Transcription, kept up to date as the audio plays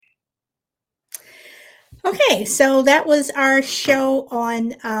Okay, so that was our show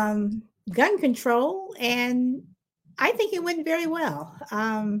on gun control, and I think it went very well.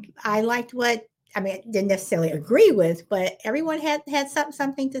 I liked what I mean, didn't necessarily agree with, but everyone had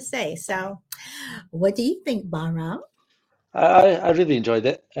something to say. So, what do you think, Bahram? I really enjoyed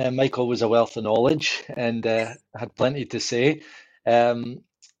it. Michael was a wealth of knowledge and had plenty to say. Um,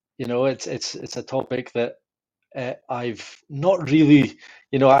 it's a topic that I've not really,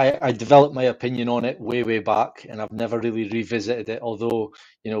 I developed my opinion on it way back, and I've never really revisited it. Although,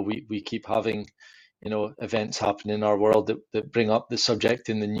 we keep having, events happening in our world that bring up the subject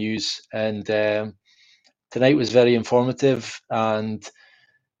in the news. And tonight was very informative, and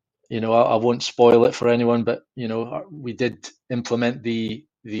I won't spoil it for anyone, but we did implement the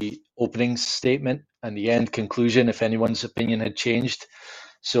opening statement and the end conclusion if anyone's opinion had changed.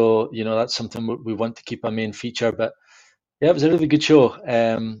 So, that's something we want to keep a main feature. But yeah, it was a really good show.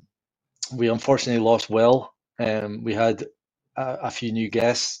 We unfortunately lost Will. We had a few new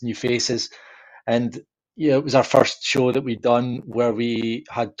guests, new faces, and yeah, it was our first show that we'd done where we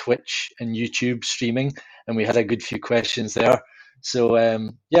had Twitch and YouTube streaming, and we had a good few questions there. So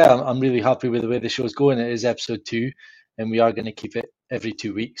yeah, I'm really happy with the way the show's going. It is episode 2, and we are going to keep it every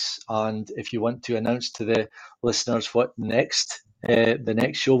 2 weeks. And if you want to announce to the listeners what the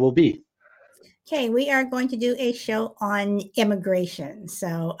next show will be. Okay, we are going to do a show on immigration.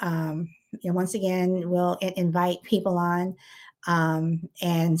 So, once again, we'll invite people on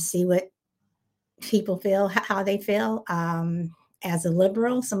and see what people feel, how they feel. As a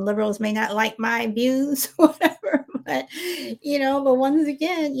liberal, some liberals may not like my views, whatever, but but once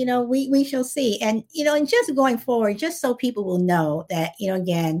again, we shall see. And and just going forward, just so people will know that,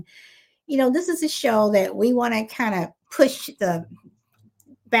 again, this is a show that we want to kind of push the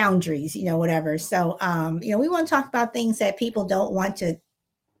boundaries, whatever. So we want to talk about things that people don't want to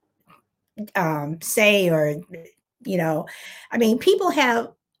say, or I mean, people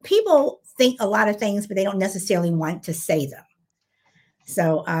think a lot of things, but they don't necessarily want to say them.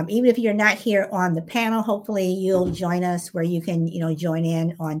 So even if you're not here on the panel, hopefully you'll join us where you can, join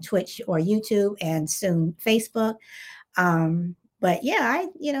in on Twitch or YouTube and soon Facebook. But yeah,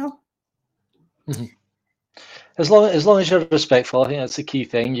 Mhm. As long as you're respectful, I think that's the key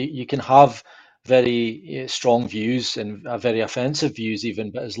thing. You can have very strong views and very offensive views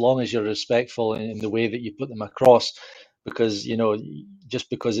even, but as long as you're respectful in the way that you put them across, because just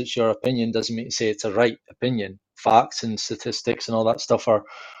because it's your opinion doesn't mean to say it's a right opinion. Facts and statistics and all that stuff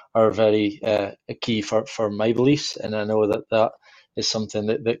are very key for my beliefs, and I know that is something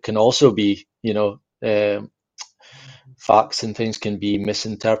that can also be facts and things can be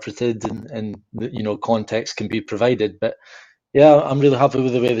misinterpreted, and context can be provided. But yeah, I'm really happy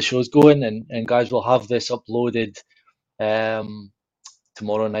with the way the show's going, and guys, we'll have this uploaded um,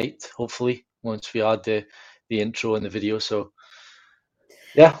 tomorrow night, hopefully, once we add the intro and the video. So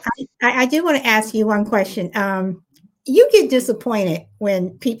yeah. I do want to ask you one question. You get disappointed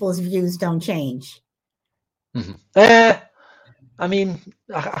when people's views don't change. Mhm. I mean,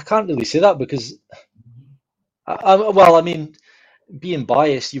 I can't really say that because, well, I mean, being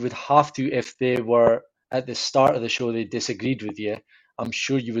biased, you would have to if they were at the start of the show they disagreed with you. I'm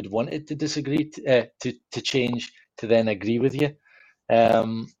sure you would want it to disagree to change to then agree with you.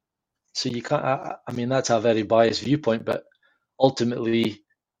 Um, so you can't. I mean, that's a very biased viewpoint, but ultimately,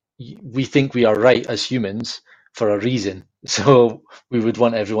 we think we are right as humans for a reason. So we would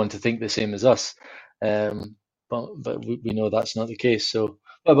want everyone to think the same as us. But we know that's not the case. So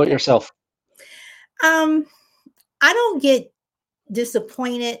what about yourself? Um, I don't get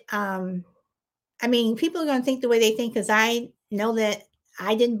disappointed. I mean, people are going to think the way they think because I know that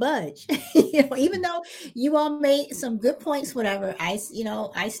I didn't budge. Even though you all made some good points, whatever. I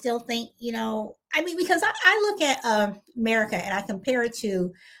still think, I mean, because I look at America and I compare it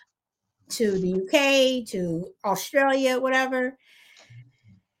to the UK, to Australia, whatever.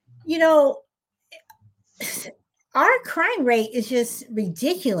 You know, our crime rate is just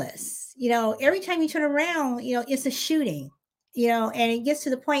ridiculous. Every time you turn around, it's a shooting. And it gets to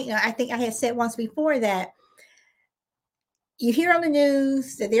the point. I think I had said once before that you hear on the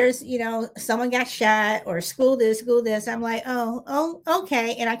news that there's, someone got shot or school this, school this. I'm like, oh,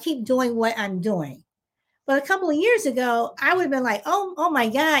 okay. And I keep doing what I'm doing. But a couple of years ago, I would have been like, oh my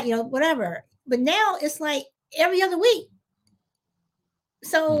God, whatever. But now it's like every other week.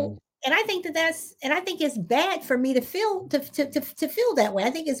 So, Mhm. and I think and I think it's bad for me to to feel that way.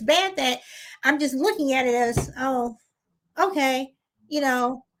 I think it's bad that I'm just looking at it as, oh, okay, you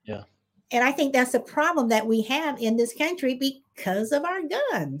know, Yeah. and I think that's a problem that we have in this country because of our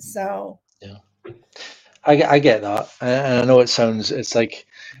guns. So, Yeah. I get that, and I know it's like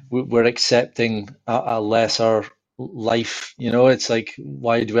we're accepting a lesser life. It's like,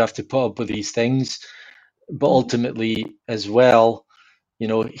 why do we have to put up with these things? But ultimately, as well,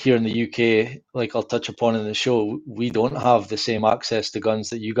 here in the UK, like I'll touch upon in the show, we don't have the same access to guns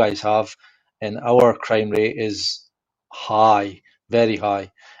that you guys have, and our crime rate is high, very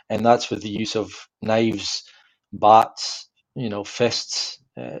high, and that's with the use of knives, bats, fists,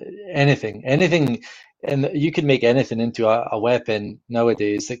 anything, and you can make anything into a weapon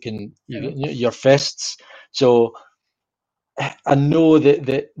nowadays that can your fists. So I know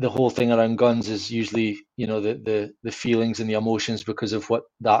that the whole thing around guns is usually, the feelings and the emotions because of what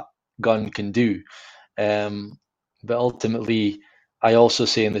that gun can do. Um, but ultimately, I also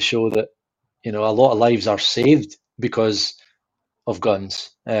say in the show that, a lot of lives are saved because of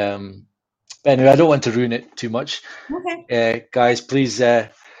guns. Anyway, I don't want to ruin it too much. Okay. Guys, please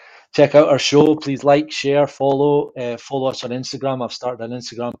check out our show. Please like, share, follow. Follow us on Instagram. I've started an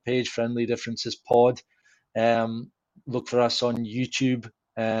Instagram page, Friendly Differences Pod. Look for us on YouTube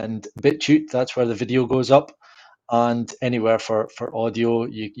and BitChute. That's where the video goes up. And anywhere for audio,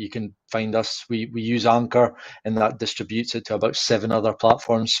 you can find us. We use Anchor, and that distributes it to about 7 other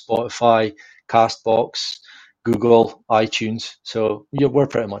platforms: Spotify, Castbox, Google, iTunes. So we're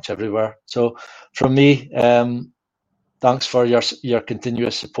pretty much everywhere. So from me, thanks for your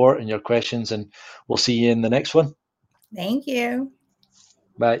continuous support and your questions, and we'll see you in the next one. Thank you.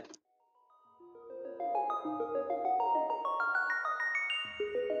 Bye.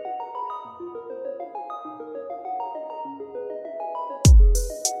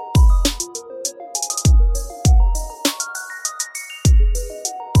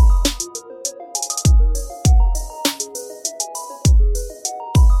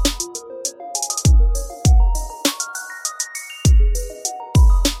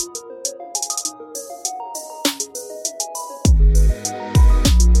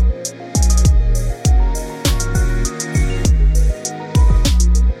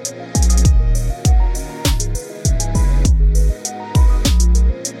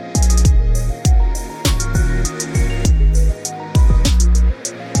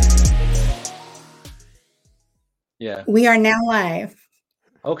 Yeah. We are now live.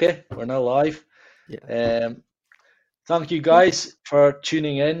 Okay, we're now live. Yeah. Thank you guys for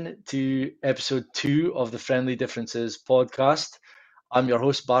tuning in to episode 2 of the Friendly Differences podcast. I'm your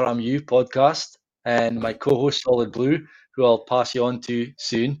host, Baram U Podcast, and my co-host, Solid Blue, who I'll pass you on to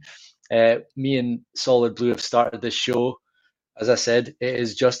soon. Me and Solid Blue have started this show. As I said, it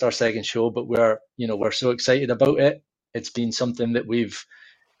is just our second show, but we're so excited about it. It's been something that we've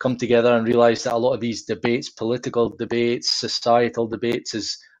come together and realized that a lot of these debates, political debates, societal debates,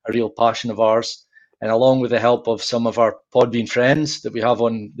 is a real passion of ours. And along with the help of some of our Podbean friends that we have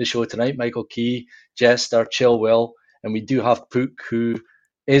on the show tonight, Michael Key, Jester, Chillwell, and we do have Pook, who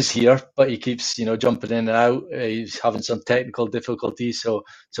is here, but he keeps, jumping in and out. He's having some technical difficulties, so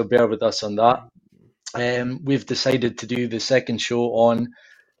bear with us on that. We've decided to do the second show on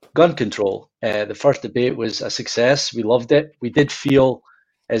gun control. The first debate was a success. We loved it. We did feel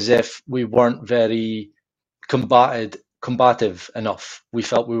as if we weren't very combative enough. We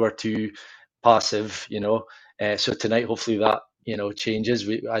felt we were too passive, so tonight, hopefully that, changes.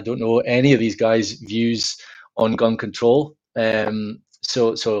 I don't know any of these guys' views on gun control.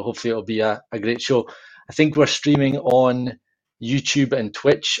 So hopefully it'll be a great show. I think we're streaming on YouTube and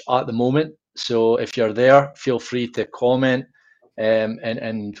Twitch at the moment. So if you're there, feel free to comment.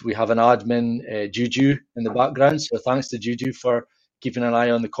 And we have an admin, Juju, in the background. So thanks to Juju for keeping an eye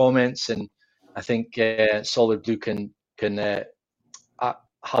on the comments. And I think Solid Blue can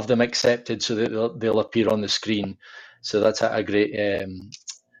have them accepted so that they'll appear on the screen. So that's a great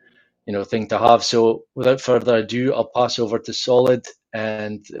thing to have. So without further ado, I'll pass over to Solid,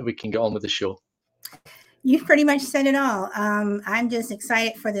 and we can get on with the show. You've pretty much said it all. I'm just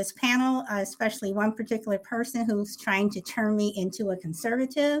excited for this panel, especially one particular person who's trying to turn me into a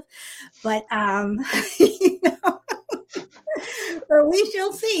conservative. But but we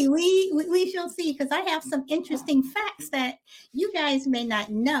shall see. We shall see, because I have some interesting facts that you guys may not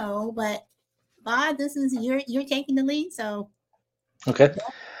know. But Bob, this is you're taking the lead. So okay.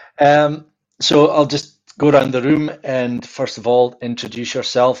 So I'll just go around the room and first of all introduce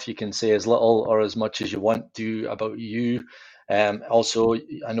yourself. You can say as little or as much as you want to about you. Also,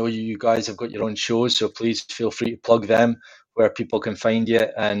 I know you guys have got your own shows, so please feel free to plug them where people can find you.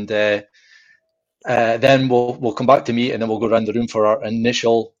 And then we'll come back to me, and then we'll go around the room for our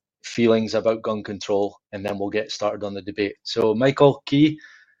initial feelings about gun control, and then we'll get started on the debate. So, Michael Key.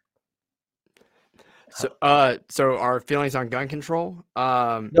 So our feelings on gun control.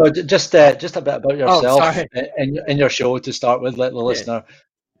 No, just a bit about yourself and your show to start with. Let the listener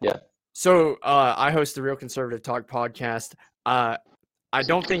Yeah. So I host the Real Conservative Talk podcast. I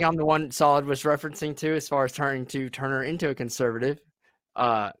don't think I'm the one Solid was referencing to as far as trying to turn her into a conservative.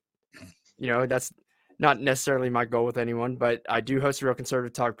 That's not necessarily my goal with anyone, but I do host the Real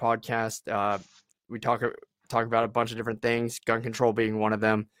Conservative Talk podcast. We talk about a bunch of different things, gun control being one of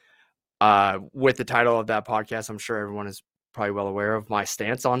them. With the title of that podcast, I'm sure everyone is probably well aware of my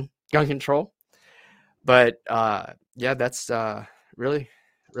stance on gun control. But yeah, that's really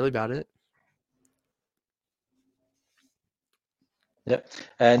about it. Yep.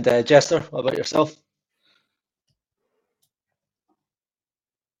 And Jester, what about yourself?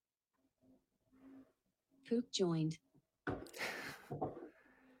 Poop joined.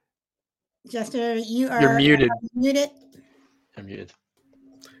 Jester, you're muted. Muted. You're muted.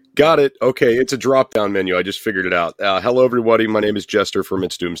 Got it. Okay, it's a drop-down menu. I just figured it out. Hello, everybody. My name is Jester from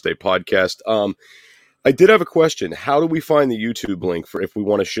It's Doomsday Podcast. I did have a question. How do we find the YouTube link for if we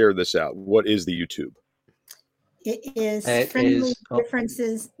want to share this out? What is the YouTube? It is Friendly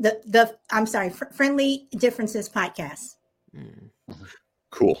Differences. Friendly Differences Podcast.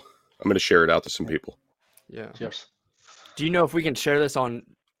 Cool. I'm going to share it out to some people. Yeah. Cheers. Do you know if we can share this on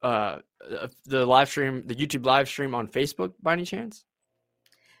the live stream, the YouTube live stream on Facebook by any chance?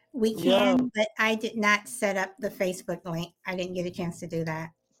 We can, but I did not set up the Facebook link. I didn't get a chance to do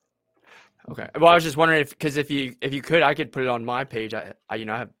that. Okay. Well, I was just wondering if you could, I could put it on my page. I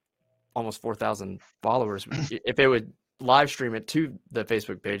have almost 4,000 followers. If it would live stream it to the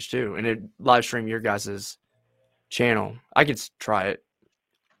Facebook page too, and it live stream your guys' channel, I could try it.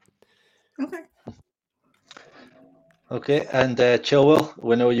 Okay. Okay, and Chilwell,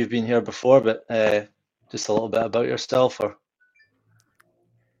 we know you've been here before, but just a little bit about yourself,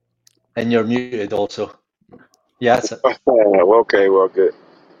 and you're muted also. Yeah, that's it. Okay, well, good.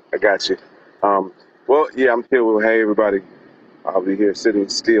 I got you. Well, yeah, I'm Chilwell. Hey, everybody. I'll be here sitting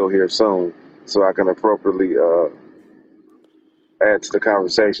still here soon, so I can appropriately add to the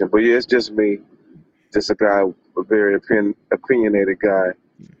conversation. But yeah, it's just me, just a guy, a very opinionated guy,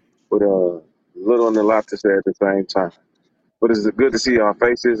 with a little and a lot to say at the same time. But it's good to see our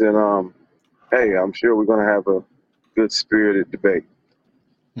faces, and hey, I'm sure we're gonna have a good spirited debate.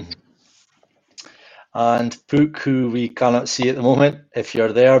 Mm-hmm. And Pook, who we cannot see at the moment, if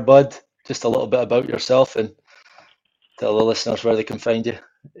you're there, bud, just a little bit about yourself and tell the listeners where they can find you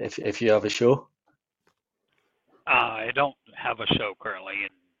if you have a show. I don't have a show currently,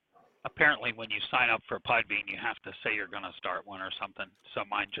 and apparently when you sign up for Podbean, you have to say you're going to start one or something. So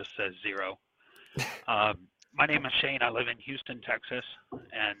mine just says 0. My name is Shane. I live in Houston, Texas,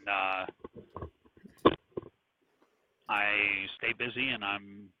 and I stay busy, and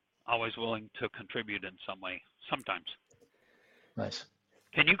I'm always willing to contribute in some way, sometimes. Nice.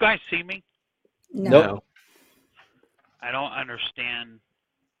 Can you guys see me? No. I don't understand,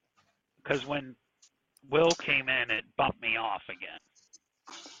 because when Will came in, it bumped me off again.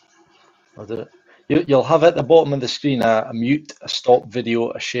 I'll do it. You'll have at the bottom of the screen a mute, a stop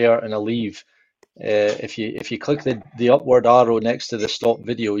video, a share, and a leave. If you click the upward arrow next to the stop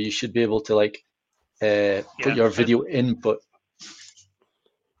video, you should be able to put your video input.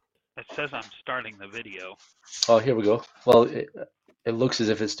 It says I'm starting the video. Oh, here we go. Well, it looks as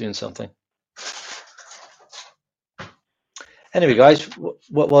if it's doing something. Anyway, guys,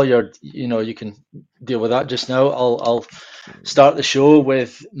 while you can deal with that just now. I'll start the show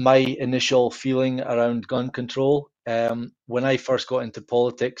with my initial feeling around gun control. When I first got into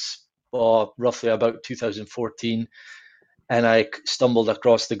politics, roughly about 2014, and I stumbled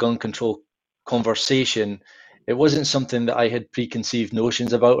across the gun control conversation, it wasn't something that I had preconceived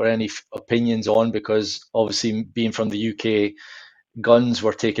notions about or any opinions on, because obviously being from the UK, guns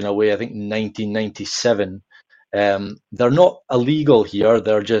were taken away, I think, in 1997. They're not illegal here,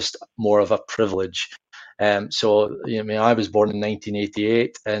 they're just more of a privilege. So I was born in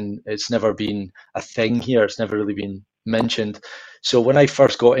 1988, and it's never been a thing here. It's never really been mentioned. So when I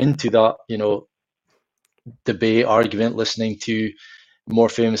first got into that, debate, argument, listening to, more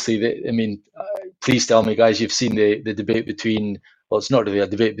famously, please tell me, guys, you've seen the debate between, well, it's not really a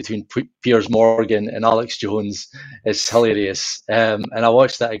debate between Piers Morgan and Alex Jones. It's hilarious. And I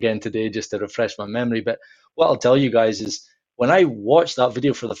watched that again today just to refresh my memory. But what I'll tell you guys is, when I watched that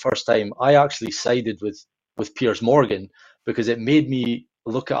video for the first time, I actually sided with Piers Morgan, because it made me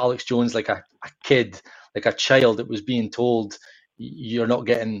look at Alex Jones like a kid, like a child that was being told, you're not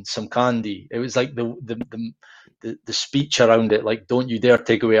getting some candy. It was like the speech around it, like, don't you dare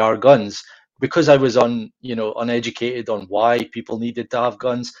take away our guns. Because I was uneducated on why people needed to have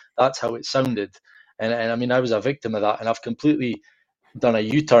guns, that's how it sounded. And I was a victim of that, and I've completely done a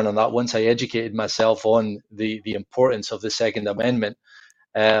U-turn on that once I educated myself on the importance of the Second Amendment.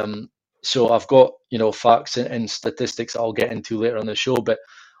 So I've got, facts and statistics I'll get into later on the show, but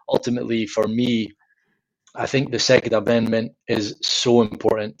ultimately for me, I think the Second Amendment is so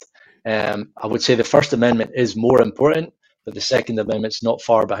important. I would say the First Amendment is more important, but the Second Amendment's not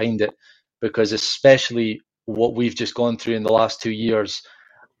far behind it, because especially what we've just gone through in the last 2 years,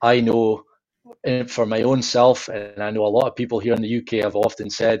 I know for my own self, and I know a lot of people here in the UK have often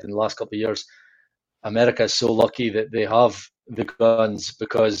said in the last couple of years, America is so lucky that they have the guns,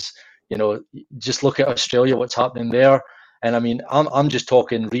 because just look at Australia, what's happening there. And I mean, I'm just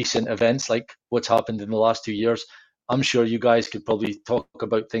talking recent events like what's happened in the last 2 years. I'm sure you guys could probably talk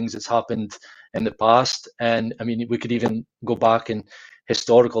about things that's happened in the past. And I mean, we could even go back in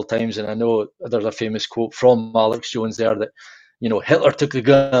historical times. And I know there's a famous quote from Alex Jones there that, Hitler took the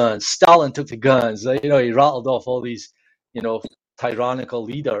guns, Stalin took the guns. He rattled off all these, tyrannical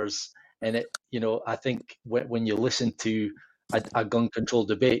leaders. And I think when you listen to a gun control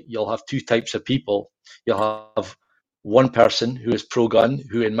debate, you'll have two types of people. You'll have one person who is pro-gun,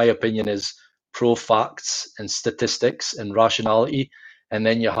 who in my opinion is pro-facts and statistics and rationality. And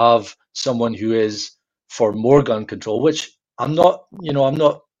then you have someone who is for more gun control, which I'm not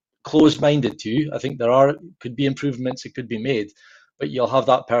closed-minded to. I think could be improvements that could be made, but you'll have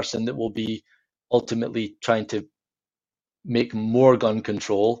that person that will be ultimately trying to make more gun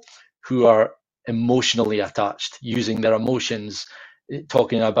control, who are emotionally attached, using their emotions,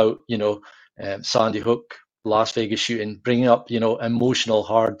 talking about Sandy Hook, Las Vegas shooting, bringing up emotional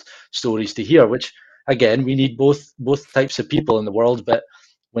hard stories to hear. Which again, we need both types of people in the world. But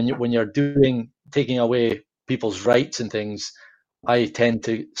when you're taking away people's rights and things, I tend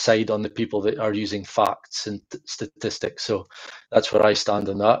to side on the people that are using facts and statistics. So that's where I stand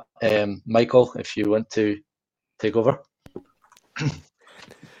on that. Michael, if you want to take over.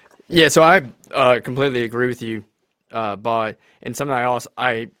 Yeah, so I completely agree with you, but and something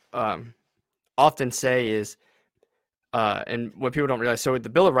I often say is, and what people don't realize, so the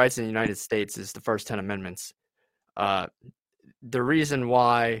Bill of Rights in the United States is the first 10 amendments. The reason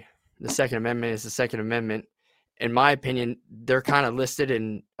why the Second Amendment is the Second Amendment, in my opinion, they're kind of listed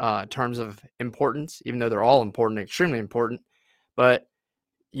in terms of importance, even though they're all important, extremely important. But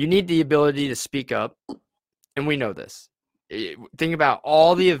you need the ability to speak up, and we know this. Think about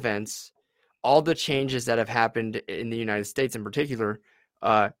all the events, all the changes that have happened in the United States in particular,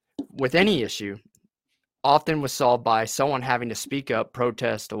 with any issue, often was solved by someone having to speak up,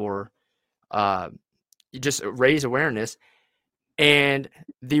 protest, or just raise awareness. And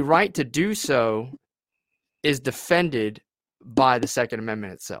the right to do so is defended by the Second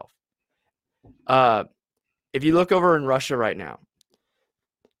Amendment itself. If you look over in Russia right now,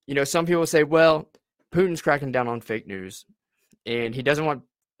 some people say, well, Putin's cracking down on fake news, and he doesn't want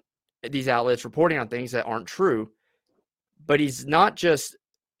these outlets reporting on things that aren't true. But he's not just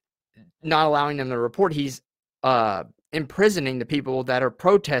not allowing them to report. He's imprisoning the people that are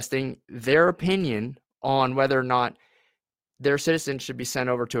protesting their opinion on whether or not their citizens should be sent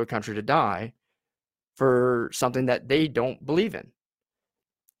over to a country to die for something that they don't believe in.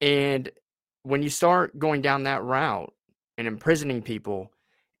 And when you start going down that route and imprisoning people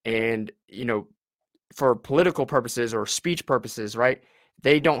and, for political purposes or speech purposes, right,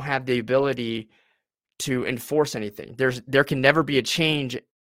 they don't have the ability to enforce anything. There can never be a change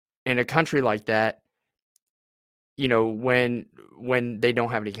in a country like that, when they don't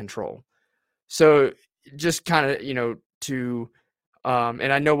have any control. So just kind of,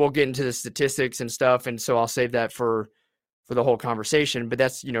 and I know we'll get into the statistics and stuff, and so I'll save that for the whole conversation, but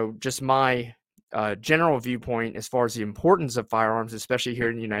that's, just my general viewpoint as far as the importance of firearms, especially here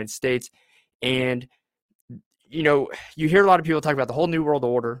in the United States. And, you hear a lot of people talk about the whole New World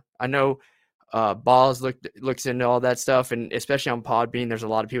Order. I know Boz looks into all that stuff, and especially on Podbean, there's a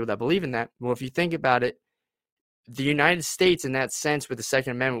lot of people that believe in that. Well, if you think about it, the United States, in that sense, with the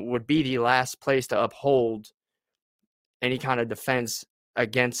Second Amendment, would be the last place to uphold any kind of defense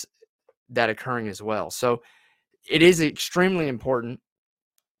against that occurring as well. So it is extremely important,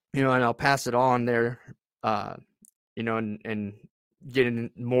 and I'll pass it on there, and getting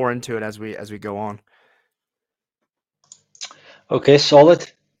more into it as we go on. Okay,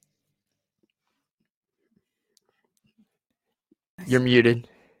 solid. You're muted.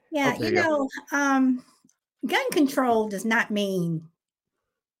 Yeah, gun control does not mean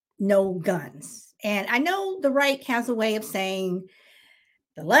no guns. And I know the right has a way of saying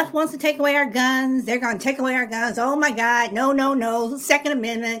the left wants to take away our guns. They're going to take away our guns. Oh my God. No. Second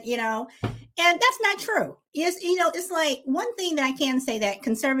Amendment, and that's not true. It's like one thing that I can say that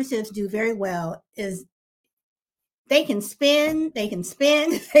conservatives do very well is they can spin, they can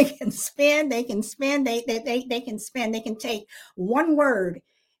spin, they can spin, they can spin, they can spin, they can take one word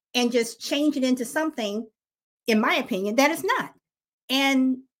and just change it into something, in my opinion, that is not.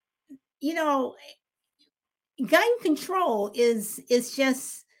 And, you know, gun control is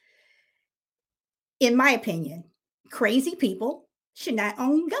just, in my opinion, crazy people should not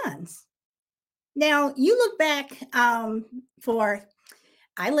own guns. Now, you look back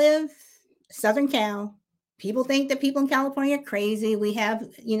I live Southern Cal. People think that people in California are crazy. We have,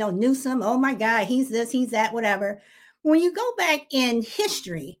 Newsom. Oh my God, he's this, he's that, whatever. When you go back in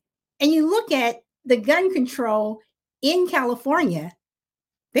history and you look at the gun control in California,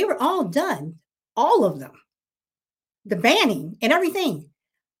 they were all done, all of them, the banning and everything,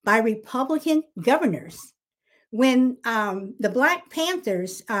 by Republican governors. When the Black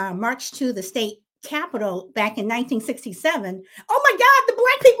Panthers marched to the state Capitol back in 1967, oh my God, the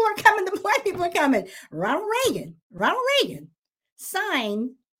Black people are coming, the Black people are coming. Ronald Reagan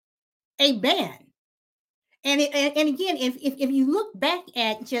signed a ban. And again, if you look back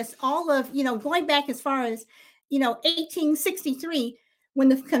at just all of, going back as far as, 1863, when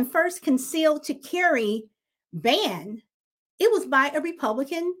the first concealed to carry ban, it was by a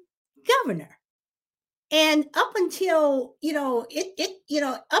Republican governor. And up until,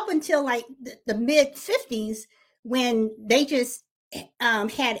 up until like the mid 50s, when they just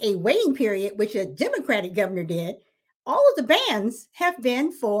had a waiting period, which a Democratic governor did, all of the bans have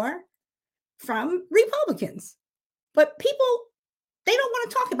been from Republicans. But people, they don't want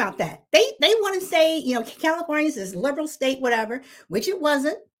to talk about that. They want to say, California is this liberal state, whatever, which it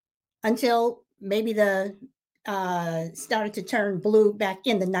wasn't until maybe the started to turn blue back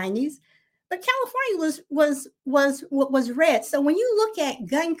in the 90s. But California was red. So when you look at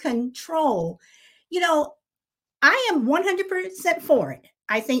gun control, I am 100% for it.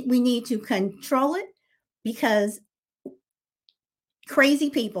 I think we need to control it because crazy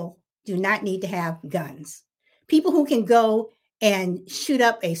people do not need to have guns. People who can go and shoot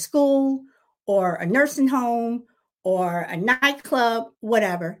up a school or a nursing home or a nightclub,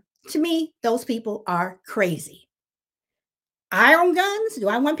 whatever, to me, those people are crazy. I own guns. Do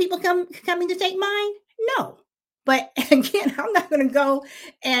I want people coming to take mine? No. But again, I'm not going to go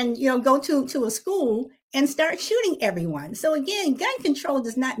and, go to a school and start shooting everyone. So again, gun control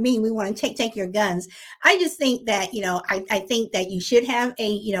does not mean we want to take your guns. I just think that, I think that you should have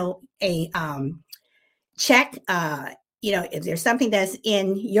a check, if there's something that's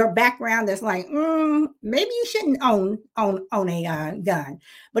in your background that's like, maybe you shouldn't own a gun.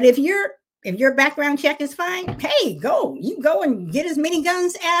 But if your background check is fine, hey, you go and get as many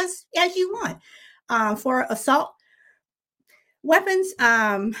guns as you want. For assault weapons,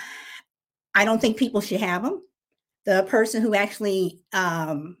 I don't think people should have them. The person who actually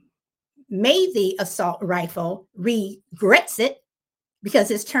made the assault rifle regrets it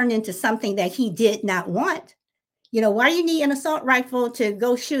because it's turned into something that he did not want. Why do you need an assault rifle to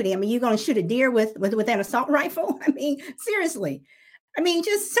go shooting? I mean, you're going to shoot a deer with an assault rifle? I mean, seriously. I mean,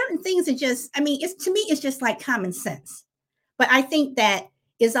 just certain things are just, to me, it's just like common sense. But I think that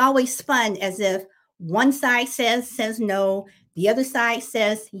it's always spun as if one side says no, the other side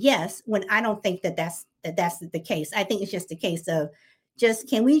says yes, when I don't think that's the case. I think it's just a case of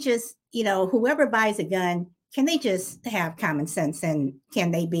can we just, whoever buys a gun, can they just have common sense and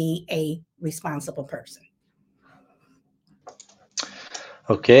can they be a responsible person?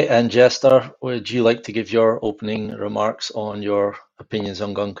 Okay, and Jester, would you like to give your opening remarks on your opinions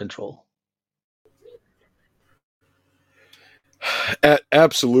on gun control?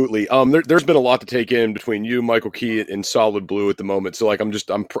 Absolutely. There's been a lot to take in between you, Michael Key, and Solid Blue at the moment. So like, I'm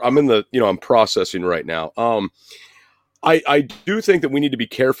in the, I'm processing right now. I do think that we need to be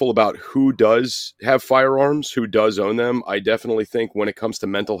careful about who does have firearms, who does own them. I definitely think when it comes to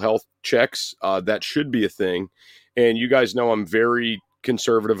mental health checks, that should be a thing. And you guys know I'm very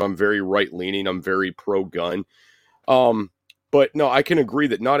conservative. I'm very right-leaning. I'm very pro-gun. But no, I can agree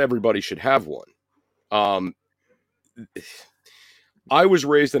that not everybody should have one. I was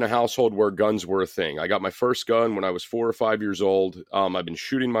raised in a household where guns were a thing. I got my first gun when I was 4 or 5 years old. I've been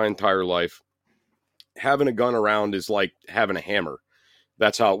shooting my entire life. Having a gun around is like having a hammer.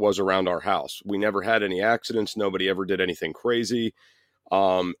 That's how it was around our house. We never had any accidents. Nobody ever did anything crazy.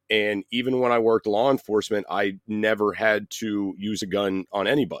 And even when I worked law enforcement, I never had to use a gun on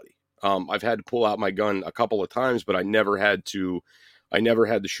anybody. I've had to pull out my gun a couple of times, but I never had to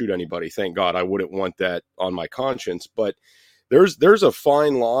shoot anybody. Thank God. I wouldn't want that on my conscience. But there's a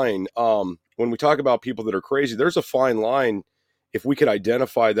fine line. When we talk about people that are crazy, there's a fine line if we could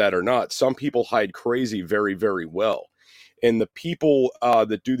identify that or not. Some people hide crazy very, very well. And the people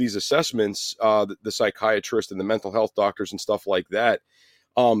that do these assessments, the psychiatrists and the mental health doctors and stuff like that,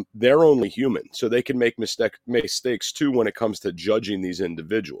 they're only human. So they can make mistakes too when it comes to judging these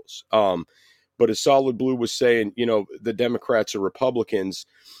individuals. But as Solid Blue was saying, the Democrats or Republicans,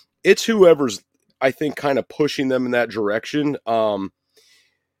 it's whoever's, I think, kind of pushing them in that direction.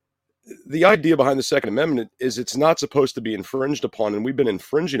 The idea behind the Second Amendment is it's not supposed to be infringed upon, and we've been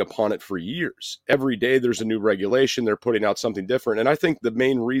infringing upon it for years. Every day there's a new regulation, they're putting out something different. And I think the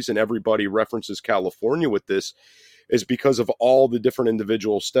main reason everybody references California with this is because of all the different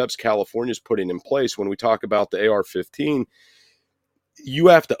individual steps California's putting in place. When we talk about the AR-15, you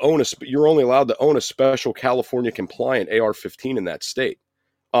have to own you're only allowed to own a special California compliant AR-15 in that state.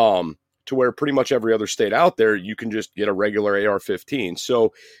 To where pretty much every other state out there, you can just get a regular AR-15.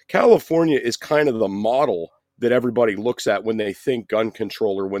 So California is kind of the model that everybody looks at when they think gun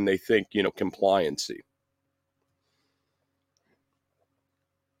control or when they think, compliancy.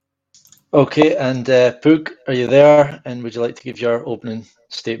 Okay, and Pook, are you there? And would you like to give your opening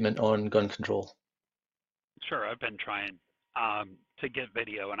statement on gun control? Sure, I've been trying to get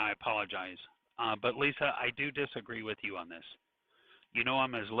video, and I apologize. But Lisa, I do disagree with you on this.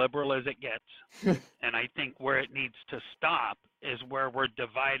 I'm as liberal as it gets, and I think where it needs to stop is where we're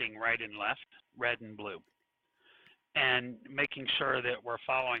dividing right and left, red and blue, and making sure that we're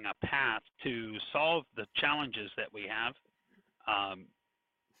following a path to solve the challenges that we have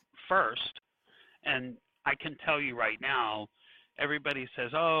first. And I can tell you right now, everybody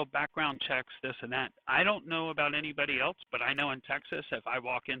says, oh, background checks, this and that. I don't know about anybody else, but I know in Texas, if I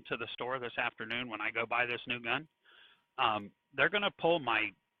walk into the store this afternoon when I go buy this new gun, they're going to pull my,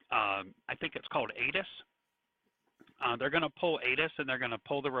 I think it's called ATIS. They're going to pull ATIS, and they're going to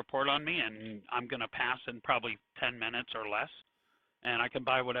pull the report on me, and I'm going to pass in probably 10 minutes or less, and I can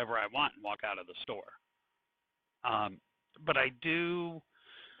buy whatever I want and walk out of the store. But I do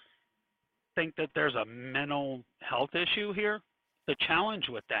think that there's a mental health issue here. The challenge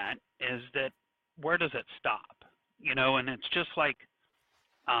with that is that where does it stop? And it's just like,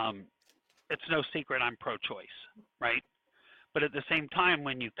 it's no secret I'm pro-choice, right? But at the same time,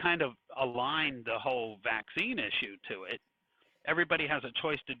 when you kind of align the whole vaccine issue to it, everybody has a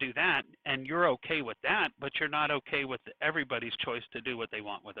choice to do that, and you're okay with that, but you're not okay with everybody's choice to do what they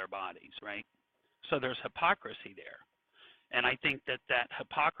want with their bodies, right? So there's hypocrisy there. And I think that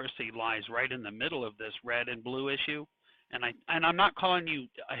hypocrisy lies right in the middle of this red and blue issue. And I'm not calling you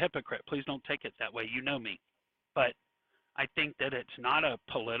a hypocrite. Please don't take it that way. You know me. But I think that it's not a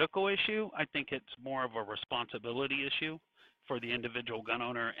political issue. I think it's more of a responsibility issue for the individual gun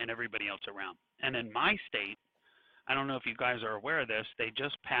owner and everybody else around. And in my state, I don't know if you guys are aware of this, they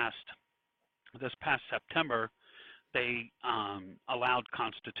just passed, this past September, they allowed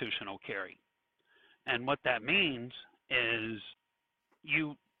constitutional carry. And what that means is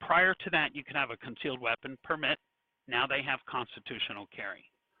prior to that, you could have a concealed weapon permit. Now they have constitutional carry.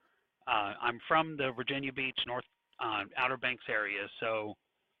 I'm from the Virginia Beach, Outer Banks area, so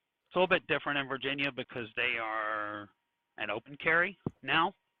it's a little bit different in Virginia because they are an open carry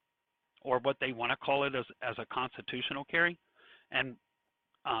now, or what they want to call it as a constitutional carry. And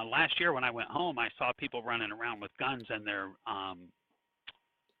last year when I went home, I saw people running around with guns in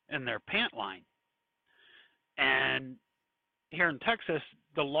their pant line. And here in Texas,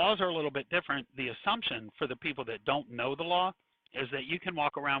 the laws are a little bit different. The assumption for the people that don't know the law is that you can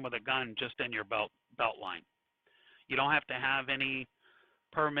walk around with a gun just in your belt line. You don't have to have any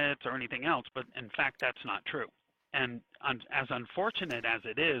permits or anything else, but in fact, that's not true. And as unfortunate as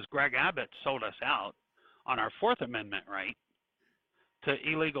it is, Greg Abbott sold us out on our Fourth Amendment right to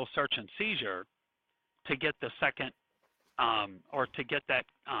illegal search and seizure to get the second, or to get that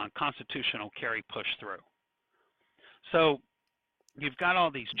constitutional carry pushed through. So you've got all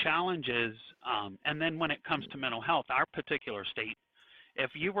these challenges, and then when it comes to mental health, our particular state,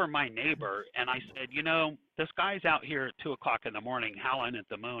 if you were my neighbor and I said, this guy's out here at 2 o'clock in the morning howling at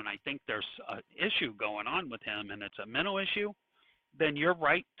the moon, I think there's an issue going on with him and it's a mental issue, then your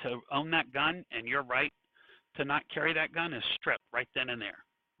right to own that gun and your right to not carry that gun is stripped right then and there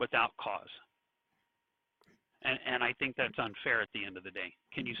without cause. And I think that's unfair at the end of the day.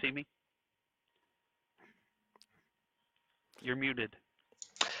 Can you see me? You're muted.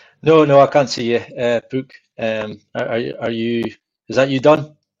 No, I can't see you, Pook. Are you? Is that you done?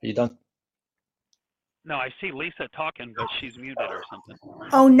 Are you done? No, I see Lisa talking, but she's muted or something.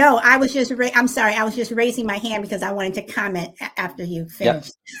 Oh no, I was just I'm sorry. I was just raising my hand because I wanted to comment after you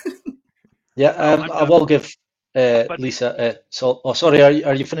finished. Yeah, I will give Lisa. Sorry,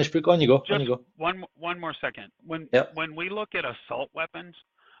 are you finished, Pook? On you go. On you go. One more second. When we look at assault weapons,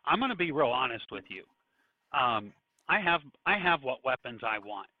 I'm going to be real honest with you. I have what weapons I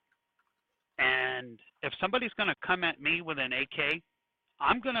want. And if somebody's going to come at me with an AK,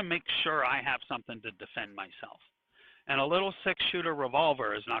 I'm going to make sure I have something to defend myself. And a little 6-shooter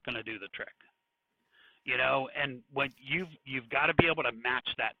revolver is not going to do the trick. You know, and when you've got to be able to match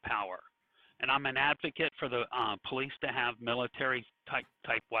that power. And I'm an advocate for the police to have military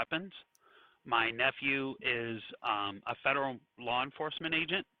type weapons. My nephew is a federal law enforcement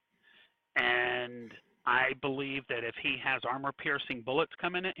agent, and I believe that if he has armor-piercing bullets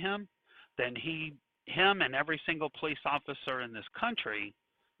coming at him, then him and every single police officer in this country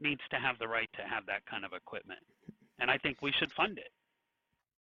needs to have the right to have that kind of equipment. And I think we should fund it.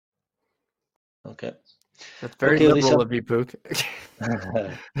 Okay. That's very Okay, liberal Lisa. of you, Pook. I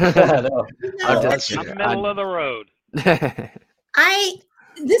know. I'm Oh, just that's- I'm middle of the road.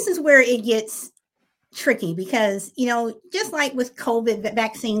 This is where it gets tricky because, you know, just like with COVID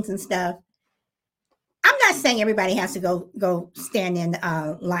vaccines and stuff, I'm not saying everybody has to go stand in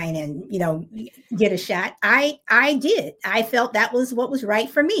line and, you know, get a shot. I did. I felt that was what was right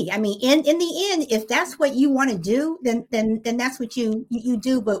for me. I mean, in the end, if that's what you want to do, then that's what you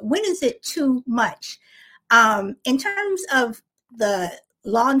do. But when is it too much? In terms of the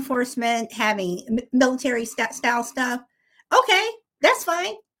law enforcement having military style stuff, okay, that's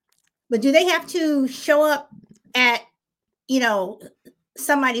fine. But do they have to show up at, you know,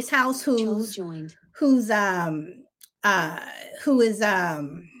 somebody's house Joel who joined. is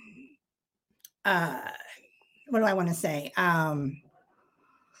what do I want to say?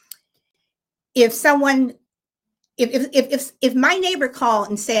 If my neighbor called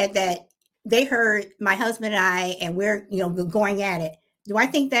and said that they heard my husband and I and we're, you know, going at it, do I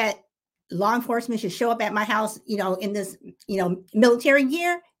think that law enforcement should show up at my house, you know, in this, you know, military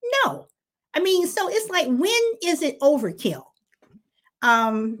gear? No. I mean, so it's like, when is it overkill?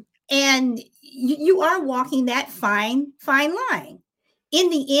 And you are walking that fine line. In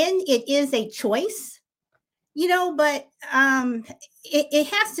the end, it is a choice, you know, but it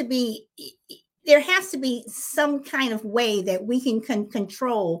has to be, there has to be some kind of way that we can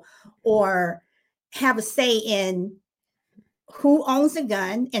control or have a say in who owns a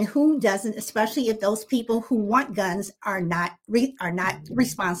gun and who doesn't, especially if those people who want guns are not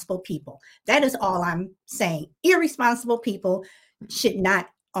responsible people. That is all I'm saying. Irresponsible people should not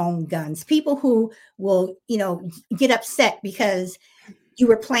own guns. People who will, you know, get upset because you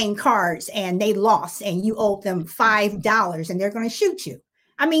were playing cards and they lost and you owed them $5 and they're going to shoot you.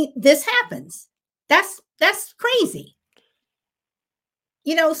 I mean, this happens. That's crazy.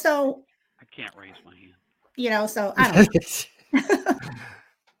 You know, so I can't raise my hand. you know, so I don't know.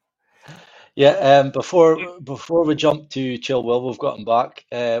 Yeah, before we jump to Chill Will, we've got him back.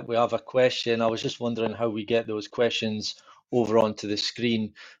 We have a question. I was just wondering how we get those questions over onto the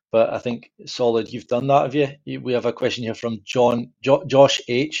screen, but I think Solid, you've done that, have you? We have a question here from Josh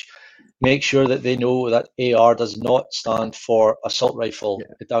H. Make sure that they know that AR does not stand for assault rifle. Yeah,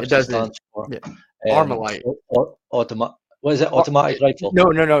 It actually doesn't. stands for Yeah. Armalite. What is it? Automatic rifle.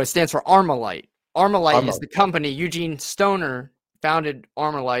 No. It stands for Armalite. Armalite is Armalite. the company. Eugene Stoner founded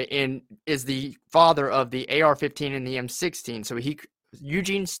Armalite and is the father of the AR-15 and the M16. So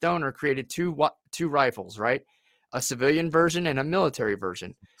Eugene Stoner created two rifles, right? A civilian version and a military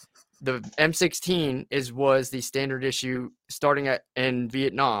version. The M16 was the standard issue starting in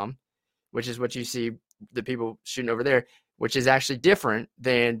Vietnam, which is what you see the people shooting over there, which is actually different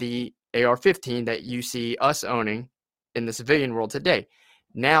than the AR-15 that you see us owning in the civilian world today.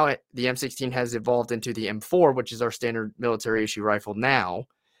 Now the M16 has evolved into the M4, which is our standard military issue rifle now,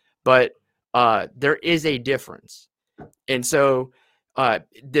 but there is a difference. And so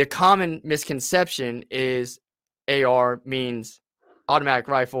the common misconception is AR means automatic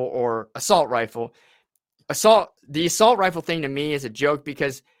rifle or assault rifle. The assault rifle thing to me is a joke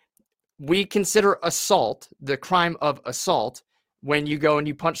because we consider assault, the crime of assault, when you go and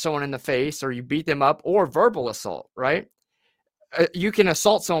you punch someone in the face or you beat them up, or verbal assault, right? You can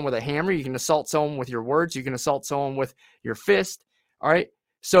assault someone with a hammer. You can assault someone with your words. You can assault someone with your fist. All right.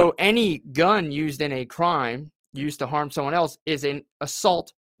 So any gun used in a crime used to harm someone else is an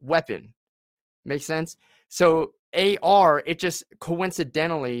assault weapon. Make sense? So AR, it just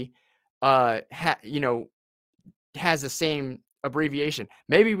coincidentally, has the same abbreviation.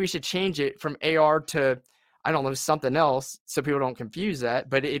 Maybe we should change it from AR to, I don't know, something else so people don't confuse that.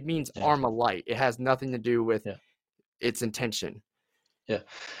 But it means Armalite. It has nothing to do with its intention. Yeah,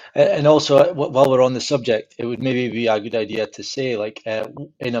 and also while we're on the subject, it would maybe be a good idea to say, like,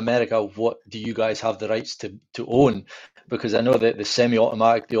 in America, what do you guys have the rights to own? Because I know that the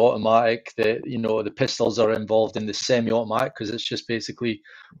semi-automatic, the automatic, the pistols are involved in the semi-automatic because it's just basically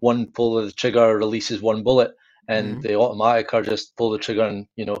one pull of the trigger releases one bullet. and Mhm. the automatic are just pull the trigger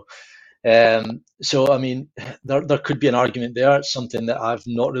and so I mean, there could be an argument there. It's something that I've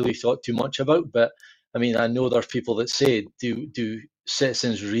not really thought too much about, but I mean, I know there's people that say, do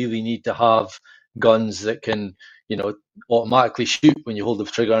citizens really need to have guns that can, automatically shoot when you hold the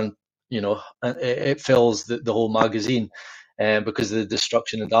trigger, and it fills the whole magazine, because of the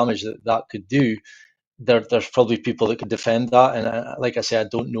destruction and damage that could do. There's probably people that could defend that, and like I say, I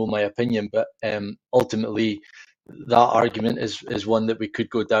don't know my opinion, but ultimately that argument is one that we could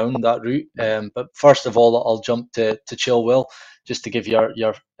go down that route. But first of all, I'll jump to Chill Will, just to give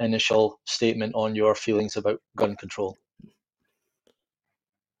your initial statement on your feelings about gun control.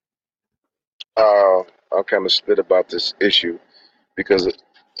 I'm kind of split about this issue because,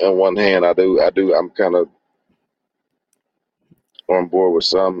 on one hand, I'm kind of on board with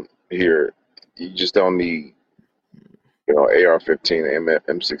some here. You just don't need, AR-15 and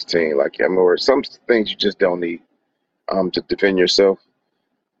M16. Like, I mean, or some things you just don't need to defend yourself.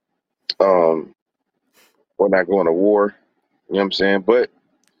 We're not going to war. You know what I'm saying? But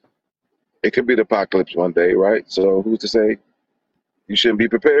it could be the apocalypse one day, right? So who's to say you shouldn't be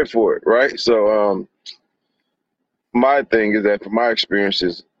prepared for it, right? So my thing is that from my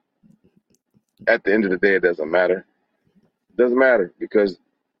experiences, at the end of the day, it doesn't matter. It doesn't matter because,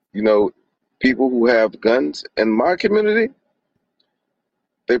 people who have guns in my community,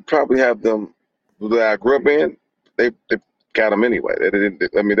 they probably have them that I grew up in. They got them anyway.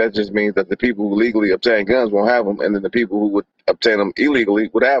 I mean, that just means that the people who legally obtain guns won't have them, and then the people who would obtain them illegally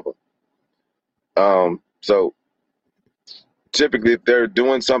would have them. So typically, if they're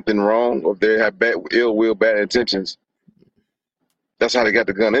doing something wrong or if they have ill will, bad intentions, that's how they got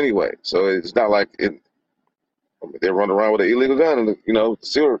the gun anyway. So it's not like they run around with an illegal gun and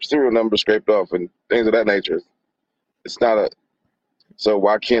serial number scraped off and things of that nature. It's not a. So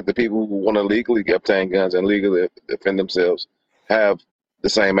why can't the people who want to legally obtain guns and legally defend themselves have the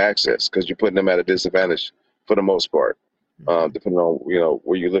same access? Because you're putting them at a disadvantage for the most part, depending on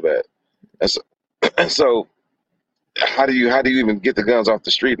where you live at. And so how do you even get the guns off the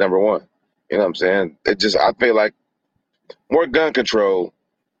street? Number one, you know what I'm saying? I feel like more gun control.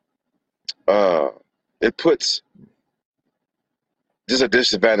 It puts just a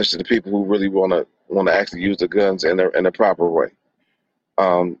disadvantage to the people who really want to actually use the guns in the proper way.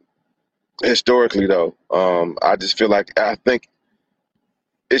 Historically, though, I just feel like I think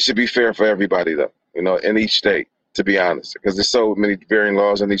it should be fair for everybody, though. In each state, to be honest, because there's so many varying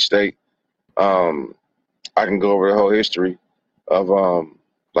laws in each state. I can go over the whole history of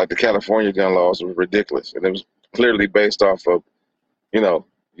like the California gun laws were ridiculous, and it was clearly based off of,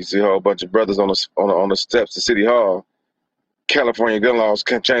 you see a whole bunch of brothers on the steps of City Hall. California gun laws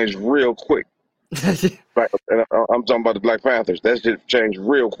can change real quick. Right? And I'm talking about the Black Panthers. That shit changed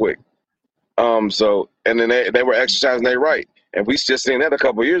real quick. So, and then they were exercising their right, and we just seen that a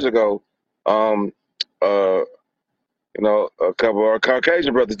couple of years ago. A couple of our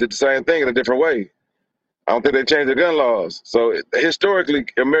Caucasian brothers did the same thing in a different way. I don't think they changed the gun laws. So historically,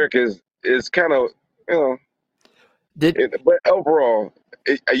 America is kind of, but overall,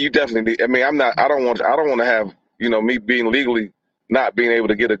 you definitely need. I mean, I don't want to have me being legally not being able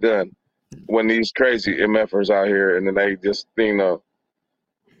to get a gun when these crazy MFers out here and then they just and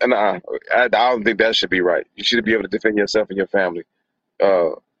I don't think that should be right. You should be able to defend yourself and your family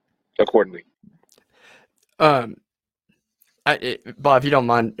accordingly. Bob, if you don't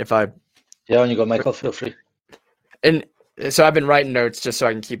mind, if I on you go, Michael. Feel free. And so I've been writing notes just so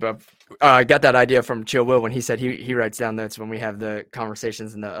I can keep up. I got that idea from Chill Will when he said he writes down notes when we have the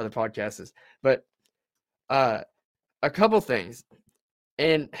conversations and the other podcasts. But a couple things,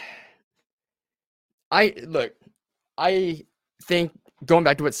 and I think going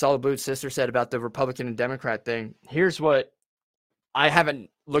back to what Solid Blue's sister said about the Republican and Democrat thing. Here's what I haven't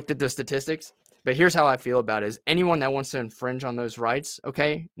looked at the statistics, but here's how I feel about it: is anyone that wants to infringe on those rights,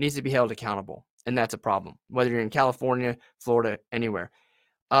 needs to be held accountable. And that's a problem, whether you're in California, Florida, anywhere.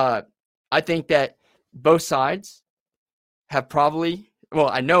 I think that both sides have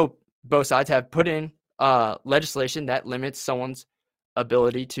I know both sides have put in legislation that limits someone's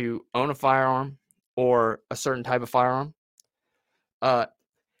ability to own a firearm or a certain type of firearm.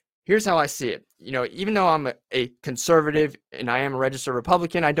 Here's how I see it. Even though I'm a conservative and I am a registered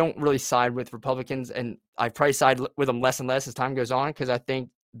Republican, I don't really side with Republicans, and I probably side with them less and less as time goes on because I think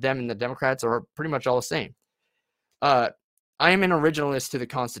them and the Democrats are pretty much all the same. I am an originalist to the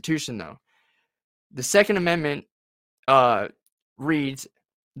Constitution, though. The Second Amendment reads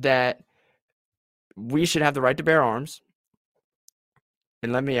that we should have the right to bear arms.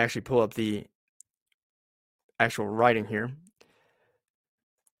 And let me actually pull up the actual writing here.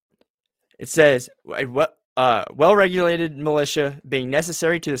 It says, well-regulated militia being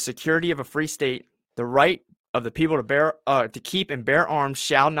necessary to the security of a free state, the right of the people to keep and bear arms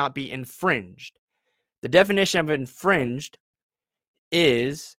shall not be infringed. The definition of infringed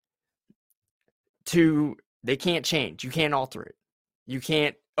is they can't change. You can't alter it. You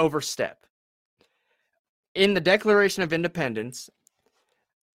can't overstep. In the Declaration of Independence,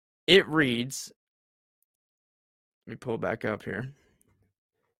 it reads, let me pull it back up here.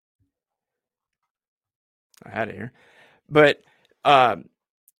 I had it here. But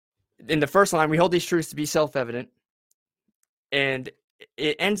in the first line, we hold these truths to be self-evident. And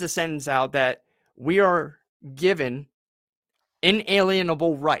it ends the sentence out that we are given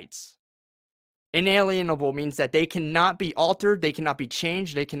inalienable rights. Inalienable means that they cannot be altered, they cannot be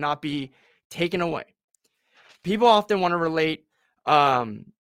changed, they cannot be taken away. People often want to relate,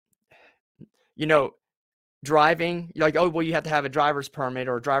 driving, like, oh, well, you have to have a driver's permit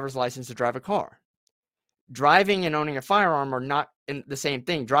or a driver's license to drive a car. Driving and owning a firearm are not the same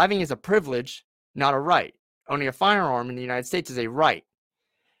thing. Driving is a privilege, not a right. Owning a firearm in the United States is a right.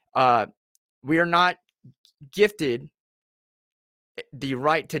 We are not gifted the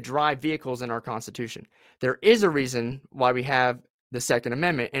right to drive vehicles in our Constitution. There is a reason why we have the Second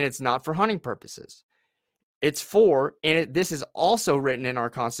Amendment, and it's not for hunting purposes. It's for, and this is also written in our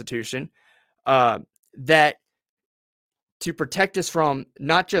Constitution, that to protect us from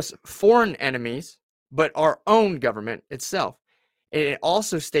not just foreign enemies, but our own government itself. And it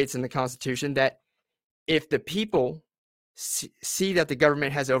also states in the Constitution that if the people see that the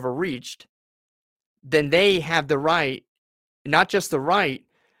government has overreached, then they have the right, not just the right,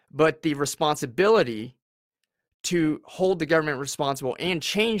 but the responsibility to hold the government responsible and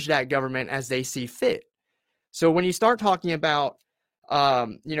change that government as they see fit. So when you start talking about,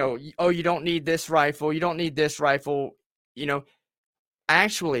 oh, you don't need this rifle, you don't need this rifle,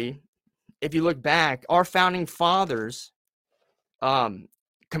 actually, if you look back, our founding fathers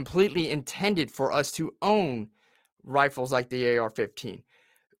completely intended for us to own rifles like the AR-15.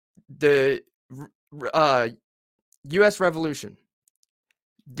 The U.S. Revolution,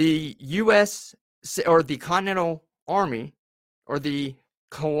 the U.S. or the Continental Army or the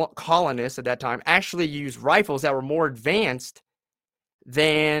colonists at that time actually used rifles that were more advanced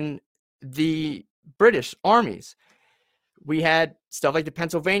than the British armies. We had stuff like the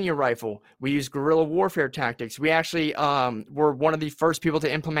Pennsylvania rifle. We used guerrilla warfare tactics. We actually were one of the first people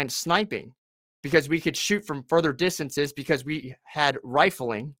to implement sniping because we could shoot from further distances because we had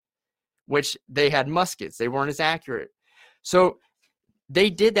rifling, which they had muskets. They weren't as accurate. So they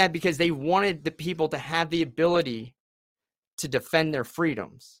did that because they wanted the people to have the ability to defend their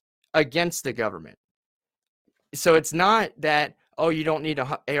freedoms against the government. So it's not that, oh, you don't need an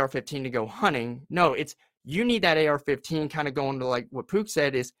AR-15 to go hunting. No, it's you need that AR-15 kind of going to like what Pook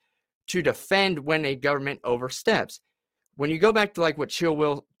said is to defend when a government oversteps. When you go back to like what Chill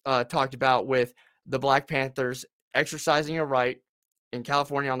Will talked about with the Black Panthers exercising a right in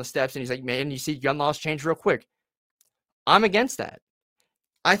California on the steps, and he's like, man, you see gun laws change real quick. I'm against that.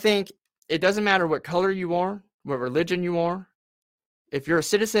 I think it doesn't matter what color you are, what religion you are. If you're a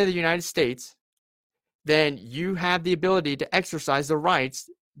citizen of the United States, then you have the ability to exercise the rights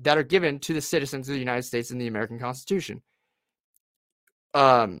that are given to the citizens of the United States in the American Constitution.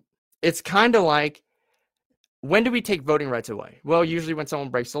 It's kind of like, when do we take voting rights away? Well, usually when someone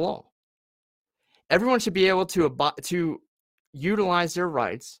breaks the law. Everyone should be able to utilize their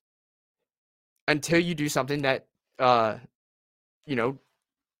rights until you do something that,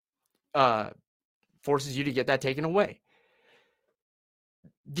 forces you to get that taken away.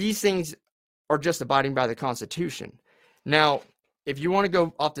 These things are just abiding by the Constitution. Now, if you want to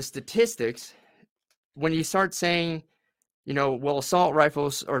go off the statistics, when you start saying, well, assault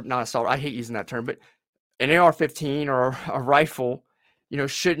rifles, or not assault, I hate using that term, but an AR-15 or a rifle,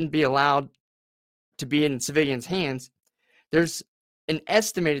 shouldn't be allowed to be in civilians' hands. There's an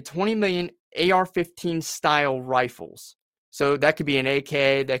estimated 20 million AR-15 style rifles. So that could be an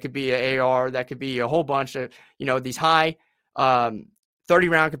AK, that could be an AR, that could be a whole bunch of, these high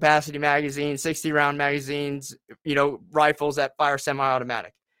 30-round capacity magazines, 60-round magazines, rifles that fire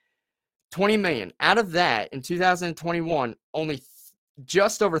semi-automatic. 20 million. Out of that, in 2021, only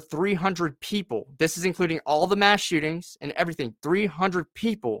just over 300 people, this is including all the mass shootings and everything, 300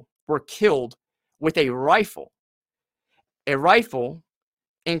 people were killed with a rifle. A rifle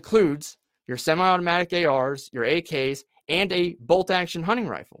includes your semi-automatic ARs, your AKs, and a bolt-action hunting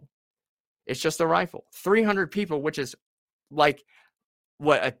rifle. It's just a rifle. 300 people, which is like,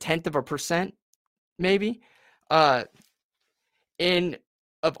 what, 0.1%, maybe? Of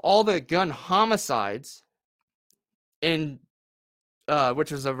all the gun homicides in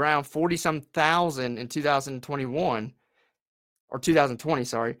which was around 40-some thousand in 2021 or 2020,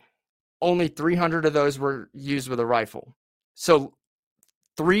 sorry, only 300 of those were used with a rifle. So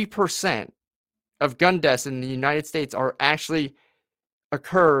 3% of gun deaths in the United States are actually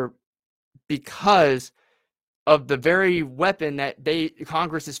occur because of the very weapon that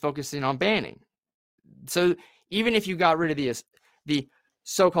Congress is focusing on banning. So even if you got rid of the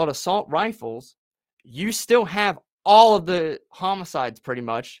so-called assault rifles, you still have all of the homicides pretty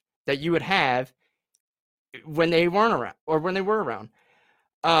much that you would have when they weren't around or when they were around.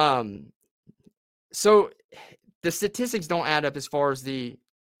 So the statistics don't add up as far as the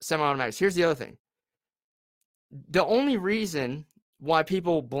semi-automatics. Here's the other thing. The only reason why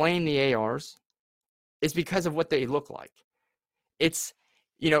people blame the ARs is because of what they look like. It's,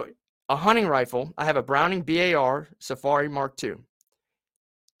 a hunting rifle. I have a Browning BAR Safari Mark II.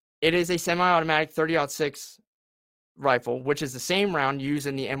 It is a semi-automatic 30-06 rifle, which is the same round used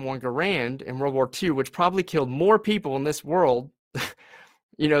in the M1 Garand in World War II, which probably killed more people in this world,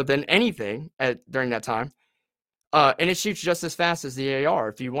 than anything during that time. And it shoots just as fast as the AR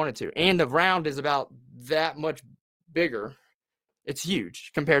if you wanted to. And the round is about that much bigger. It's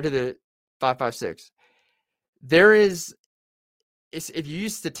huge compared to the 5.56. If you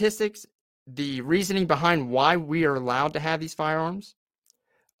use statistics, the reasoning behind why we are allowed to have these firearms,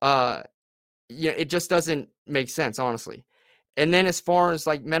 it just doesn't make sense, honestly. And then as far as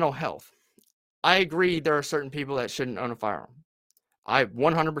like mental health, I agree there are certain people that shouldn't own a firearm. I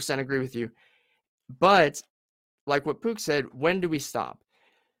 100% agree with you. But like what Pook said, when do we stop?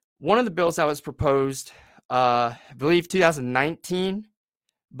 One of the bills that was proposed, I believe 2019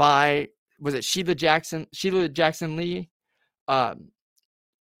 by, was it Sheila Jackson Lee?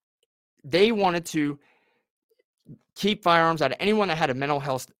 They wanted to keep firearms out of anyone that had a mental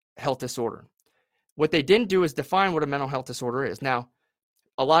health disorder. What they didn't do is define what a mental health disorder is. Now,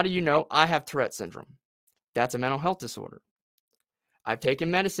 a lot of you know I have Tourette syndrome. That's a mental health disorder. I've taken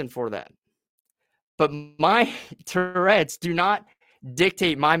medicine for that. But my Tourette's do not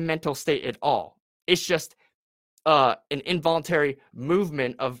dictate my mental state at all. It's just an involuntary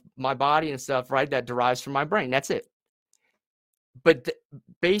movement of my body and stuff, right, that derives from my brain. That's it. But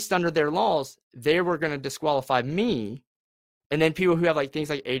based under their laws, they were going to disqualify me and then people who have like things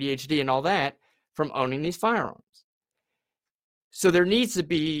like ADHD and all that from owning these firearms. So there needs to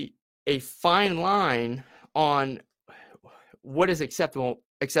be a fine line on what is acceptable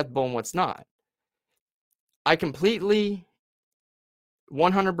and what's not. I completely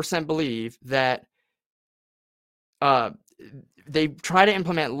 100% believe that they try to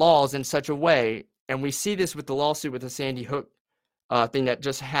implement laws in such a way, and we see this with the lawsuit with the Sandy Hook thing that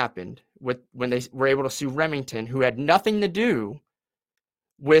just happened when they were able to sue Remington, who had nothing to do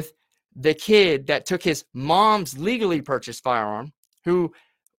with the kid that took his mom's legally purchased firearm, who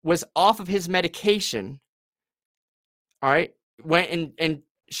was off of his medication, all right, went and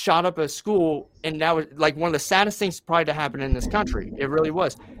shot up a school, and that was like one of the saddest things probably to happen in this country. It really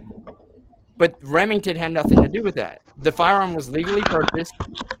was. But Remington had nothing to do with that. The firearm was legally purchased,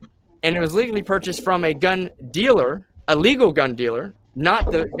 and it was legally purchased from a gun dealer, a legal gun dealer,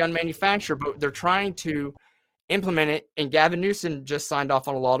 not the gun manufacturer, but they're trying to implement it. And Gavin Newsom just signed off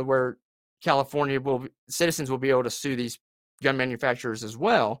on a law to where California citizens will be able to sue these gun manufacturers as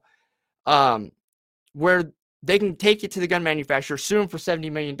well, where they can take it to the gun manufacturer, sue them for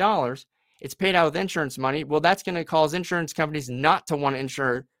 $70 million. It's paid out with insurance money. Well, that's going to cause insurance companies not to want to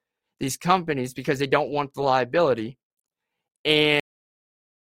insure these companies because they don't want the liability. And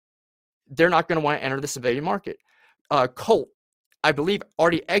they're not going to want to enter the civilian market. Colt, I believe,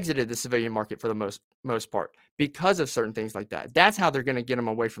 already exited the civilian market for the most part because of certain things like that. That's how they're going to get them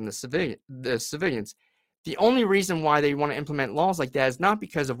away from the civilians. The only reason why they want to implement laws like that is not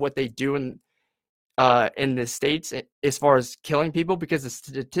because of what they do in the states as far as killing people, because the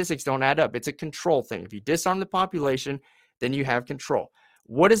statistics don't add up. It's a control thing. If you disarm the population, then you have control.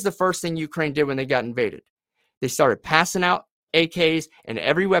 What is the first thing Ukraine did when they got invaded? They started passing out AKs and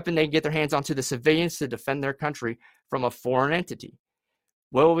every weapon they get their hands on to the civilians to defend their country from a foreign entity.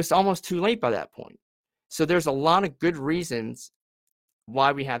 Well, it was almost too late by that point. So there's a lot of good reasons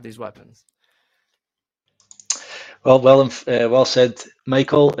why we have these weapons. Well said,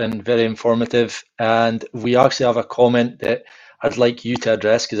 Michael, and very informative. And we actually have a comment that I'd like you to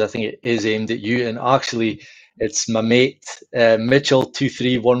address because I think it is aimed at you. And actually, it's my mate,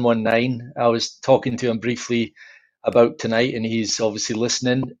 Mitchell23119. I was talking to him briefly about tonight, and he's obviously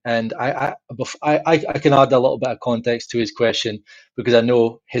listening. And I can add a little bit of context to his question because I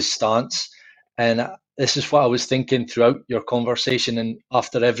know his stance. And this is what I was thinking throughout your conversation and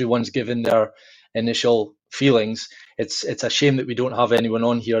after everyone's given their initial feelings. It's a shame that we don't have anyone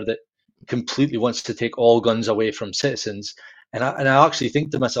on here that completely wants to take all guns away from citizens. And I actually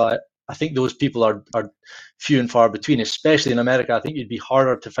think to myself, I think those people are few and far between, especially in America. I think it'd be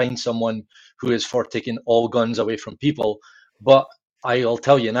harder to find someone who is for taking all guns away from people. But I'll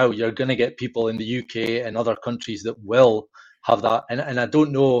tell you now, you're going to get people in the UK and other countries that will have that. And I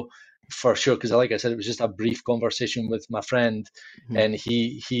don't know for sure, because like I said, it was just a brief conversation with my friend, and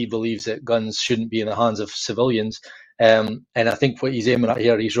he believes that guns shouldn't be in the hands of civilians. And I think what he's aiming at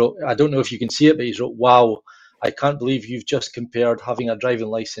here, he's wrote, I don't know if you can see it, but he's wrote, "Wow, I can't believe you've just compared having a driving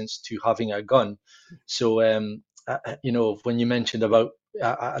license to having a gun." So, when you mentioned about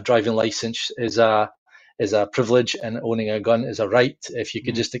a driving license is a privilege and owning a gun is a right, if you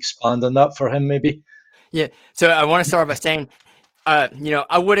could just expand on that for him, maybe. Yeah. So I want to start by saying,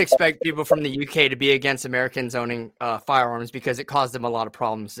 I would expect people from the UK to be against Americans owning firearms because it caused them a lot of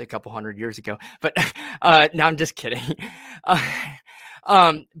problems a couple hundred years ago. But no, I'm just kidding.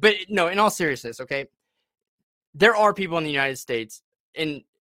 But no, in all seriousness, okay, there are people in the United States, and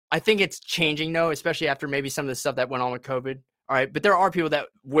I think it's changing though, especially after maybe some of the stuff that went on with COVID. All right, but there are people that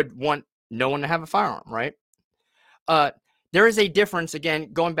would want no one to have a firearm, right? There is a difference,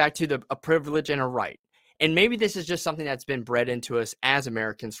 again, going back to a privilege and a right. And maybe this is just something that's been bred into us as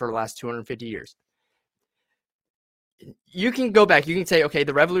Americans for the last 250 years. You can go back, you can say, okay,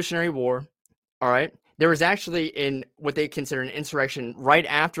 the Revolutionary War, all right, there was actually in what they consider an insurrection right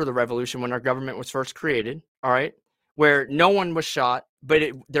after the revolution when our government was first created, all right, where no one was shot, but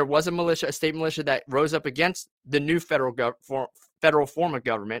there was a militia, a state militia that rose up against the new federal form of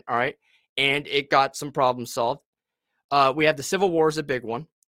government, all right, and it got some problems solved. We have the Civil War is a big one,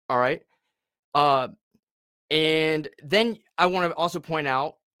 all right. And then I want to also point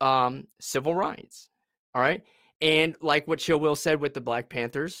out civil rights, all right? And like what Chill Will said with the Black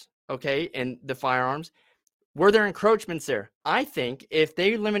Panthers, okay, and the firearms, were there encroachments there? I think if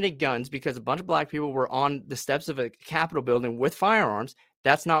they limited guns because a bunch of black people were on the steps of a Capitol building with firearms,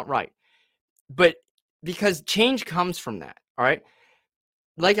 that's not right. But because change comes from that, all right?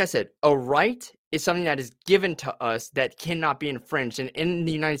 Like I said, a right is something that is given to us that cannot be infringed. And in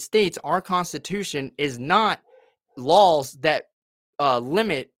the United States, our Constitution is not laws that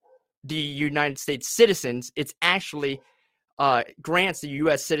limit the United States citizens. It's actually grants the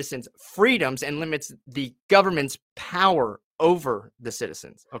U.S. citizens freedoms and limits the government's power over the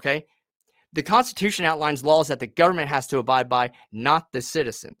citizens, okay? The Constitution outlines laws that the government has to abide by, not the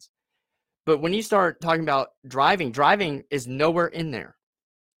citizens. But when you start talking about driving is nowhere in there.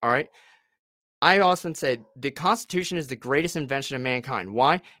 All right. I often say the Constitution is the greatest invention of mankind.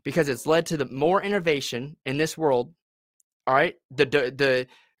 Why? Because it's led to the more innovation in this world. All right. The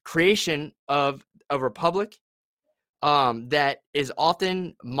creation of a republic that is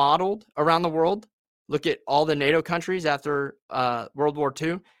often modeled around the world. Look at all the NATO countries after World War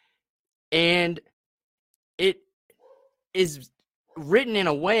II. And it is written in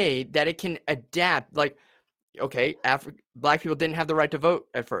a way that it can adapt. Like, okay, black people didn't have the right to vote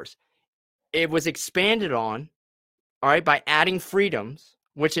at first. It was expanded on, all right, by adding freedoms,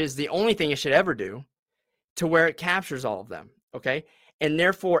 which is the only thing it should ever do, to where it captures all of them, okay? And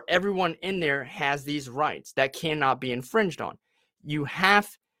therefore, everyone in there has these rights that cannot be infringed on. You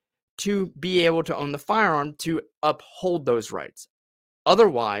have to be able to own the firearm to uphold those rights.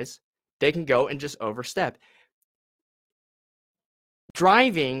 Otherwise, they can go and just overstep.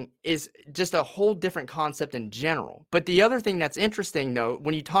 Driving is just a whole different concept in general. But the other thing that's interesting, though,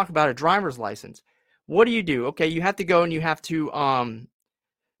 when you talk about a driver's license, what do? Okay, you have to go and you have to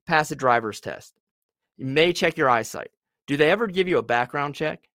pass a driver's test. You may check your eyesight. Do they ever give you a background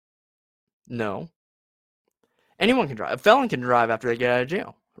check? No. Anyone can drive. A felon can drive after they get out of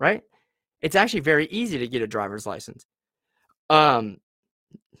jail, right? It's actually very easy to get a driver's license. And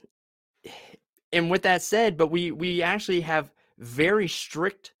with that said, but we actually have very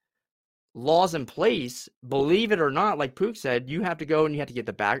strict laws in place. Believe it or not, like Pook said, you have to go and you have to get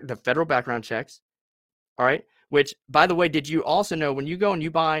the federal background checks. All right. Which, by the way, did you also know when you go and you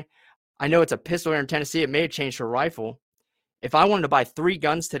buy, I know it's a pistol here in Tennessee, it may have changed to a rifle. If I wanted to buy 3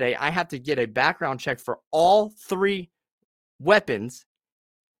 guns today, I have to get a background check for all 3 weapons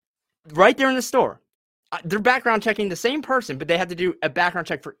right there in the store. They're background checking the same person, but they have to do a background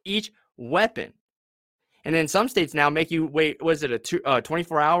check for each weapon. And then some states now make you wait, was it a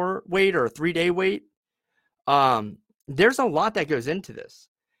 24-hour wait or a 3-day wait? There's a lot that goes into this,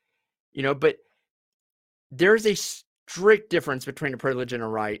 but there's a strict difference between a privilege and a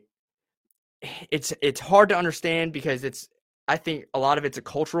right. It's hard to understand because I think a lot of it's a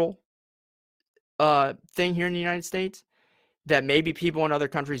cultural thing here in the United States that maybe people in other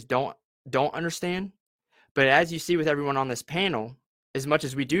countries don't understand. But as you see with everyone on this panel, as much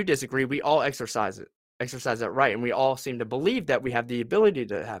as we do disagree, we all exercise that right. And we all seem to believe that we have the ability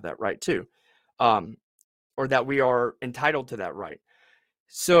to have that right too. Or that we are entitled to that right.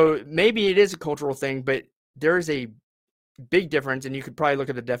 So maybe it is a cultural thing, but there is a big difference, and you could probably look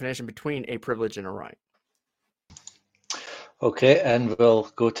at the definition between a privilege and a right. Okay, and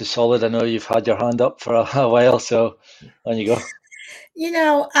we'll go to Solid. I know you've had your hand up for a while, so on you go.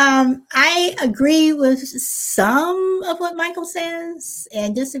 I agree with some of what Michael says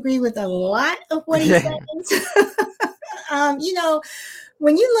and disagree with a lot of what he says.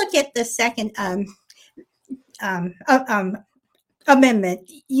 When you look at the second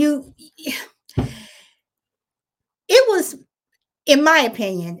amendment, it was, in my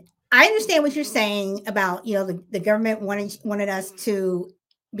opinion, I understand what you're saying about, the government wanted us to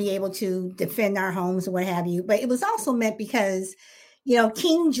be able to defend our homes and what have you, but it was also meant because,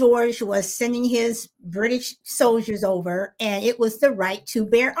 King George was sending his British soldiers over, and it was the right to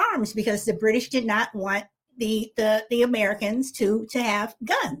bear arms because the British did not want the Americans to have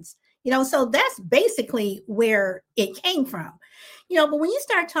guns. So that's basically where it came from. But when you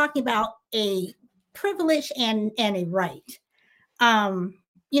start talking about a privilege and a right,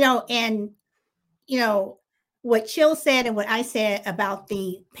 what Chill said and what I said about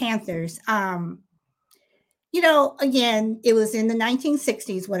the Panthers, again, it was in the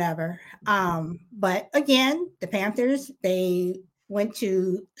 1960s, whatever. But again, the Panthers, they went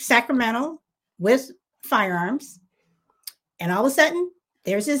to Sacramento with firearms, and all of a sudden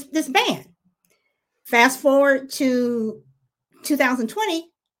there's this ban. Fast forward to 2020,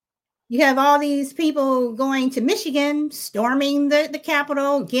 you have all these people going to Michigan, storming the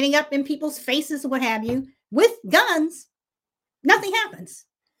Capitol, getting up in people's faces, what have you, with guns. Nothing happens.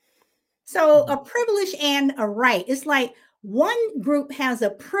 So a privilege and a right. It's like one group has a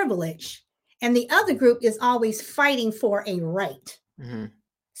privilege and the other group is always fighting for a right. Mm-hmm.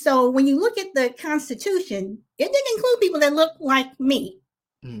 So when you look at the Constitution, it didn't include people that look like me.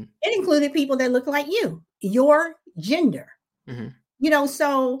 Mm-hmm. It included people that look like you, your gender. Mm-hmm.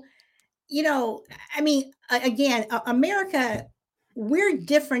 Again, America, we're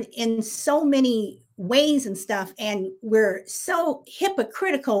different in so many ways and stuff, and we're so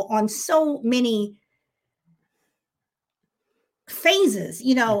hypocritical on so many phases.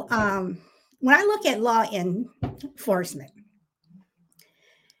 When I look at law enforcement,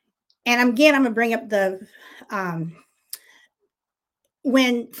 and again, I'm going to bring up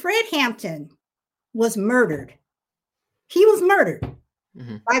when Fred Hampton was murdered, he was murdered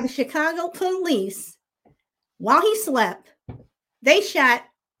by the Chicago police while he slept. They shot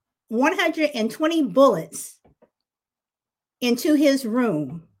 120 bullets into his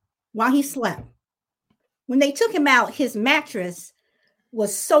room while he slept. When they took him out, his mattress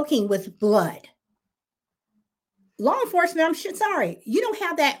was soaking with blood. Law enforcement, I'm sorry, you don't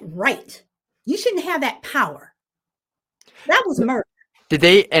have that right. You shouldn't have that power. That was murder. Did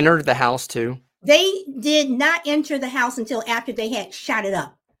they enter the house too? They did not enter the house until after they had shot it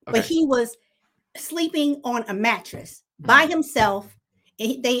up. Okay. But he was sleeping on a mattress by himself.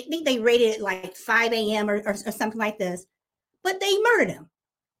 They think they rated it like 5 a.m. or something like this, but they murdered him.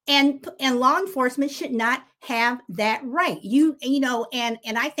 And law enforcement should not have that right.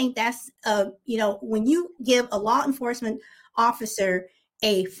 And I think that's when you give a law enforcement officer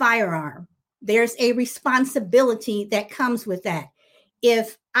a firearm, there's a responsibility that comes with that.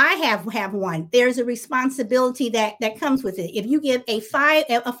 If I have one, there's a responsibility that comes with it. If you give a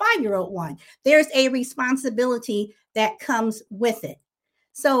 5-year-old one, there's a responsibility that comes with it.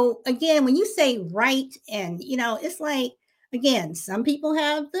 So again, when you say right, and it's like, again, some people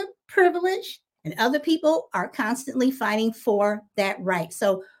have the privilege and other people are constantly fighting for that right.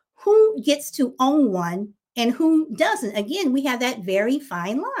 So who gets to own one and who doesn't? Again, we have that very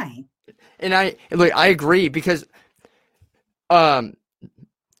fine line. And I agree, because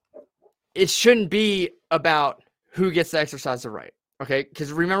it shouldn't be about who gets to exercise the right. Okay,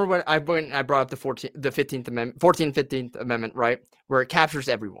 because remember what I brought up the 14th Amendment, 14th, 15th Amendment, right, where it captures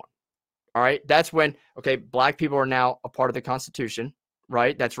everyone. All right, that's when, Black people are now a part of the Constitution,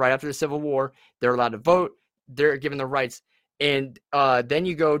 right? That's right after the Civil War. They're allowed to vote. They're given the rights. And then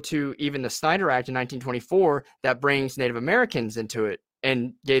you go to even the Snyder Act in 1924 that brings Native Americans into it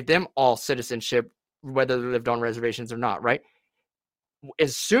and gave them all citizenship, whether they lived on reservations or not, right?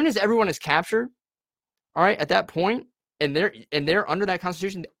 As soon as everyone is captured, all right, at that point, and they're under that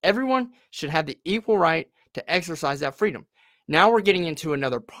Constitution, everyone should have the equal right to exercise that freedom. Now we're getting into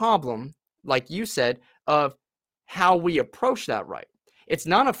another problem, like you said, of how we approach that right. It's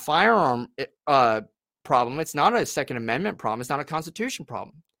not a firearm problem. It's not a Second Amendment problem. It's not a Constitution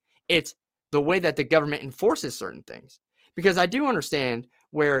problem. It's the way that the government enforces certain things. Because I do understand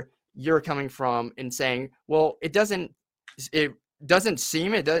where you're coming from in saying, well, it doesn't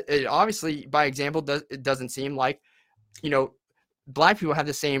seem, it obviously, by example, it doesn't seem like, Black people have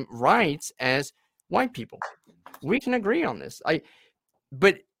the same rights as white people. We can agree on this.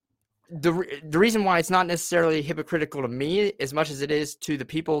 But the reason why it's not necessarily hypocritical to me as much as it is to the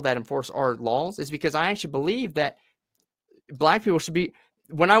people that enforce our laws is because I actually believe that Black people should be.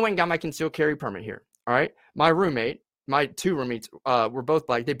 When I went and got my concealed carry permit here, all right, my two roommates were both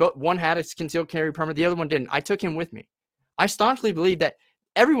Black. One had a concealed carry permit, the other one didn't. I took him with me. I staunchly believe that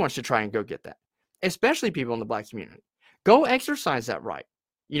everyone should try and go get that, especially people in the Black community. Go exercise that right.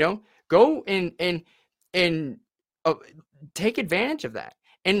 Go and take advantage of that.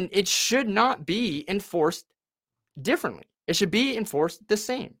 And it should not be enforced differently. It should be enforced the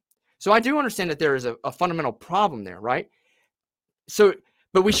same. So I do understand that there is a fundamental problem there, right? So,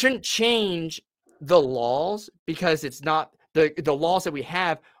 but we shouldn't change the laws because it's not the laws that we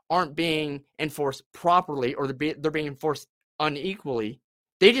have aren't being enforced properly, or they're being enforced unequally.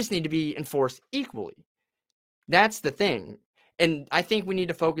 They just need to be enforced equally. That's the thing. And I think we need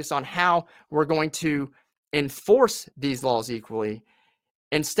to focus on how we're going to enforce these laws equally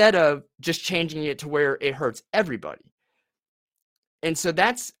instead of just changing it to where it hurts everybody. And so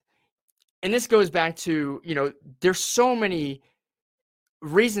this goes back to, there's so many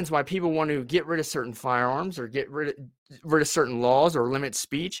reasons why people want to get rid of certain firearms or get rid of certain laws or limit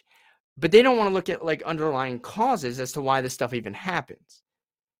speech, but they don't want to look at like underlying causes as to why this stuff even happens.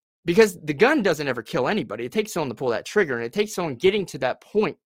 Because the gun doesn't ever kill anybody. It takes someone to pull that trigger, and it takes someone getting to that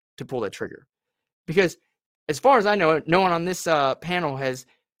point to pull that trigger. Because as far as I know, no one on this panel has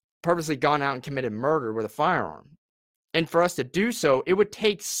purposely gone out and committed murder with a firearm. And for us to do so, it would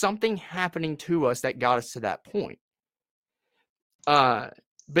take something happening to us that got us to that point.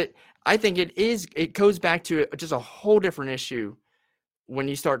 But I think it goes back to just a whole different issue when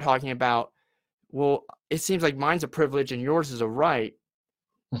you start talking about, well, it seems like mine's a privilege and yours is a right.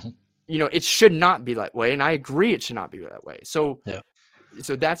 Mm-hmm. It should not be that way. And I agree it should not be that way. So, yeah.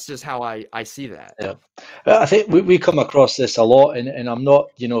 So that's just how I see that. Yeah, I think we come across this a lot, and I'm not,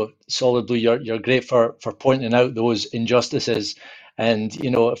 solidly. You're great for pointing out those injustices, and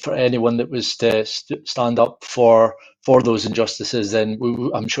for anyone that was to stand up for those injustices, then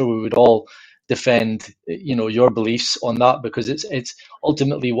I'm sure we would all defend your beliefs on that, because it's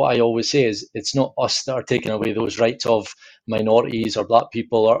ultimately what I always say is it's not us that are taking away those rights of minorities or Black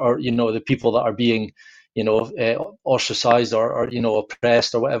people or the people that are being ostracized or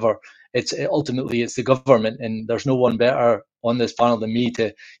oppressed or whatever. Ultimately it's the government, and there's no one better on this panel than me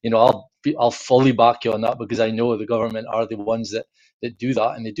to I'll fully back you on that, because I know the government are the ones that do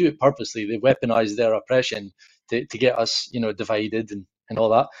that, and they do it purposely. They weaponize their oppression to get us divided and all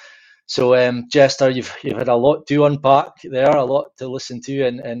that. So Jester, you've had a lot to unpack there, a lot to listen to,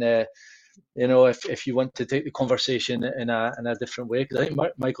 and if you want to take the conversation in a different way, because I think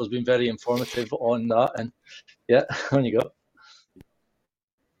Michael's been very informative on that. And yeah, on you go.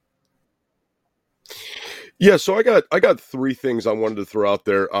 Yeah, so I got three things I wanted to throw out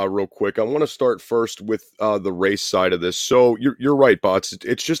there real quick. I want to start first with the race side of this. So you're right, Bots.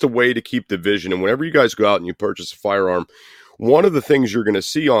 It's just a way to keep division. And whenever you guys go out and you purchase a firearm, one of the things you're going to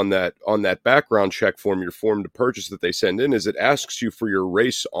see on that background check form, your form to purchase that they send in, is it asks you for your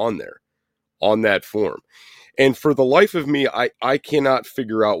race on there, on that form. And for the life of me, I cannot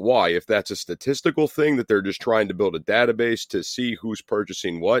figure out why. If that's a statistical thing that they're just trying to build a database to see who's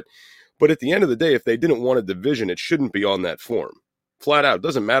purchasing what. But at the end of the day, if they didn't want a division, it shouldn't be on that form. Flat out, it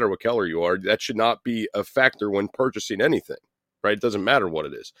doesn't matter what color you are. That should not be a factor when purchasing anything, right? It doesn't matter what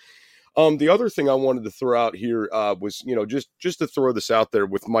it is. The other thing I wanted to throw out here was, just to throw this out there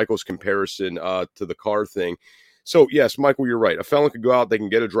with Michael's comparison to the car thing. So, yes, Michael, you're right. A felon could go out, they can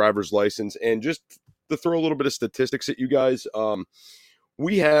get a driver's license. And just to throw a little bit of statistics at you guys,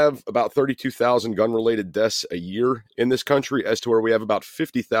 we have about 32,000 gun-related deaths a year in this country, as to where we have about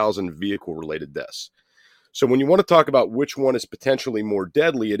 50,000 vehicle-related deaths. So when you want to talk about which one is potentially more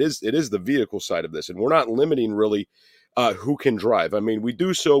deadly, it is the vehicle side of this. And we're not limiting really who can drive. I mean, we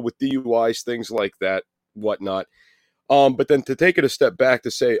do so with DUIs, things like that, whatnot. But then to take it a step back to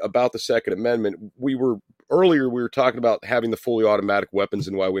say about the Second Amendment, we were talking about having the fully automatic weapons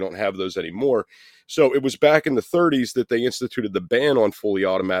and why we don't have those anymore. So it was back in the 30s that they instituted the ban on fully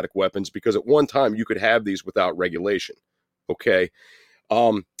automatic weapons, because at one time you could have these without regulation. Okay.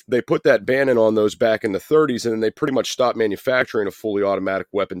 They put that ban in on those back in the 30s, and then they pretty much stopped manufacturing of fully automatic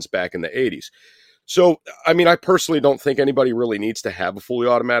weapons back in the 80s. So, I mean, I personally don't think anybody really needs to have a fully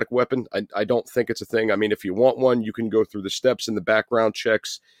automatic weapon. I don't think it's a thing. I mean, if you want one, you can go through the steps in the background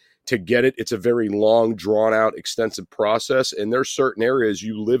checks to get it. It's a very long, drawn out, extensive process. And there's certain areas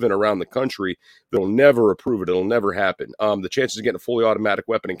you live in around the country that'll never approve it. It'll never happen. The chances of getting a fully automatic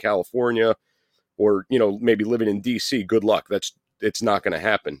weapon in California, or, you know, maybe living in DC, good luck. It's not going to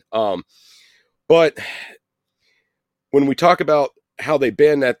happen. But when we talk about how they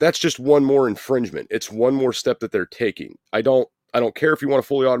ban that, that's just one more infringement. It's one more step that they're taking. I don't care if you want a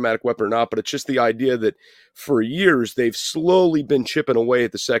fully automatic weapon or not, but it's just the idea that for years they've slowly been chipping away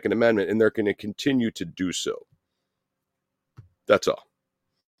at the Second Amendment, and they're going to continue to do so. That's all.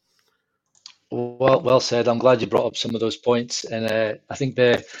 Well said. I'm glad you brought up some of those points, and I think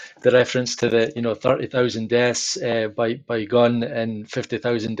the reference to the 30,000 deaths by gun and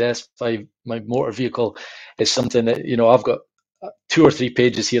 50,000 deaths by my motor vehicle is something that I've got 2 or 3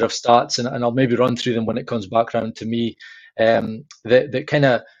 pages here of stats, and I'll maybe run through them when it comes back around to me. That kind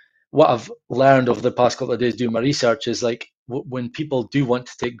of what I've learned over the past couple of days doing my research is like when people do want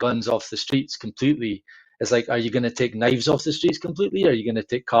to take guns off the streets completely, it's like, are you going to take knives off the streets completely? Are you going to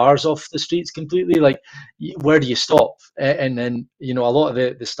take cars off the streets completely? Like, where do you stop? And then a lot of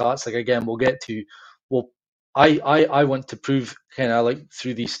the stats, like again, we'll get to. Well, I want to prove kind of like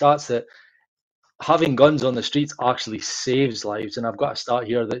through these stats that having guns on the streets actually saves lives. And I've got a stat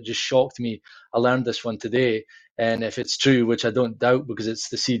here that just shocked me. I learned this one today, and if it's true, which I don't doubt because it's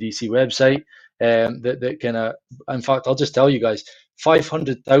the CDC website, that kind of, in fact, I'll just tell you guys,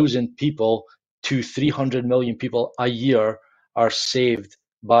 500,000 people to 300 million people a year are saved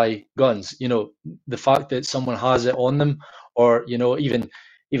by guns. The fact that someone has it on them, or even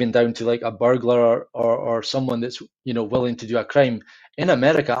down to like a burglar or someone that's willing to do a crime in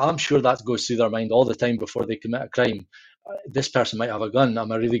America, I'm sure that goes through their mind all the time before they commit a crime. This person might have a gun.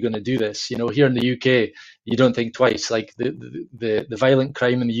 Am I really going to do this? Here in the UK, you don't think twice. Like the violent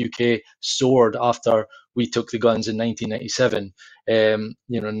crime in the UK soared after we took the guns in 1997.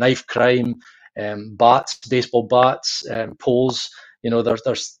 Knife crime, bats, baseball bats, poles.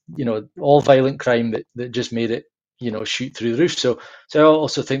 There's all violent crime that just made it shoot through the roof. So I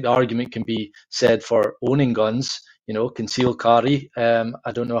also think the argument can be said for owning guns. Concealed carry.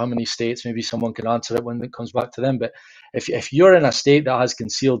 I don't know how many states. Maybe someone can answer it when it comes back to them. But if you're in a state that has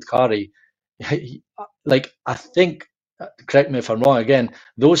concealed carry, like I think, correct me if I'm wrong. Again,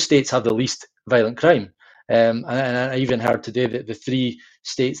 those states have the least violent crime. And I even heard today that the 3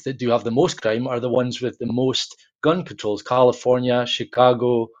 states that do have the most crime are the ones with the most gun controls: California,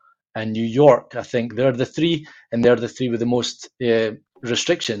 Chicago, and New York. I think they're the 3, and they're the 3 with the most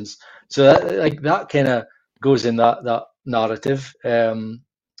restrictions. So that kind of goes in that narrative.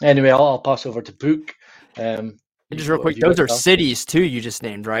 Anyway, I'll pass over to Pook. Just real quick, those are cities too you just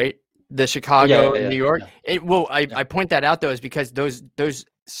named, right? The Chicago and New York. Yeah. I point that out though is because those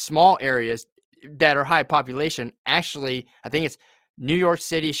small areas that are high population, actually, I think it's New York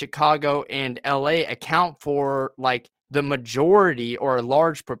City, Chicago, and LA account for like the majority or a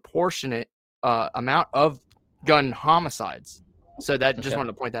large proportionate amount of gun homicides. So that just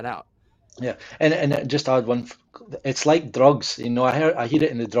wanted to point that out. Yeah, and just add one. It's like drugs. I hear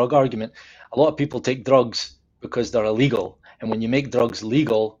it in the drug argument. A lot of people take drugs because they're illegal, and when you make drugs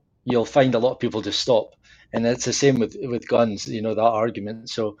legal, you'll find a lot of people just stop. And it's the same with guns. That argument.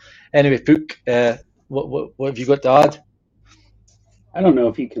 So anyway, Pook, what have you got to add? I don't know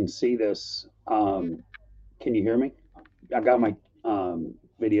if you can see this. Can you hear me? I got my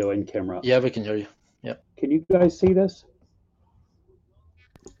video and camera up. Yeah, we can hear you. Yeah. Can you guys see this?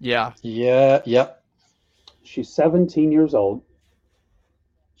 Yeah. Yeah. She's 17 years old.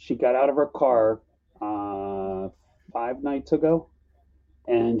 She got out of her car 5 nights ago,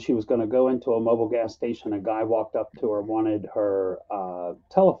 and she was going to go into a mobile gas station. A guy walked up to her, wanted her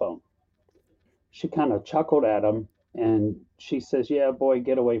telephone. She kind of chuckled at him, and she says, "Yeah, boy,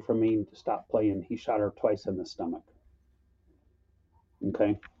 get away from me. Stop playing." He shot her twice in the stomach.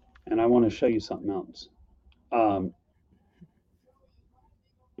 Okay. And I want to show you something else.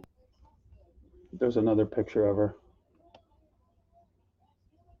 There's another picture of her.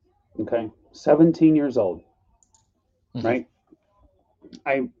 Okay. 17 years old. Mm-hmm. Right?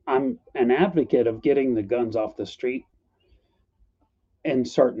 I'm an advocate of getting the guns off the street in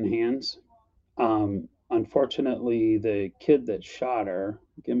certain hands. Unfortunately, the kid that shot her,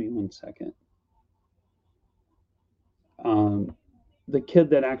 give me 1 second. The kid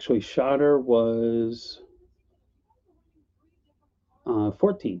that actually shot her was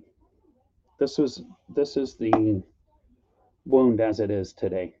 14. This is the wound as it is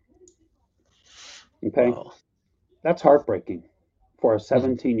today. Okay. Wow. That's heartbreaking for a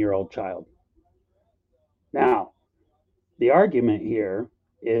 17-year-old child. Now, the argument here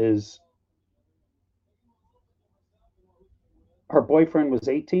is, her boyfriend was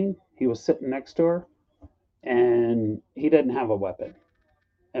 18. He was sitting next to her, and he didn't have a weapon.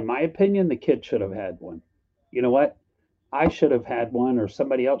 In my opinion, the kid should have had one. You know what? I should have had one, or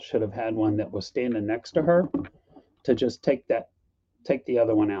somebody else should have had one that was standing next to her to just take the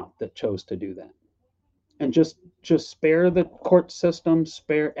other one out that chose to do that. And just spare the court system,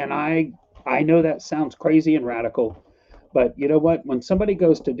 and I know that sounds crazy and radical, but you know what? When somebody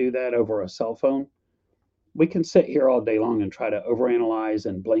goes to do that over a cell phone, we can sit here all day long and try to overanalyze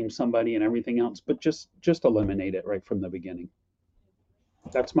and blame somebody and everything else, but just eliminate it right from the beginning.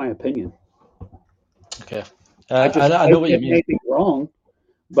 That's my opinion. Okay. I I know what you it mean. may be wrong,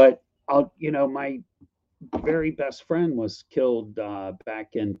 but my very best friend was killed back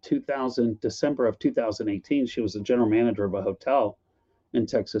in December of 2018. She was the general manager of a hotel in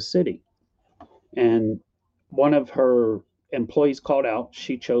Texas City, and one of her employees called out.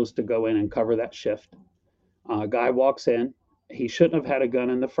 She chose to go in and cover that shift. A guy walks in. He shouldn't have had a gun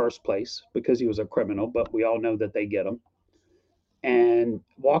in the first place because he was a criminal, but we all know that they get them. And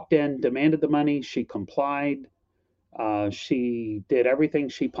walked in, demanded the money. She complied. She did everything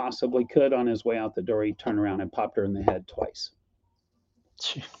she possibly could. On his way out the door, he turned around and popped her in the head twice.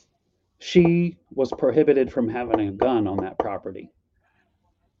 Gee. She was prohibited from having a gun on that property.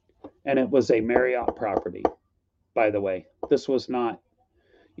 And it was a Marriott property, by the way. This was not,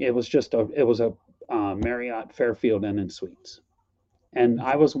 it was a Marriott Fairfield Inn and Suites. And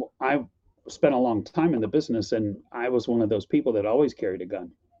I spent a long time in the business, and I was one of those people that always carried a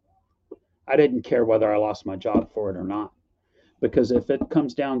gun. I didn't care whether I lost my job for it or not, because if it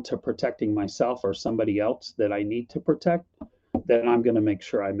comes down to protecting myself or somebody else that I need to protect, then I'm going to make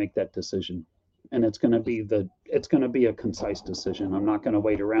sure I make that decision. And it's going to be a concise decision. I'm not going to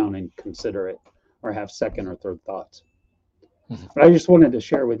wait around and consider it or have second or third thoughts. Mm-hmm. But I just wanted to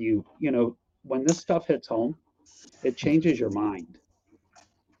share with you, when this stuff hits home, it changes your mind.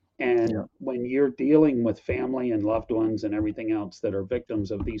 And when you're dealing with family and loved ones and everything else that are victims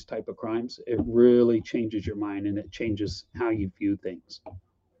of these type of crimes, it really changes your mind, and it changes how you view things.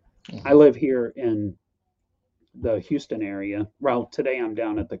 Mm-hmm. I live here in the Houston area. Well, today I'm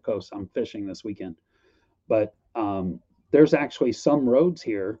down at the coast. I'm fishing this weekend. But there's actually some roads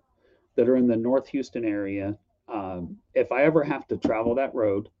here that are in the North Houston area. If I ever have to travel that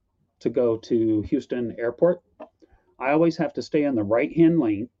road to go to Houston Airport, I always have to stay in the right-hand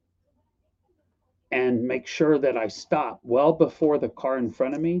lane and make sure that I stop well before the car in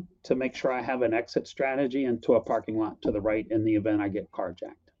front of me to make sure I have an exit strategy into a parking lot to the right in the event I get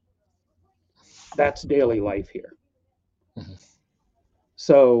carjacked. That's daily life here. Mm-hmm.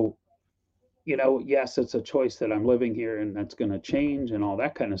 So, yes, it's a choice that I'm living here and that's going to change and all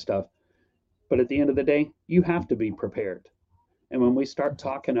that kind of stuff. But at the end of the day, you have to be prepared. And when we start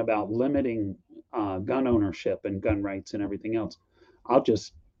talking about limiting gun ownership and gun rights and everything else,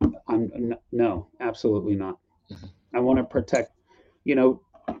 no, absolutely not. Mm-hmm. I want to protect,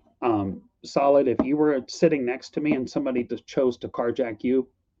 Solid, if you were sitting next to me and somebody just chose to carjack you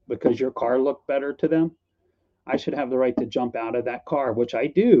because your car looked better to them, I should have the right to jump out of that car, which I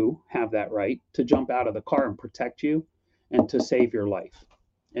do have that right to jump out of the car and protect you and to save your life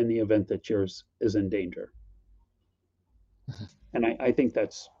in the event that yours is in danger. Mm-hmm. And I think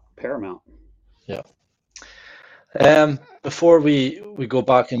that's paramount. Yeah. Before we go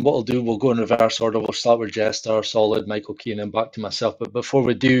back, and what we'll do, we'll go in reverse order. We'll start with Jester, Solid, Michael Keenan, back to myself. But before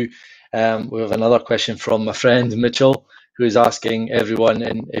we do, we have another question from my friend Mitchell, who is asking everyone,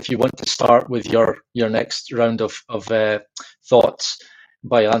 and if you want to start with your next round of thoughts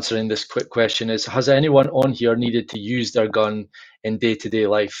by answering this quick question, is: has anyone on here needed to use their gun in day-to-day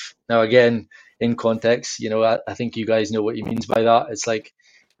life? Now, again, in context, I think you guys know what he means by that. It's like,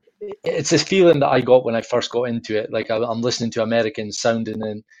 it's this feeling that I got when I first got into it. Like I'm listening to Americans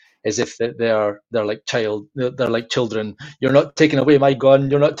sounding as if they're like children. You're not taking away my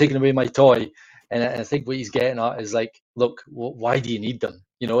gun. You're not taking away my toy. And I think what he's getting at is like, look, why do you need them?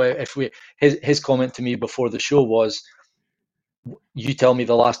 His comment to me before the show was, you tell me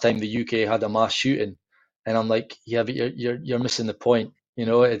the last time the UK had a mass shooting, and I'm like, yeah, but you're missing the point.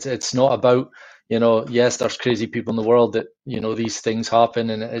 It's not about, yes, there's crazy people in the world that, these things happen,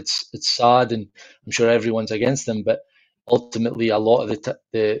 and it's sad, and I'm sure everyone's against them. But ultimately, a lot of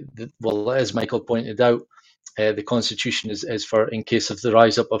well, as Michael pointed out, the Constitution is for in case of the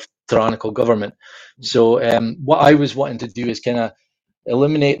rise up of tyrannical government. So what I was wanting to do is kind of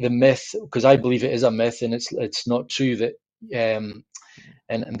eliminate the myth, because I believe it is a myth, and it's not true that.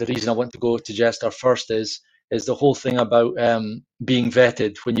 And the reason I want to go to Jester first is the whole thing about being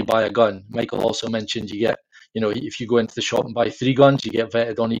vetted when you buy a gun. Michael also mentioned you get, if you go into the shop and buy 3 guns, you get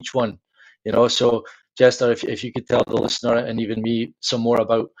vetted on each one. So Jester, if you could tell the listener and even me some more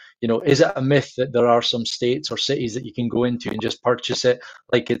about, is it a myth that there are some states or cities that you can go into and just purchase it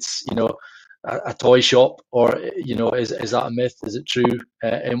like it's, a toy shop, or, is that a myth? Is it true?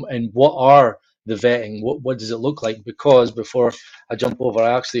 And what are the vetting? What does it look like? Because before I jump over,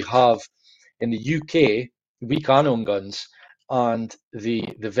 I actually have, in the UK, we can own guns, and the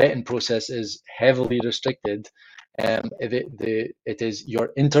vetting process is heavily restricted. It is,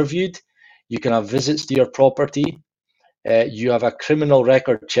 you're interviewed, you can have visits to your property, you have a criminal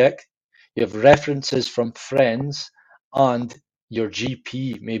record check, you have references from friends, and your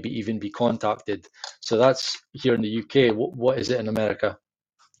GP maybe even be contacted. So that's here in the UK. What is it in America,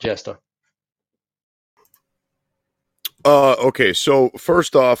 Jester? Okay, so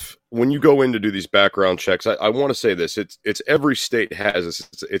first off, when you go in to do these background checks, I want to say this: it's every state has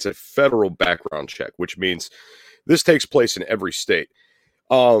this. It's a federal background check, which means this takes place in every state.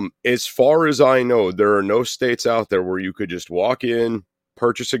 As far as I know, there are no states out there where you could just walk in,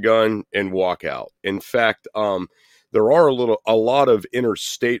 purchase a gun, and walk out. In fact, there are a lot of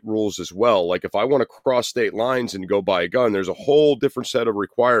interstate rules as well. Like if I want to cross state lines and go buy a gun, there's a whole different set of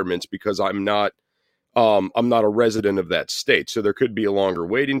requirements because I'm not a resident of that state. So there could be a longer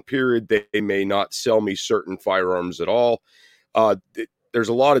waiting period. They may not sell me certain firearms at all. There's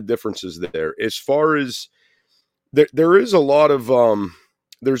a lot of differences there. As far as there is a lot of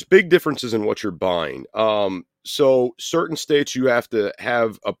there's big differences in what you're buying. So certain states you have to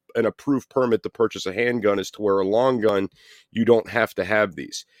have an approved permit to purchase a handgun, as to where a long gun you don't have to have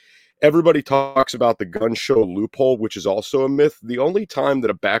these. Everybody talks about the gun show loophole, which is also a myth. The only time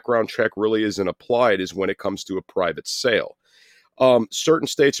that a background check really isn't applied is when it comes to a private sale. Certain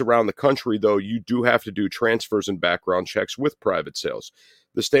states around the country, though, you do have to do transfers and background checks with private sales.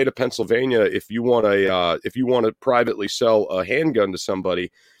 The state of Pennsylvania, if you want to privately sell a handgun to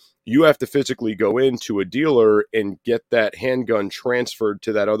somebody, you have to physically go into a dealer and get that handgun transferred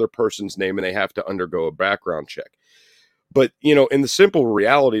to that other person's name, and they have to undergo a background check. But, and the simple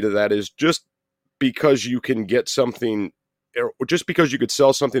reality to that is just because you can get something, or just because you could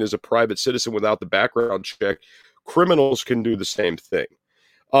sell something as a private citizen without the background check, criminals can do the same thing.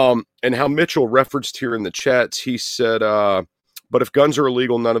 And how Mitchell referenced here in the chats, he said, but if guns are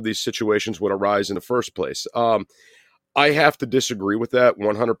illegal, none of these situations would arise in the first place. I have to disagree with that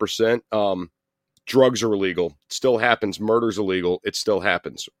 100%. Drugs are illegal. It still happens. Murder's illegal. It still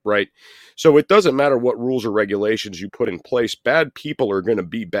happens, right? So it doesn't matter what rules or regulations you put in place. Bad people are going to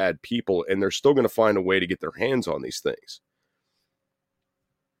be bad people, and they're still going to find a way to get their hands on these things.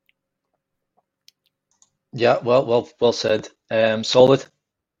 Yeah, well said. Solid.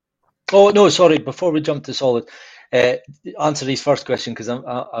 Oh no, sorry. Before we jump to Solid, answer his first question, because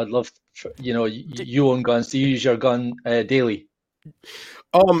I'd love, you own guns. Do you use your gun daily?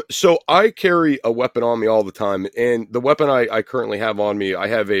 So I carry a weapon on me all the time, and the weapon I currently have on me, I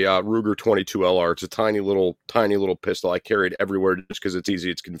have a Ruger 22 LR. It's a tiny little pistol. I carry it everywhere just because it's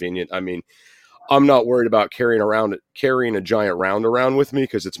easy, it's convenient. I mean, I'm not worried about carrying a giant round around with me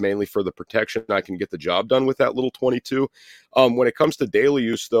because it's mainly for the protection. I can get the job done with that little 22. When it comes to daily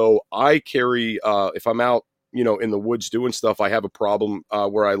use, though, I carry, if I'm out, in the woods doing stuff, I have a problem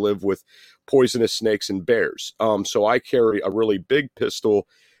where I live with poisonous snakes and bears. So I carry a really big pistol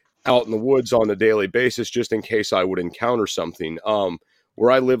out in the woods on a daily basis, just in case I would encounter something.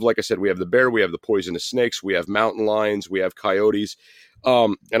 Where I live, like I said, we have the bear, we have the poisonous snakes, we have mountain lions, we have coyotes,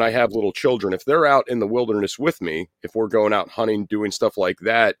 and I have little children. If they're out in the wilderness with me, if we're going out hunting, doing stuff like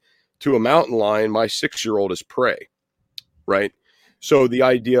that, to a mountain lion, my 6-year-old is prey, right? So the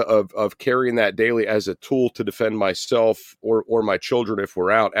idea of carrying that daily as a tool to defend myself or my children if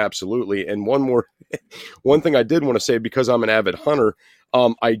we're out, absolutely. And one thing I did want to say, because I'm an avid hunter,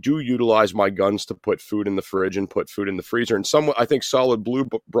 I do utilize my guns to put food in the fridge and put food in the freezer. And I think Solid Blue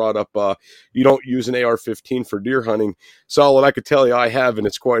brought up, you don't use an AR-15 for deer hunting. Solid, I could tell you I have, and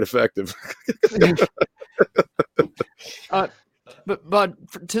it's quite effective. But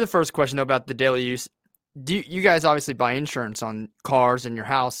to the first question about the daily use, do you guys obviously buy insurance on cars in your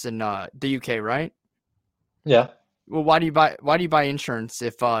house in the UK, right? Yeah. Well, why do you buy insurance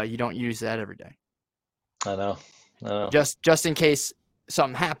if you don't use that every day? I know. Just in case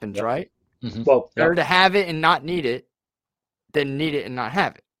something happens, Yep. right? Mm-hmm. Well, Better to have it and not need it than need it and not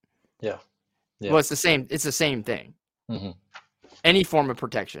have it. Yeah. Well, it's the same. It's the same thing. Mm-hmm. Any form of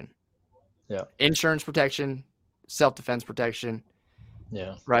protection. Yeah. Insurance protection, self-defense protection.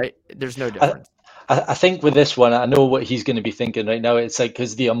 Yeah. Right. There's no difference. I think with this one, I know what he's going to be thinking right now. It's like,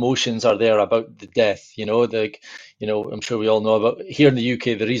 because the emotions are there about the death, I'm sure we all know about here in the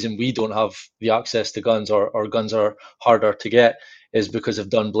UK, the reason we don't have the access to guns, or guns are harder to get, is because of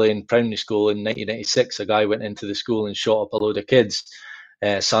Dunblane Primary School in 1996. A guy went into the school and shot up a load of kids.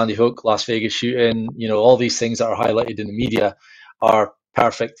 Sandy Hook, Las Vegas shooting, all these things that are highlighted in the media are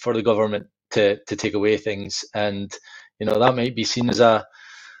perfect for the government to take away things. And, that might be seen as a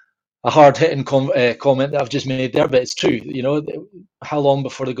hard-hitting comment that I've just made there, but it's true. How long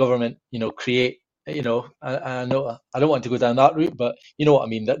before the government, create, I know I don't want to go down that route, but you know what I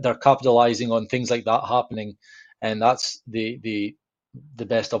mean. That they're capitalizing on things like that happening, and that's the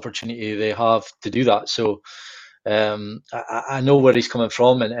best opportunity they have to do that. So I know where he's coming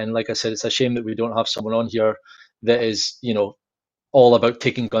from, and like I said, it's a shame that we don't have someone on here that is, all about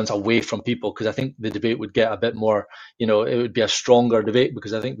taking guns away from people, because I think the debate would get a bit more, it would be a stronger debate,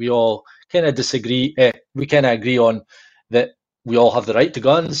 because I think we all kind of disagree. We kind of agree on that we all have the right to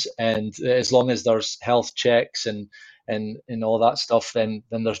guns, and as long as there's health checks and all that stuff, then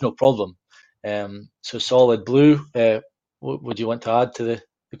there's no problem. So Solid Blue, what would you want to add to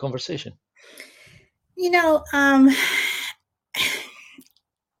the conversation?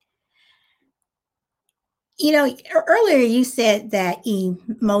 Earlier you said that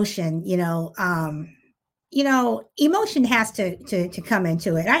emotion, emotion has to come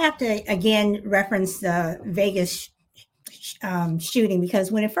into it. I have to again reference the Vegas shooting,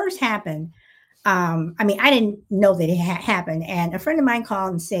 because when it first happened, I didn't know that it had happened, and a friend of mine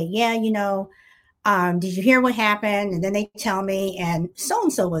called and said, "Yeah, did you hear what happened?" And then they tell me, and so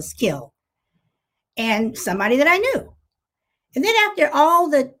was killed, and somebody that I knew. And then after all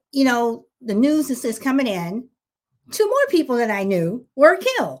the news is coming in, 2 more people that I knew were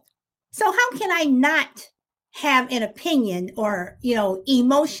killed. So how can I not have an opinion, or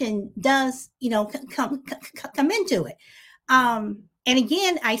emotion does come into it? And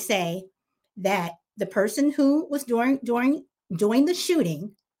again, I say that the person who was doing the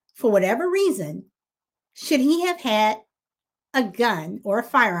shooting, for whatever reason, should he have had a gun or a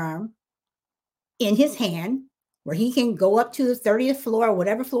firearm in his hand, where he can go up to the 30th floor or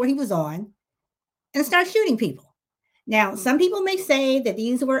whatever floor he was on and start shooting people. Now, some people may say that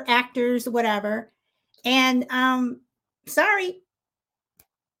these were actors or whatever. And sorry,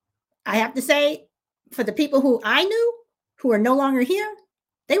 I have to say, for the people who I knew who are no longer here,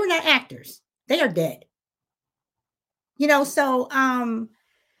 they were not actors. They are dead. So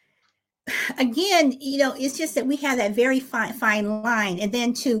again, it's just that we have that very fine line. And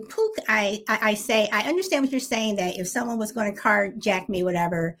then to Pook, I say, I understand what you're saying, that if someone was going to carjack me,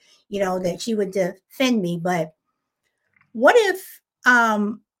 whatever, that you would defend me. But what if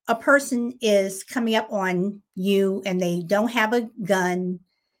a person is coming up on you and they don't have a gun,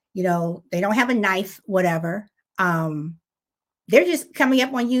 they don't have a knife, whatever. They're just coming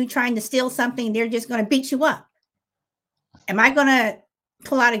up on you trying to steal something. They're just going to beat you up. Am I going to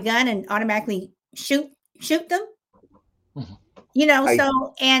pull out a gun and automatically shoot them? Mm-hmm.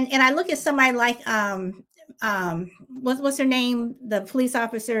 So, and I look at somebody like, what's her name? The police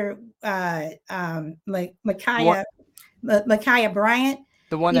officer, Ma'Khia Bryant.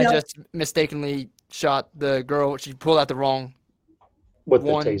 The one that just mistakenly shot the girl. She pulled out the wrong with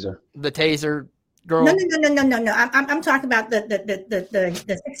one. The taser girl. No. I'm talking about the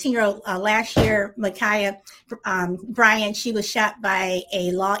 16-year-old last year, Ma'Khia Bryant. She was shot by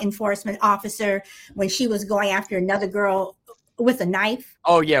a law enforcement officer when she was going after another girl with a knife.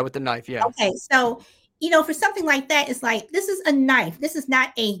 Oh yeah, with the knife. Yeah. Okay, so for something like that, it's like, this is a knife. This is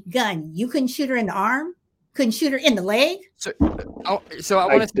not a gun. You couldn't shoot her in the arm. Couldn't shoot her in the leg. So I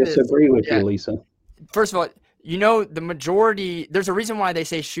want to disagree with you, Lisa. First of all, the majority. There's a reason why they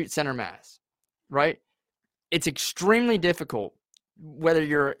say shoot center mass. Right? It's extremely difficult, whether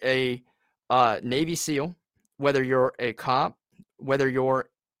you're a Navy SEAL, whether you're a cop, whether you're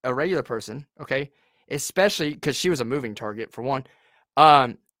a regular person, okay? Especially because she was a moving target, for one,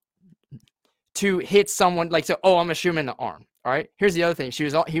 to hit someone I'm going to shoot him in the arm, all right? Here's the other thing.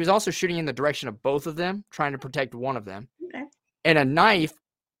 He was also shooting in the direction of both of them, trying to protect one of them. Okay. And a knife,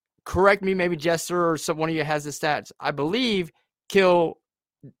 correct me, maybe Jester or one of you has the stats, I believe, kill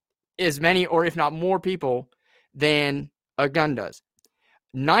as many, or if not more, people than a gun does.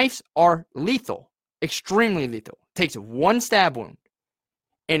 Knives are lethal, extremely lethal. Takes one stab wound.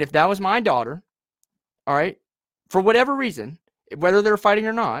 And if that was my daughter, all right, for whatever reason, whether they're fighting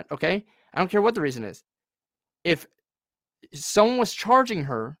or not, okay, I don't care what the reason is. If someone was charging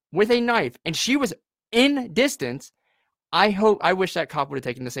her with a knife and she was in distance, I wish that cop would have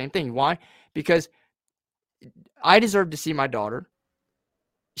taken the same thing. Why? Because I deserve to see my daughter,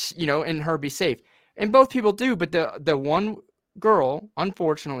 and her be safe. And both people do, but the one girl,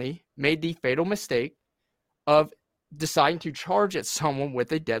 unfortunately, made the fatal mistake of deciding to charge at someone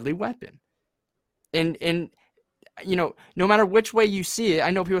with a deadly weapon. And no matter which way you see it,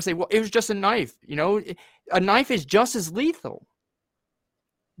 I know people say, well, it was just a knife. A knife is just as lethal.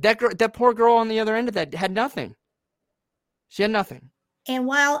 That poor girl on the other end of that had nothing. She had nothing. And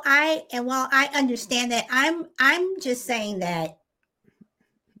while I understand that, I'm just saying that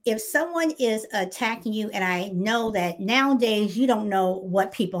if someone is attacking you, and I know that nowadays you don't know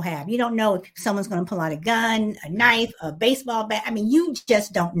what people have. You don't know if someone's going to pull out a gun, a knife, a baseball bat. I mean, you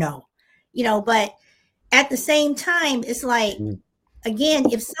just don't know, but at the same time, it's like,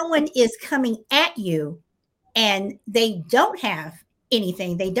 again, if someone is coming at you and they don't have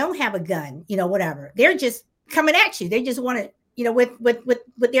anything, they don't have a gun, whatever, they're just coming at you. They just want to,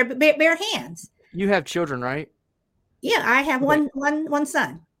 with their bare hands. You have children, right? Yeah, I have one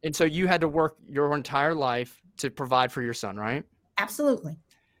son. And so you had to work your entire life to provide for your son, right? Absolutely.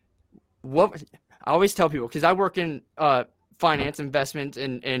 What I always tell people, because I work in finance, investment,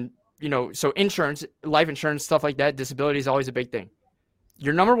 and so insurance, life insurance, stuff like that, disability is always a big thing.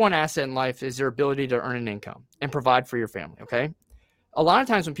 Your number one asset in life is your ability to earn an income and provide for your family, okay? A lot of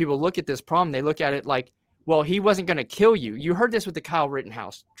times when people look at this problem, they look at it like, well, he wasn't going to kill you. You heard this with the Kyle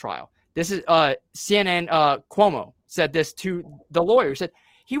Rittenhouse trial. This is CNN, Cuomo said this to the lawyer. He said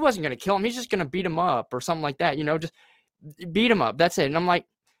he wasn't going to kill him. He's just going to beat him up or something like that. Just beat him up. That's it. And I'm like,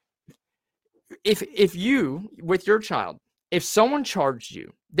 if you, with your child, if someone charged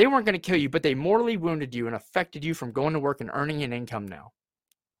you, they weren't going to kill you, but they mortally wounded you and affected you from going to work and earning an income now,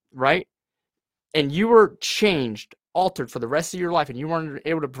 right? And you were changed, altered for the rest of your life, and you weren't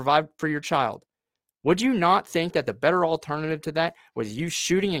able to provide for your child, would you not think that the better alternative to that was you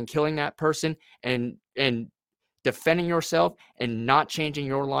shooting and killing that person and defending yourself and not changing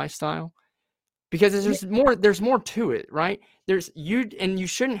your lifestyle? Because there's more to it, right? You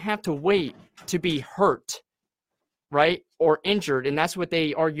shouldn't have to wait to be hurt, right? Or injured. And that's what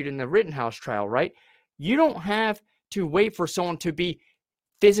they argued in the Rittenhouse trial, right? You don't have to wait for someone to be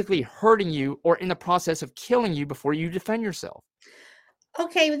physically hurting you or in the process of killing you before you defend yourself.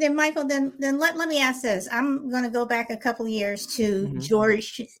 Okay, then Michael, then let me ask this. I'm going to go back a couple of years to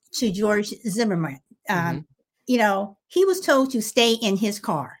George Zimmerman. He was told to stay in his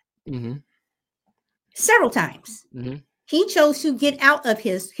car several times. He chose to get out of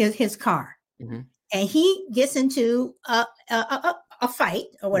his car, and he gets into a fight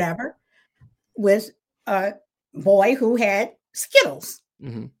or whatever with a boy who had Skittles.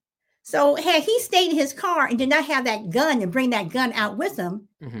 So had he stayed in his car and did not have that gun and bring that gun out with him,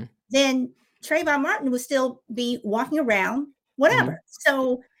 then Trayvon Martin would still be walking around, whatever.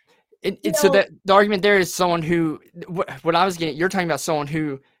 So, so that the argument there is someone who, what I was getting, you're talking about someone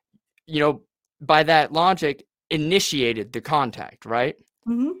who, by that logic, initiated the contact, right?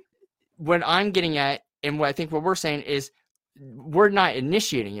 What I'm getting at, and what I think what we're saying is, we're not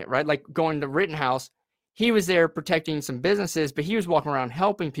initiating it, right? Like going to Rittenhouse, he was there protecting some businesses, but he was walking around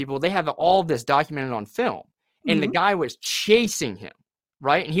helping people. They have all of this documented on film. And the guy was chasing him,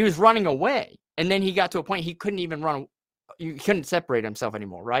 right? And he was running away. And then he got to a point he couldn't even run. He couldn't separate himself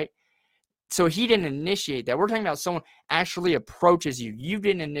anymore, right? So he didn't initiate that. We're talking about someone actually approaches you. You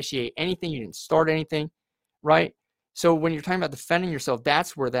didn't initiate anything. You didn't start anything, right? So when you're talking about defending yourself,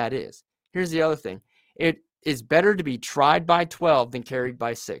 that's where that is. Here's the other thing. It is better to be tried by 12 than carried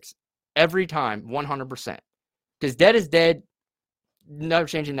by 6. Every time, 100%. Because dead is dead, no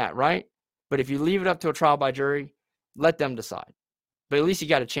changing that, right? But if you leave it up to a trial by jury, let them decide. But at least you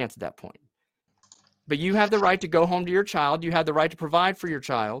got a chance at that point. But you have the right to go home to your child. You have the right to provide for your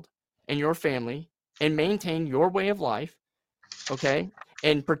child and your family and maintain your way of life, okay?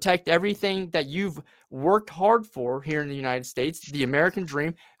 And protect everything that you've worked hard for here in the United States, the American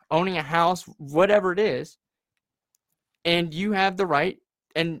dream, owning a house, whatever it is. And you have the right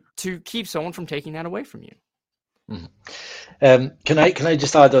and to keep someone from taking that away from you. Can I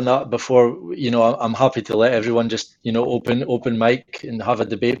just add on that before, I'm happy to let everyone just, open mic and have a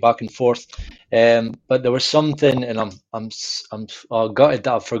debate back and forth. But there was something, and I'm gutted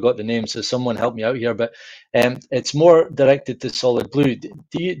that I forgot the name, so someone help me out here. But it's more directed to Solid Blue.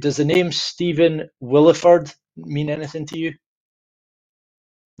 Does the name Stephen Williford mean anything to you?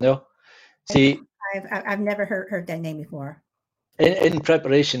 No. See, I've never heard that name before. In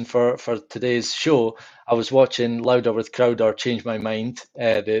preparation for today's show, I was watching Louder with Crowder Change My Mind,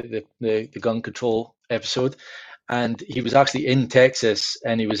 the gun control episode, and he was actually in Texas,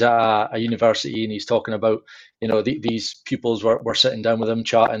 and he was at a university, and he's talking about, these pupils were sitting down with him,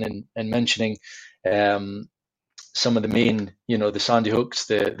 chatting and mentioning some of the main, the Sandy Hooks,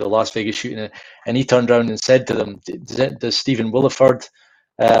 the Las Vegas shooting, and he turned around and said to them, does Stephen Williford,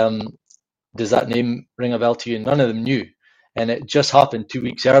 does that name ring a bell to you? And none of them knew. And it just happened 2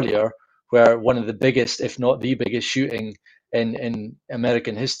 weeks earlier where one of the biggest, if not the biggest, shooting in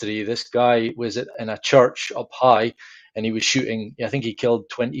American history. This guy was in a church up high, and he was shooting. I think he killed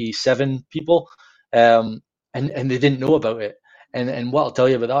 27 people, and they didn't know about it. And what I'll tell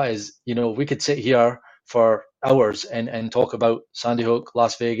you about that is, we could sit here for hours and talk about Sandy Hook,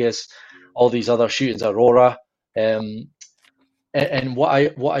 Las Vegas, all these other shootings, Aurora. And what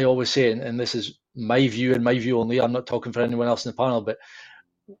I always say, and this is my view and my view only, I'm not talking for anyone else in the panel, but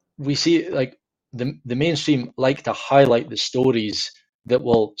we see like the mainstream like to highlight the stories that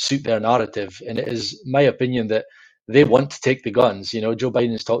will suit their narrative. And it is my opinion that they want to take the guns. Joe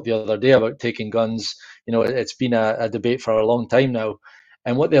Biden's talked the other day about taking guns. It's been a debate for a long time now.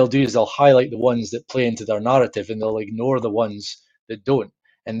 And what they'll do is they'll highlight the ones that play into their narrative, and they'll ignore the ones that don't.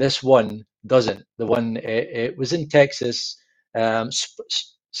 And this one doesn't. The one, it was in Texas.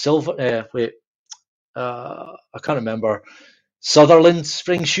 Silver, I can't remember. Sutherland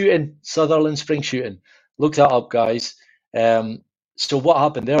spring shooting. Look that up, guys. So what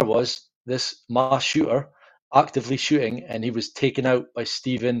happened there was this mass shooter actively shooting, and he was taken out by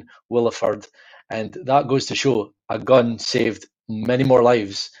Stephen Williford. And that goes to show a gun saved many more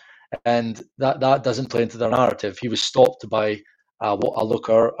lives. And that doesn't play into their narrative. He was stopped by a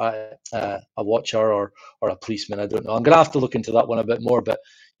looker, a watcher, or a policeman. I don't know. I'm going to have to look into that one a bit more. But,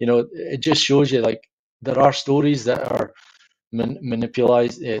 it just shows you, like, there are stories that are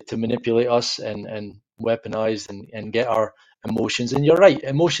manipulated to manipulate us and weaponized and get our emotions. And you're right,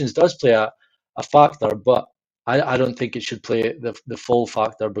 emotions does play a factor, but I don't think it should play the full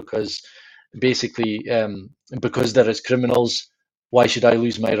factor, because basically, because there is criminals, why should I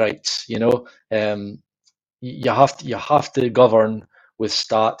lose my rights? You have to govern with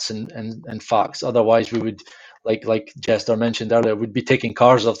stats and facts. Otherwise, we would, like Jester mentioned earlier, we'd be taking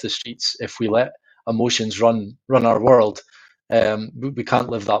cars off the streets if we let emotions run our world. We can't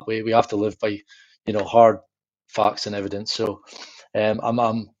live that way. We have to live by, hard facts and evidence. So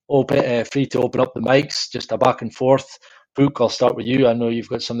I'm open, free to open up the mics, just a back and forth. Brooke, I'll start with you. I know you've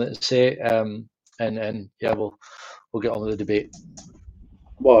got something to say, and yeah, we'll get on with the debate.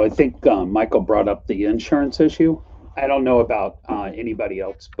 Well, I think Michael brought up the insurance issue. I don't know about anybody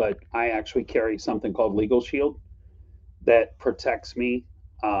else, but I actually carry something called Legal Shield that protects me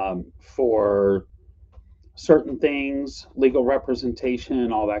for certain things, legal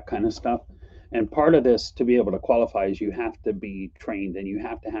representation, all that kind of stuff. And part of this, to be able to qualify, is you have to be trained, and you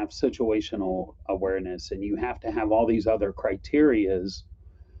have to have situational awareness, and you have to have all these other criterias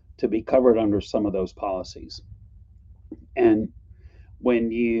to be covered under some of those policies. And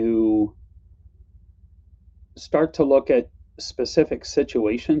when you start to look at specific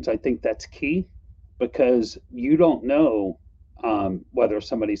situations, I think that's key, because you don't know whether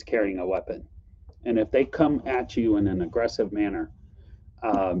somebody's carrying a weapon. And if they come at you in an aggressive manner,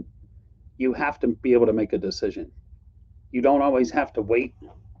 you have to be able to make a decision. You don't always have to wait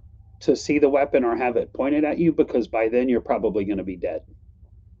to see the weapon or have it pointed at you, because by then you're probably going to be dead,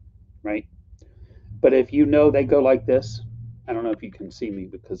 right? But if you know they go like this, I don't know if you can see me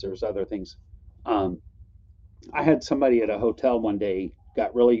because there's other things. I had somebody at a hotel one day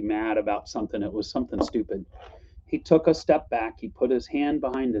got really mad about something. It was something stupid. He took a step back, he put his hand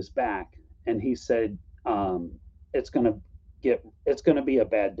behind his back, and he said, it's going to be a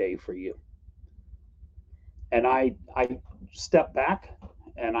bad day for you. And I stepped back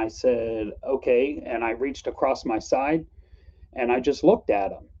and I said, okay. And I reached across my side and I just looked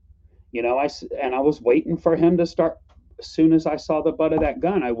at him, and I was waiting for him to start. As soon as I saw the butt of that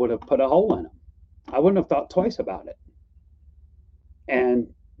gun, I would have put a hole in him. I wouldn't have thought twice about it. And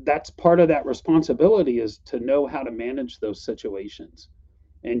that's part of that responsibility, is to know how to manage those situations.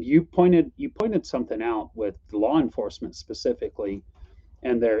 And you pointed something out with law enforcement specifically,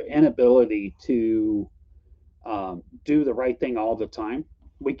 and their inability to do the right thing all the time.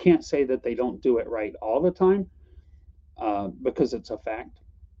 We can't say that they don't do it right all the time, because it's a fact.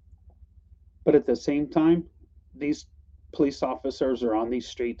 But at the same time, these police officers are on these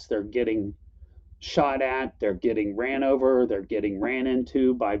streets, they're getting shot at, they're getting ran over, they're getting ran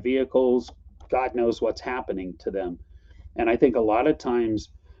into by vehicles. God knows what's happening to them. And I think a lot of times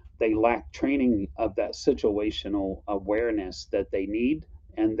they lack training of that situational awareness that they need,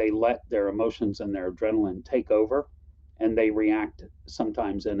 and they let their emotions and their adrenaline take over, and they react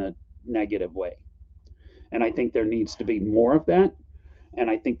sometimes in a negative way. And I think there needs to be more of that. And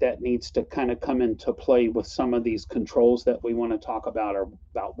I think that needs to kind of come into play with some of these controls that we want to talk about, or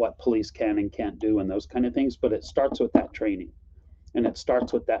about what police can and can't do and those kind of things. But it starts with that training, and it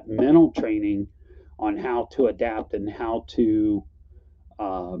starts with that mental training on how to adapt and how to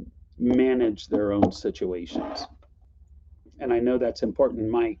manage their own situations. And I know that's important,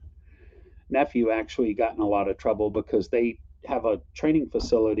 Mike. nephew actually got in a lot of trouble because they have a training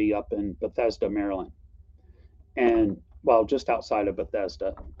facility up in Bethesda, Maryland, and well, just outside of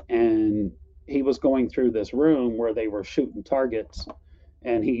Bethesda. And he was going through this room where they were shooting targets,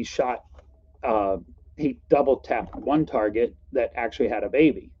 and he double tapped one target that actually had a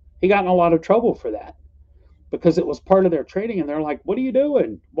baby. He got in a lot of trouble for that because it was part of their training, and they're like, "What are you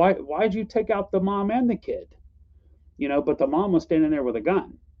doing? Why'd you take out the mom and the kid?" But the mom was standing there with a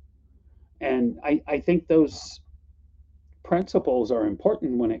gun. And I think those principles are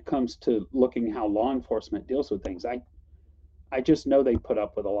important when it comes to looking how law enforcement deals with things. I just know they put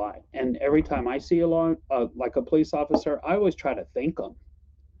up with a lot. And every time I see like a police officer, I always try to thank them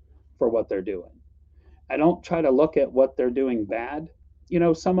for what they're doing. I don't try to look at what they're doing bad.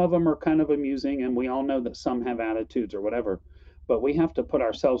 Some of them are kind of amusing, and we all know that some have attitudes or whatever, but we have to put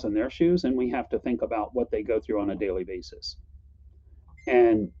ourselves in their shoes, and we have to think about what they go through on a daily basis.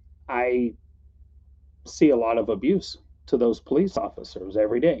 And I see a lot of abuse to those police officers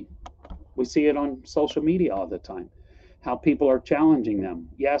every day. We see it on social media all the time, how people are challenging them.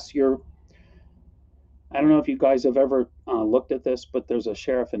 Yes, I don't know if you guys have ever looked at this, but there's a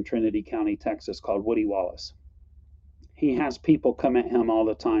sheriff in Trinity County, Texas called Woody Wallace. He has people come at him all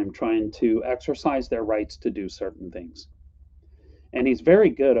the time trying to exercise their rights to do certain things. And he's very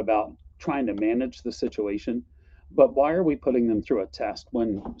good about trying to manage the situation. But why are we putting them through a test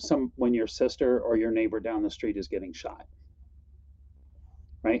when your sister or your neighbor down the street is getting shot?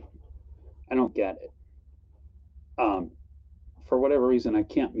 Right? I don't get it. For whatever reason, I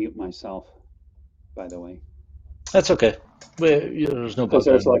can't mute myself, by the way. That's okay. There's no because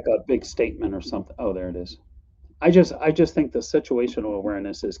there's like a big statement or something. Oh, there it is. I just think the situational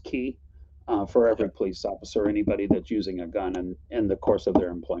awareness is key for every police officer, anybody that's using a gun in the course of their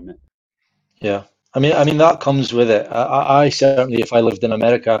employment. Yeah, I mean that comes with it. I certainly, if I lived in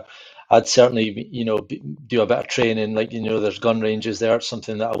America, I'd certainly, do a bit of training. Like, there's gun ranges there. It's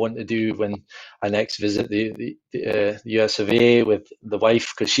something that I want to do when I next visit the US of A with the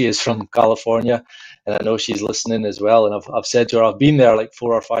wife, because she is from California, and I know she's listening as well. And I've said to her, I've been there like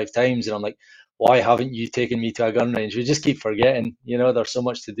 4 or 5 times, and I'm like, why haven't you taken me to a gun range? We just keep forgetting, there's so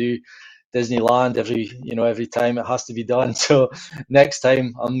much to do. Disneyland every time it has to be done. So next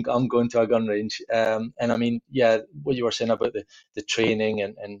time I'm going to a gun range. And I mean, yeah, what you were saying about the training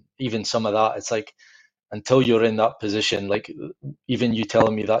and even some of that, it's like until you're in that position, like even you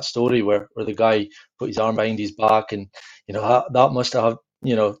telling me that story where the guy put his arm behind his back, and that must have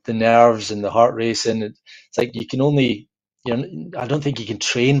the nerves and the heart racing. It's like you can only I don't think you can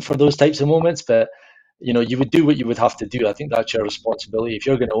train for those types of moments, but you would do what you would have to do. I think that's your responsibility. If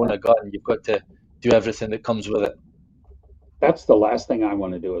you're going to own a gun, you've got to do everything that comes with it. That's the last thing I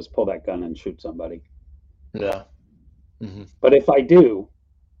want to do, is pull that gun and shoot somebody. Yeah. Mm-hmm. But if I do,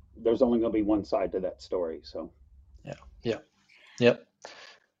 there's only going to be one side to that story. So. Yeah.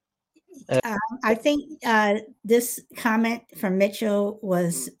 I think this comment from Mitchell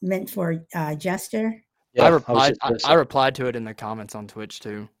was meant for Jester. Yeah, I replied to it in the comments on Twitch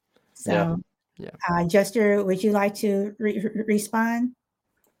too. So. Yeah. Jester, would you like to respond?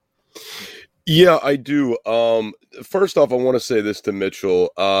 Yeah, I do. First off, I want to say this to Mitchell.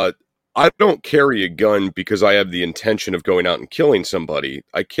 I don't carry a gun because I have the intention of going out and killing somebody.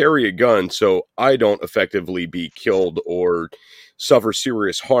 I carry a gun so I don't effectively be killed or suffer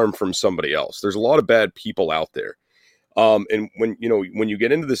serious harm from somebody else. There's a lot of bad people out there. And when you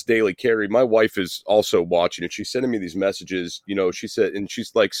get into this daily carry, my wife is also watching it. She's sending me these messages, she said, and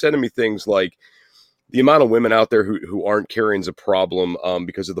she's like sending me things like the amount of women out there who aren't carrying is a problem,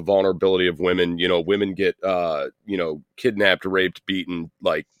 because of the vulnerability of women. Women get, kidnapped, raped, beaten.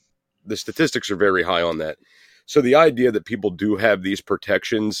 Like the statistics are very high on that. So the idea that people do have these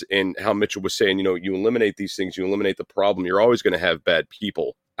protections, and how Mitchell was saying, you eliminate these things, you eliminate the problem, you're always going to have bad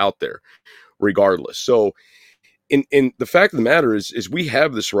people out there regardless. So, in the fact of the matter is we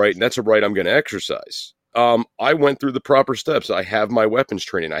have this right, and that's a right I'm going to exercise. I went through the proper steps. I have my weapons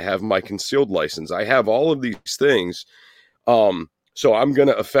training. I have my concealed license. I have all of these things. So I'm going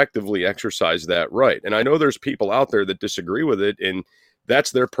to effectively exercise that right. And I know there's people out there that disagree with it, and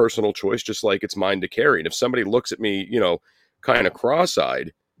that's their personal choice, just like it's mine to carry. And if somebody looks at me, kind of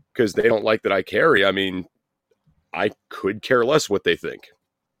cross-eyed because they don't like that I carry, I mean, I could care less what they think.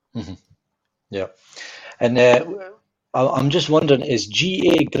 Mm-hmm. Yeah. And I'm just wondering, is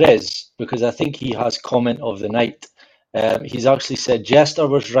G.A. Grizz, because I think he has comment of the night, he's actually said, Jester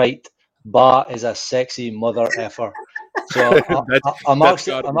was right, Ba is a sexy mother effer. So I'm That's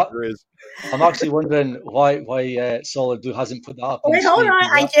actually gotta be Grizz. I'm actually wondering why Solid Blue hasn't put that up. on Wait, the hold screen. on.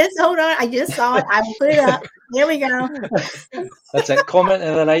 I just saw it. I will put it up. There we go. That's it. Comment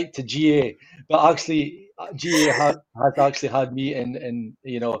of the night to GA. But actually, GA has actually had me in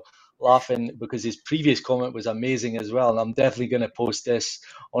laughing because his previous comment was amazing as well. And I'm definitely going to post this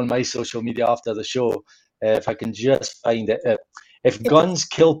on my social media after the show if I can just find it. If guns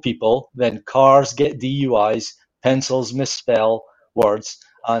kill people, then cars get DUIs, pencils misspell words,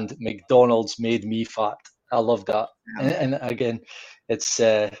 and McDonald's made me fat. I love that. And again, it's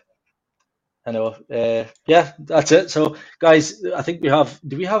I know. Yeah, that's it. So, guys, I think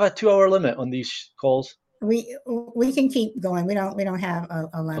do we have a 2-hour limit on these calls? We can keep going. We don't have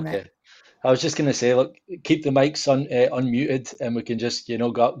a limit. Okay. I was just going to say, look, keep the mics unmuted, and we can just,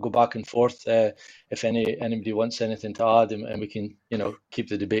 go back and forth if anybody wants anything to add, and we can, keep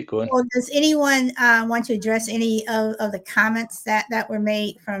the debate going. Well, does anyone want to address any of the comments that were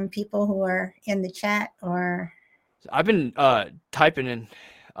made from people who are in the chat? Or I've been typing in,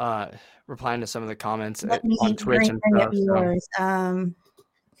 replying to some of the comments on Twitch and bring stuff. up yours.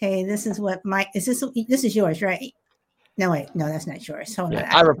 Okay, this is what Mike. This is yours, right? No, wait, no, that's not yours. Hold on.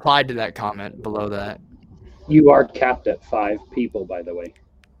 I replied to that comment below that. You are capped at 5 people, by the way.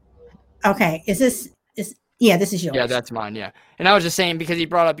 Okay, this is yours. Yeah, that's mine. Yeah, and I was just saying because he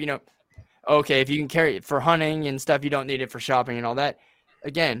brought up, okay, if you can carry it for hunting and stuff, you don't need it for shopping and all that.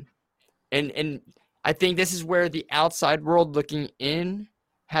 Again, and I think this is where the outside world looking in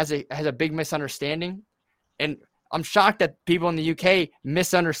has a big misunderstanding, and I'm shocked that people in the UK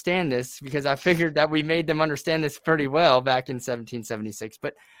misunderstand this because I figured that we made them understand this pretty well back in 1776.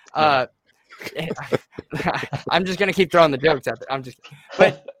 But I'm just gonna keep throwing the jokes out there.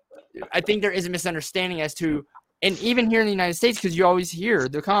 But I think there is a misunderstanding as to, and even here in the United States, because you always hear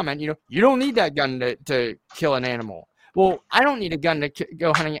the comment, you don't need that gun to kill an animal. Well, I don't need a gun to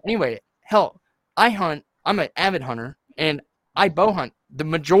go hunting anyway. Hell, I hunt. I'm an avid hunter, and I bow hunt the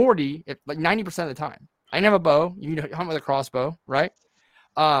majority, like 90% of the time. I didn't have a bow. You hunt with a crossbow, right?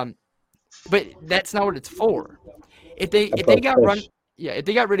 But that's not what it's for. If they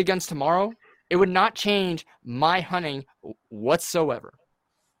got rid of guns tomorrow, it would not change my hunting whatsoever,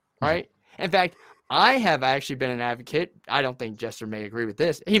 right? In fact, I have actually been an advocate. I don't think Jester may agree with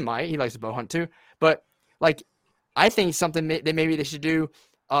this. He might. He likes to bow hunt too. But I think something that maybe they should do,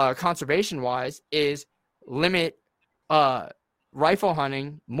 conservation-wise, is limit rifle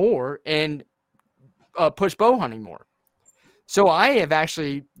hunting more and push bow hunting more. So I have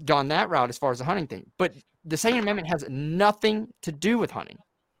actually gone that route as far as the hunting thing. But the Second Amendment has nothing to do with hunting.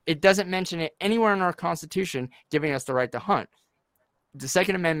 It doesn't mention it anywhere in our Constitution giving us the right to hunt. The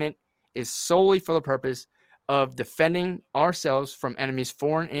Second Amendment is solely for the purpose of defending ourselves from enemies,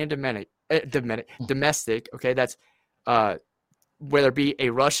 foreign and domestic. Okay, that's whether it be a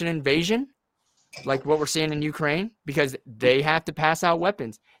Russian invasion, like what we're seeing in Ukraine, because they have to pass out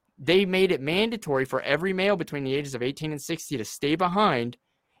weapons. They made it mandatory for every male between the ages of 18 and 60 to stay behind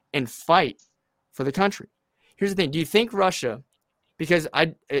and fight for the country. Here's the thing. Do you think Russia, because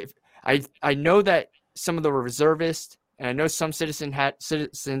I know that some of the reservists, and I know some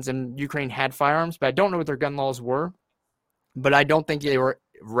citizens in Ukraine had firearms, but I don't know what their gun laws were, but I don't think they were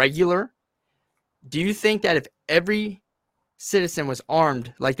regular. Do you think that if every citizen was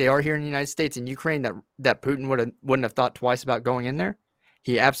armed like they are here in the United States and Ukraine, that Putin wouldn't have thought twice about going in there?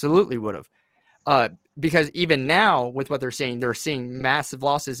 He absolutely would have. Because even now, with what they're seeing massive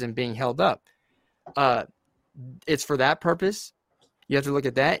losses and being held up. It's for that purpose. You have to look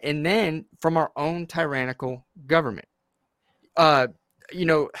at that. And then from our own tyrannical government. I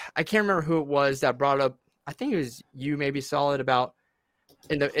can't remember who it was that brought up, I think it was you, maybe Solid, about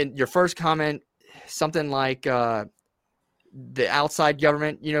in your first comment, something like the outside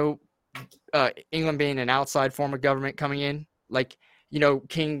government, England being an outside form of government coming in, like,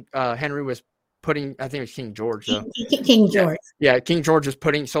 King Henry was putting, I think it was King George, though. King George. Yeah, King George was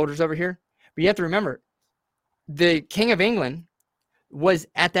putting soldiers over here. But you have to remember, the King of England was,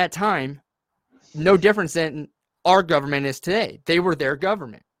 at that time, no different than our government is today. They were their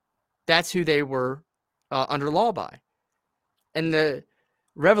government. That's who they were under law by. And the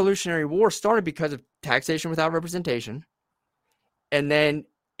Revolutionary War started because of taxation without representation. And then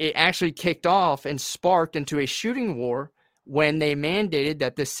it actually kicked off and sparked into a shooting war when they mandated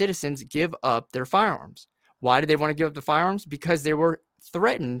that the citizens give up their firearms. Why did they want to give up the firearms? Because they were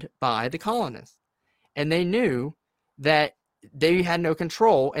threatened by the colonists. And they knew that they had no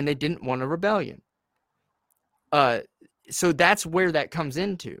control and they didn't want a rebellion. So that's where that comes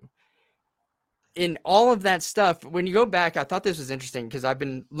into. In all of that stuff, when you go back, I thought this was interesting because I've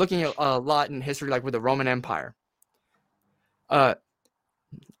been looking at a lot in history, like with the Roman Empire. a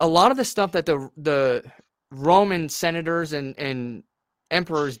lot of the stuff that the Roman senators and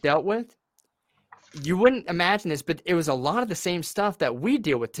emperors dealt with, you wouldn't imagine this, but it was a lot of the same stuff that we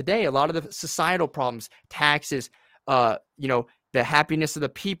deal with today. A lot of the societal problems, taxes, the happiness of the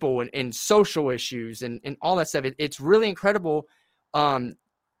people and social issues and all that stuff. It's really incredible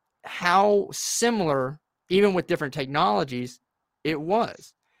how similar, even with different technologies, it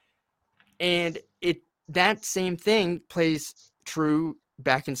was. And that same thing plays true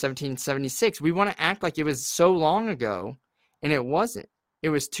back in 1776. We want to act like it was so long ago, and it wasn't. It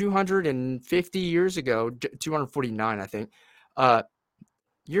was 250 years ago, 249, I think,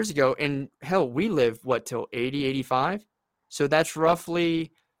 years ago. And hell, we live, till 80, 85? So that's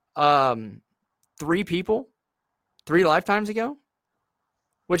roughly 3 lifetimes ago,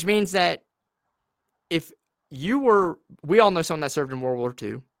 which means that if we all know someone that served in World War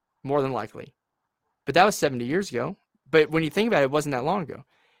II, more than likely, but that was 70 years ago. But when you think about it, it wasn't that long ago.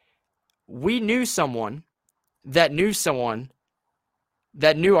 We knew someone that knew someone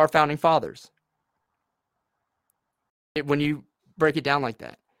that knew our founding fathers. When you break it down like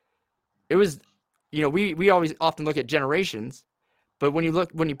that, it was, we always often look at generations, but when you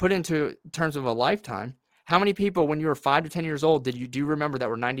put it into terms of a lifetime, how many people when you were 5 to 10 years old do you remember that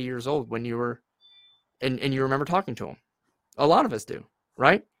were 90 years old when you were, and you remember talking to them? A lot of us do,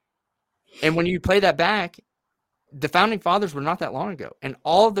 right? And when you play that back, the founding fathers were not that long ago, and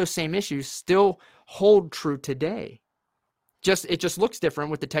all of those same issues still hold true today. It just looks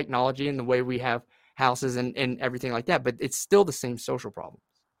different with the technology and the way we have houses and everything like that, but it's still the same social problems.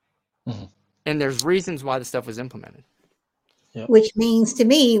 Mm-hmm. And there's reasons why the stuff was implemented. Yep. Which means to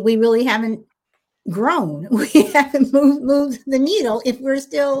me, we really haven't grown. We haven't moved the needle if we're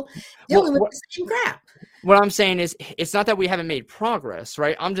still dealing with the same crap. What I'm saying is, it's not that we haven't made progress,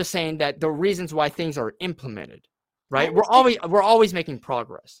 right? I'm just saying that the reasons why things are implemented, right? We're always making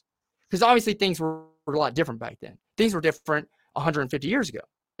progress, because obviously things were a lot different back then. Things were different 150 years ago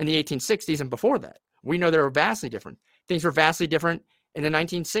in the 1860s and before that. We know they were vastly different. Things were vastly different in the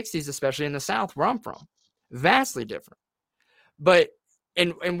 1960s, especially in the South, where I'm from. Vastly different. But,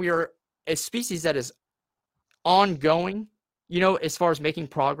 and we are a species that is ongoing, as far as making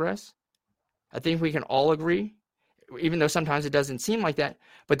progress. I think we can all agree, even though sometimes it doesn't seem like that.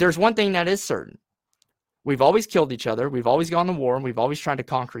 But there's one thing that is certain. We've always killed each other. We've always gone to war, and we've always tried to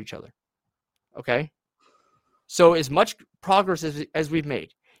conquer each other. Okay? So as much progress as we've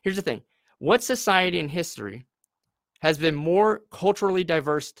made, here's the thing. What society in history has been more culturally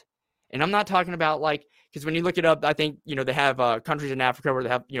diverse? And I'm not talking about because when you look it up, I think, they have countries in Africa where they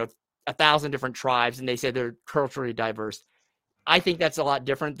have, 1,000 different tribes, and they say they're culturally diverse. I think that's a lot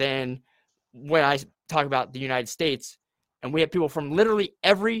different than when I talk about the United States, and we have people from literally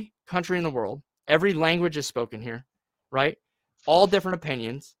every country in the world. Every language is spoken here, right? All different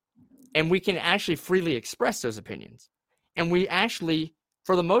opinions, and we can actually freely express those opinions. And we actually,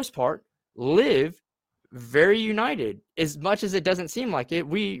 for the most part, live very united, as much as it doesn't seem like it.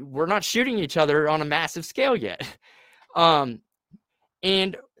 We're not shooting each other on a massive scale yet. And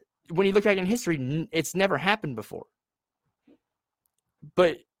when you look back in history, it's never happened before.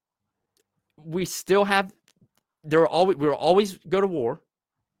 But we still have, we will always go to war.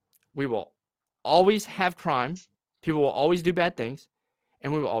 We will always have crime. People will always do bad things,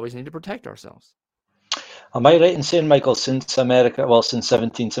 and we will always need to protect ourselves. Am I right in saying, Michael, since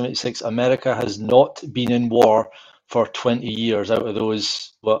 1776, America has not been in war for 20 years out of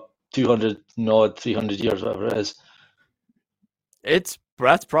those, 200 and odd, 300 years, whatever it is? That's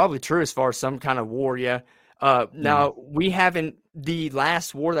probably true as far as some kind of war, yeah. Now, we haven't, the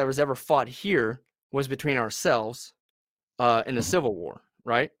last war that was ever fought here was between ourselves in the Civil War,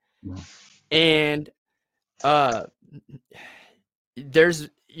 right? And there's,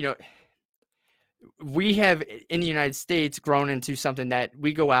 we have in the United States grown into something that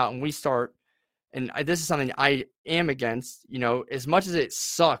we go out and we start, and this is something I am against, as much as it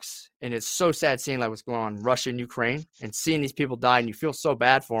sucks and it's so sad seeing what's going on in Russia and Ukraine and seeing these people die and you feel so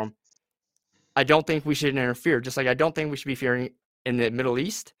bad for them. I don't think we should interfere, just like I don't think we should be fearing in the Middle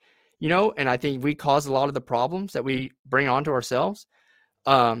East, and I think we cause a lot of the problems that we bring onto ourselves.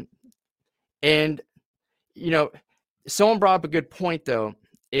 And, someone brought up a good point, though,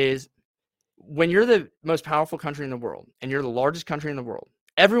 is when you're the most powerful country in the world and you're the largest country in the world,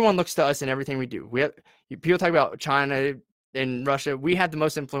 everyone looks to us in everything we do. People talk about China and Russia. We have the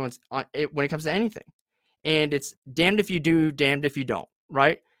most influence on it when it comes to anything. And it's damned if you do, damned if you don't,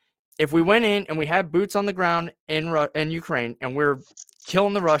 right? If we went in and we had boots on the ground in Ukraine and we're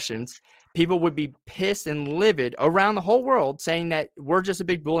killing the Russians, people would be pissed and livid around the whole world saying that we're just a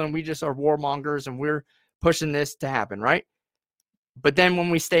big bull and we just are warmongers and we're pushing this to happen, right? But then when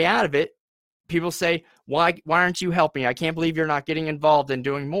we stay out of it, people say, why aren't you helping? I can't believe you're not getting involved and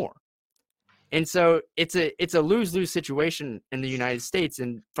doing more. And so it's a lose-lose situation in the United States.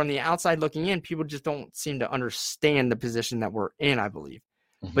 And from the outside looking in, people just don't seem to understand the position that we're in, I believe.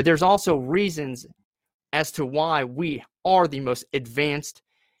 Mhm. But there's also reasons as to why we are the most advanced,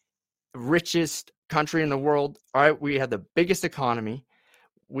 richest country in the world. All right, we have the biggest economy.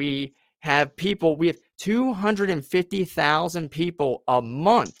 We have 250,000 people a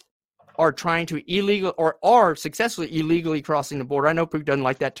month are trying to are successfully illegally crossing the border. I know Pook doesn't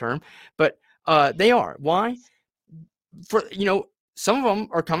like that term, but they are. Why? Some of them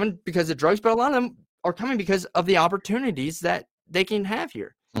are coming because of drugs, but a lot of them are coming because of the opportunities that they can have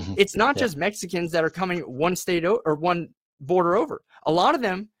here. Mhm. It's not Yeah. just Mexicans that are coming one state or one border over. A lot of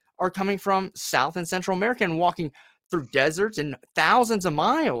them are coming from South and Central America and walking through deserts and thousands of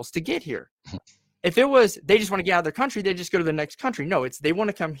miles to get here. If it was they just want to get out of their country, they just go to the next country. No, it's they want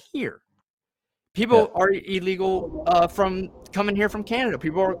to come here. People are illegal from coming here from Canada.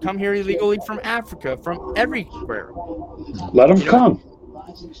 People are come here illegally from Africa, from everywhere. Let them You know, come.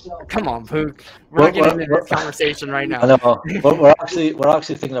 come on, Pook. We're We're- not getting we're- into this conversation right now. I know. We're actually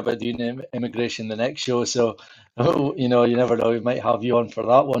thinking about doing immigration the next show. So, you never know. We might have you on for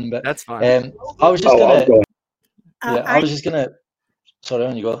that one. But That's fine. I was just Oh, I'll gonna. go. Yeah, I was just gonna. Sorry,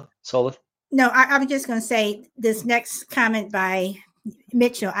 on you go. Solid. No, I was just going to say this next comment by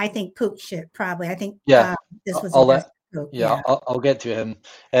Mitchell. I think Pook should probably. I think Yeah, this was I'll addressed let. to Pook. Yeah, I'll get to him.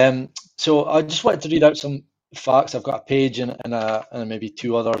 So I just wanted to read out some facts. I've got a page and maybe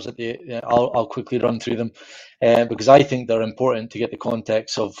two others at the. I'll quickly run through them, because I think they're important to get the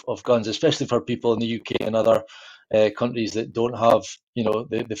context of guns, especially for people in the UK and other countries that don't have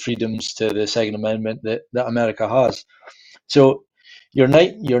the freedoms to the Second Amendment that America has. So you're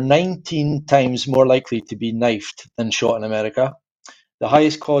 19 times more likely to be knifed than shot in America. The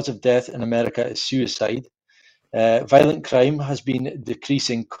highest cause of death in America is suicide. Violent crime has been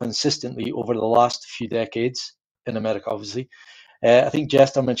decreasing consistently over the last few decades in America, obviously. I think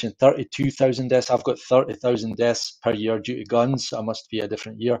Jester mentioned 32,000 deaths. I've got 30,000 deaths per year due to guns. I must be a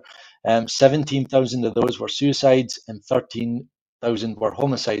different year. 17,000 of those were suicides and 13,000 were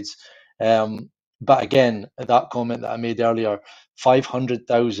homicides. But again, that comment that I made earlier,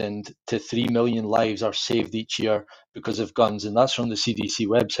 500,000 to 3 million lives are saved each year because of guns, and that's from the CDC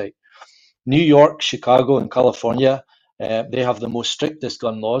website. New York, Chicago, and California, they have the most strictest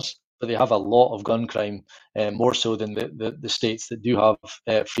gun laws, but they have a lot of gun crime, more so than the states that do have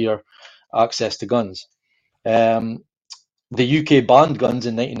freer access to guns. The UK banned guns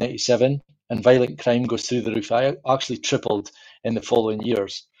in 1997, and violent crime goes through the roof. I actually tripled in the following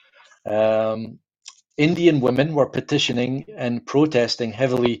years. Indian women were petitioning and protesting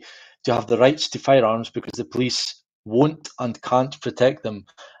heavily to have the rights to firearms because the police won't and can't protect them.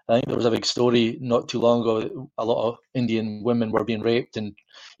 I think there was a big story not too long ago. A lot of Indian women were being raped, and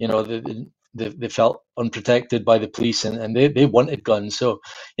they felt unprotected by the police, and they wanted guns. So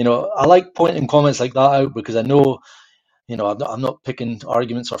I like pointing comments like that out because I know I'm not picking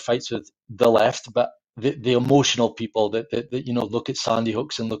arguments or fights with the left, but the emotional people that look at Sandy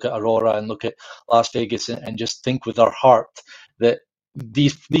Hooks and look at Aurora and look at Las Vegas and just think with their heart that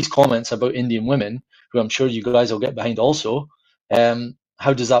these comments about Indian women, who I'm sure you guys will get behind also,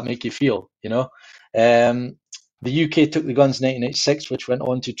 how does that make you feel? The UK took the guns in 1986, which went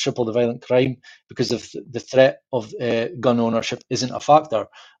on to triple the violent crime because of the threat of gun ownership isn't a factor.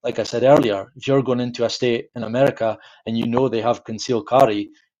 Like I said earlier, if you're going into a state in America and you know they have concealed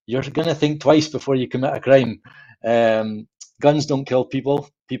carry, you're going to think twice before you commit a crime. Guns don't kill people.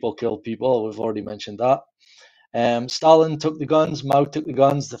 People kill people. We've already mentioned that. Stalin took the guns. Mao took the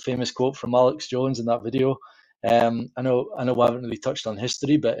guns. The famous quote from Alex Jones in that video. I know we haven't really touched on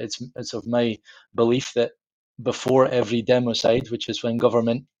history, but it's of my belief that before every democide, which is when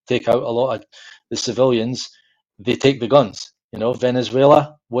government take out a lot of the civilians, they take the guns.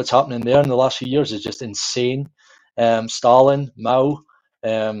 Venezuela, what's happening there in the last few years is just insane. Stalin, Mao,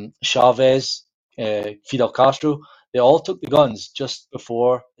 Chavez, Fidel Castro, they all took the guns just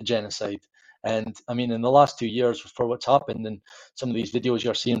before the genocide. And I mean, in the last 2 years, for what's happened and some of these videos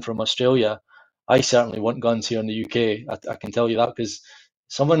you're seeing from Australia, I certainly want guns here in the UK. I can tell you that because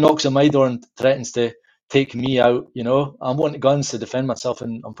someone knocks on my door and threatens to take me out, I want guns to defend myself,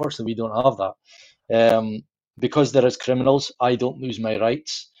 and unfortunately we don't have that. Because there is criminals, I don't lose my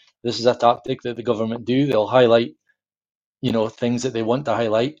rights. This is a tactic that the government do. They'll highlight, things that they want to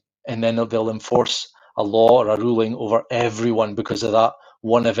highlight, and then they'll enforce a law or a ruling over everyone because of that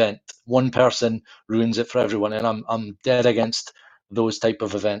one event. One person ruins it for everyone, and I'm dead against those type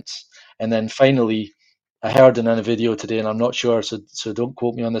of events. And then finally, I heard in a video today, and I'm not sure, so don't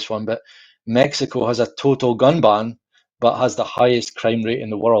quote me on this one, but Mexico has a total gun ban, but has the highest crime rate in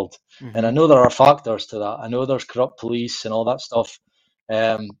the world. And I know there are factors to that. I know there's corrupt police and all that stuff,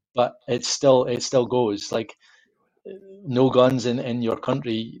 but it still goes. Like, no guns in your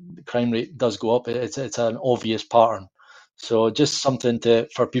country, the crime rate does go up. It's an obvious pattern. So just something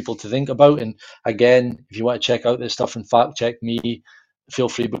for people to think about. And again, if you want to check out this stuff and fact check me, feel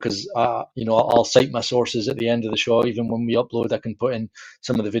free, because I'll cite my sources at the end of the show. Even when we upload, I can put in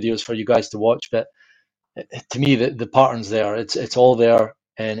some of the videos for you guys to watch. But to me, the pattern's there. It's all there.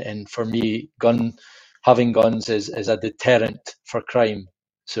 And for me, having guns is a deterrent for crime.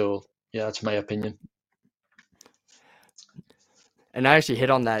 So yeah, that's my opinion. And I actually hit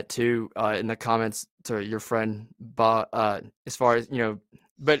on that too in the comments to your friend, Bob, as far as,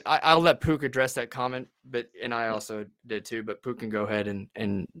 but I'll let Pook address that comment, and I also did too, but Pook can go ahead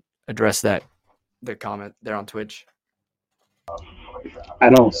and address the comment there on Twitch. I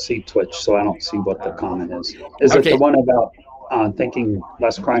don't see Twitch, so I don't see what the comment is. Is Okay. it the one about thinking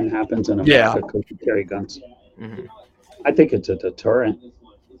less crime happens in America because you carry guns? Mm-hmm. I think it's a deterrent,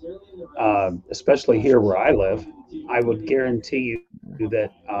 especially here where I live. I would guarantee you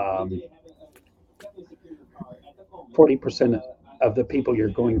that 40% of the people you're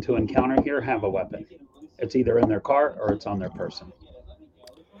going to encounter here have a weapon. It's either in their car or it's on their person.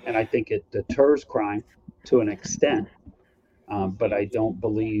 And I think it deters crime to an extent, but I don't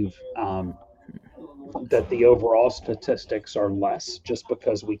believe that the overall statistics are less just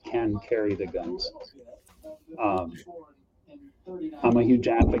because we can carry the guns. I'm a huge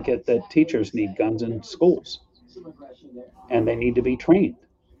advocate that teachers need guns in schools, and they need to be trained,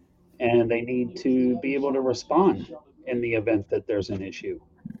 and they need to be able to respond in the event that there's an issue,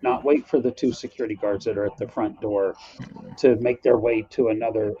 not wait for the 2 security guards that are at the front door to make their way to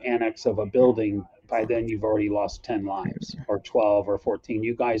another annex of a building. By then you've already lost 10 lives or 12 or 14.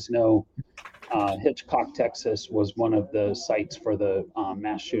 You guys know Hitchcock, Texas was one of the sites for the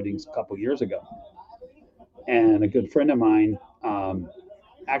mass shootings a couple years ago. And a good friend of mine,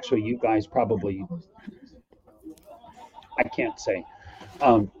 actually you guys probably, I can't say,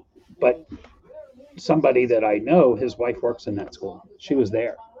 but somebody that I know, his wife works in that school. She was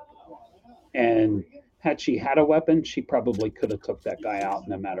there. And had she had a weapon, she probably could have took that guy out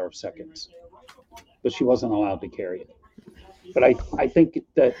in a matter of seconds. But she wasn't allowed to carry it. But I think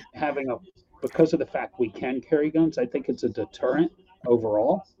that because of the fact we can carry guns, I think it's a deterrent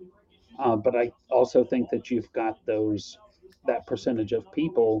overall. But I also think that you've got that percentage of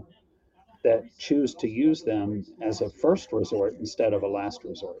people that choose to use them as a first resort instead of a last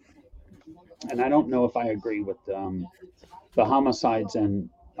resort. And I don't know if I agree with the homicides in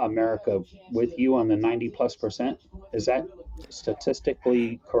America with you on the 90+%. Is that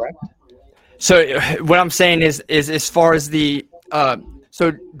statistically correct? So what I'm saying is as far as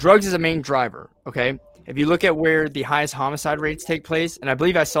so drugs is a main driver. Okay. If you look at where the highest homicide rates take place, and I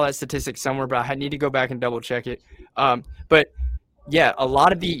believe I saw that statistic somewhere, but I need to go back and double check it. But yeah, a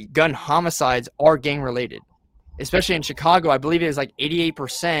lot of the gun homicides are gang related, especially in Chicago. I believe it was like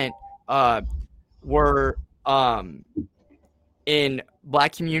 88% were in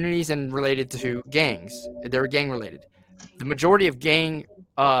black communities and related to gangs. They were gang related. The majority of gang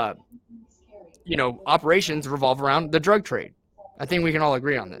operations revolve around the drug trade. I think we can all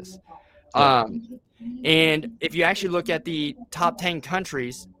agree on this. And if you actually look at the top 10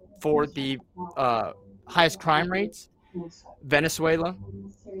 countries for the highest crime rates, Venezuela,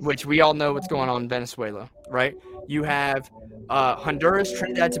 which we all know what's going on in Venezuela, right? You have Honduras,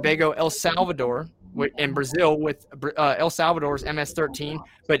 Trinidad, Tobago, El Salvador, and Brazil with El Salvador's MS-13,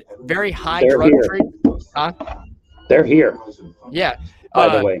 but very high drug trade. Huh? They're here. Yeah.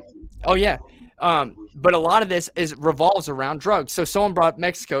 By the way. Oh, yeah. But a lot of this revolves around drugs. So someone brought up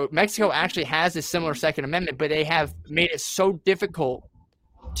Mexico. Mexico actually has a similar Second Amendment, but they have made it so difficult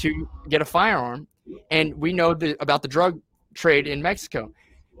to get a firearm. And we know about the drug trade in Mexico.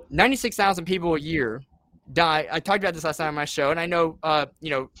 96,000 people a year die. I talked about this last night on my show, and I know,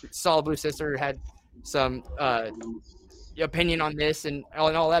 Solid Blue Sister had some opinion on this and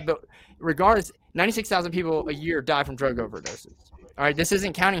all that. But regardless, 96,000 people a year die from drug overdoses. All right, this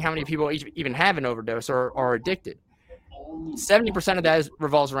isn't counting how many people even have an overdose or are addicted. 70% of that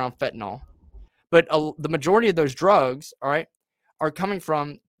revolves around fentanyl. But the majority of those drugs, all right, are coming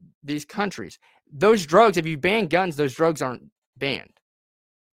from these countries. Those drugs, if you ban guns, those drugs aren't banned.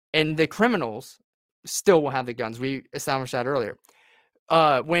 And the criminals still will have the guns. We established that earlier.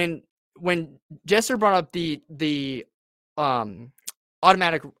 When Jester brought up the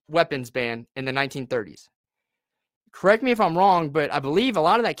automatic weapons ban in the 1930s, correct me if I'm wrong, but I believe a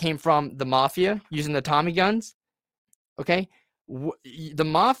lot of that came from the mafia using the Tommy guns. Okay. The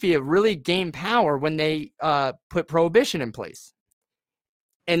mafia really gained power when they put prohibition in place.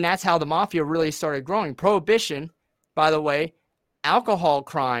 And that's how the mafia really started growing. Prohibition, by the way, alcohol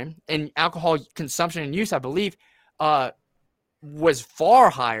crime and alcohol consumption and use, I believe, was far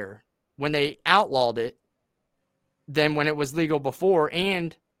higher when they outlawed it than when it was legal before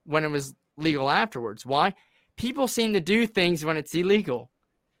and when it was legal afterwards. Why? People seem to do things when it's illegal.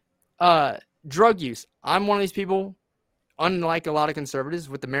 Drug use. I'm one of these people, unlike a lot of conservatives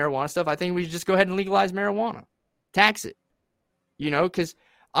with the marijuana stuff. I think we should just go ahead and legalize marijuana. Tax it. Because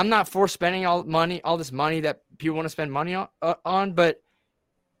I'm not for spending all this money that people want to spend money on, but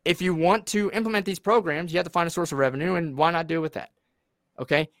if you want to implement these programs, you have to find a source of revenue, and why not do it with that?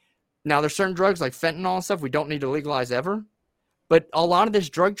 Okay? Now, there's certain drugs like fentanyl and stuff we don't need to legalize ever, but a lot of this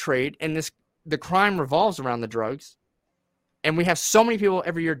drug trade and the crime revolves around the drugs, and we have so many people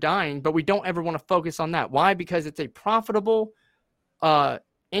every year dying, but we don't ever want to focus on that. Why? Because it's a profitable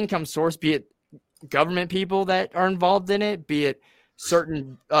income source, be it government people that are involved in it, be it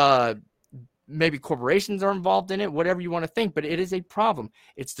certain maybe corporations are involved in it, whatever you want to think, but it is a problem.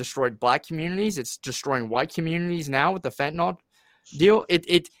 It's destroyed black communities. It's destroying white communities now with the fentanyl deal.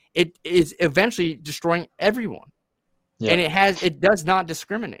 It is eventually destroying everyone. Yeah. And it does not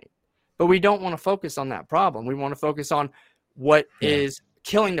discriminate. But we don't want to focus on that problem. We want to focus on what is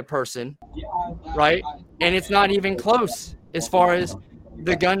killing the person, right? And it's not even close as far as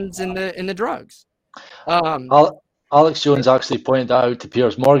the guns and the drugs. Alex Jones actually pointed out to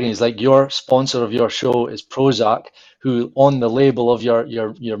Piers Morgan. He's like, your sponsor of your show is Prozac, who on the label of your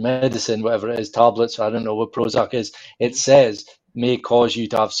medicine, whatever it is, tablets, I don't know what Prozac is, it says may cause you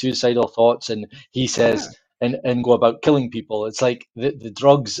to have suicidal thoughts. And he says, and go about killing people. It's like the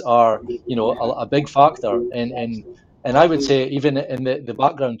drugs are, a big factor. And I would say even in the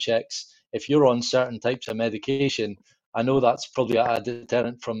background checks, if you're on certain types of medication, I know that's probably a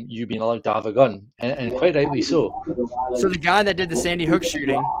deterrent from you being allowed to have a gun, and quite rightly so. So the guy that did the Sandy Hook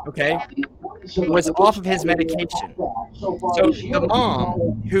shooting, was off of his medication. So the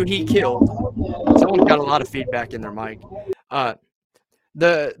mom who he killed, someone got a lot of feedback in their mic.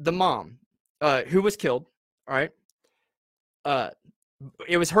 The mom who was killed, all right,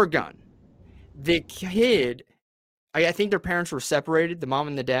 it was her gun. The kid, I think their parents were separated, the mom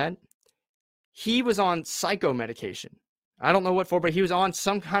and the dad. He was on psycho medication. I don't know what for, but he was on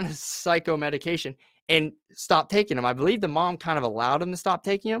some kind of psycho medication and stopped taking them. I believe the mom kind of allowed him to stop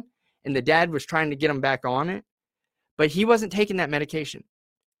taking them, and the dad was trying to get him back on it, but he wasn't taking that medication.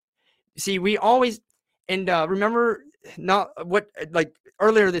 See, we always, and remember,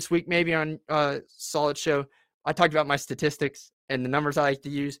 earlier this week, maybe on Solid Show, I talked about my statistics and the numbers I like to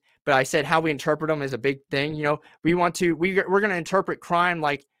use, but I said how we interpret them is a big thing. We're going to interpret crime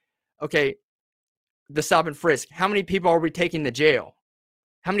like, okay, the stop and frisk. How many people are we taking to jail?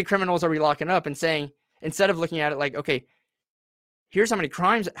 How many criminals are we locking up? And saying, instead of looking at it like, okay, here's how many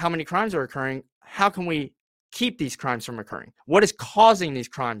crimes are occurring. How can we keep these crimes from occurring? What is causing these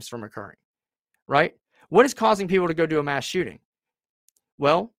crimes from occurring? Right? What is causing people to go do a mass shooting?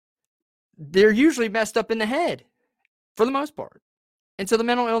 Well, they're usually messed up in the head for the most part. And so the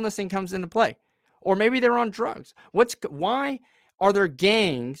mental illness thing comes into play. Or maybe they're on drugs. Why are there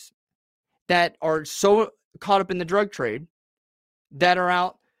gangs that are so caught up in the drug trade that are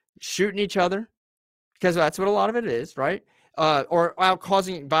out shooting each other? Because that's what a lot of it is, right? Or out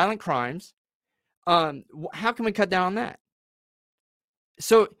causing violent crimes. How can we cut down on that?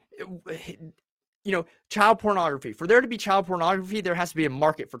 So, child pornography. For there to be child pornography, there has to be a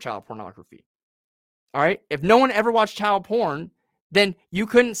market for child pornography. All right? If no one ever watched child porn, then you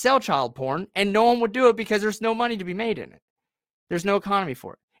couldn't sell child porn, and no one would do it because there's no money to be made in it. There's no economy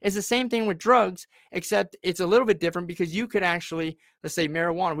for it. It's the same thing with drugs, except it's a little bit different because you could actually, let's say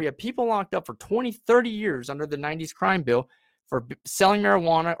marijuana. We have people locked up for 20, 30 years under the 90s crime bill for selling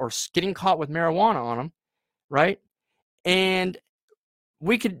marijuana or getting caught with marijuana on them, right? And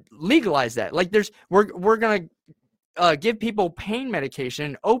we could legalize that. Like we're going to give people pain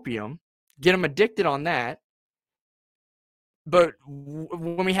medication, opium, get them addicted on that. But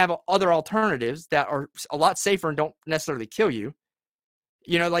when we have other alternatives that are a lot safer and don't necessarily kill you,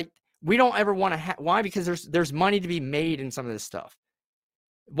 we don't ever want to why? Because there's money to be made in some of this stuff.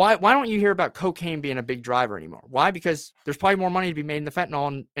 Why don't you hear about cocaine being a big driver anymore? Why? Because there's probably more money to be made in the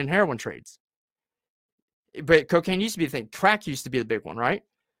fentanyl and heroin trades. But cocaine used to be the thing. Crack used to be the big one, right?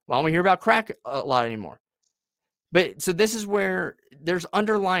 Why don't we hear about crack a lot anymore? But so this is where there's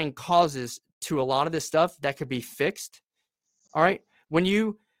underlying causes to a lot of this stuff that could be fixed. All right. When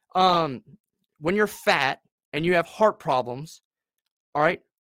you're fat and you have heart problems, all right,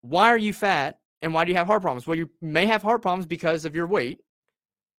 why are you fat and why do you have heart problems? Well, you may have heart problems because of your weight,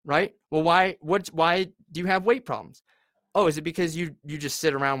 right? Well, why do you have weight problems? Oh, is it because you just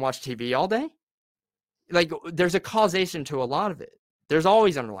sit around and watch TV all day? Like, there's a causation to a lot of it. There's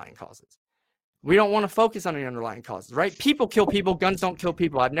always underlying causes. We don't want to focus on the underlying causes, right? People kill people. Guns don't kill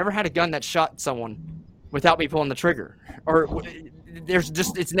people. I've never had a gun that shot someone without me pulling the trigger. Or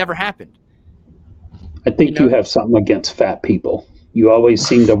it's never happened. I think you have something against fat people. You always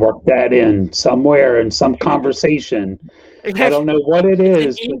seem to work that in somewhere in some conversation. I don't know what it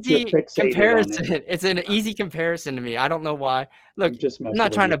is, but you're fixated comparison. on it. It's an easy comparison to me. I don't know why. Look, I'm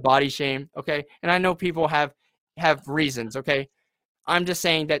not trying to body shame, okay? And I know people have reasons, okay? I'm just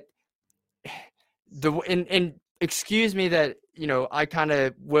saying that and excuse me that, I kind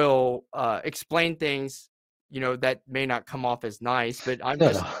of will explain things, that may not come off as nice, but I'm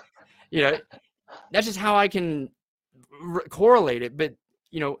just, that's just how I can correlate it. But,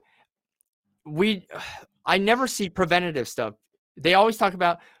 I never see preventative stuff. They always talk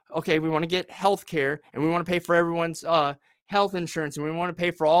about, okay, we want to get health care and we want to pay for everyone's health insurance and we want to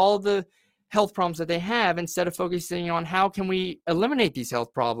pay for all the health problems that they have instead of focusing on how can we eliminate these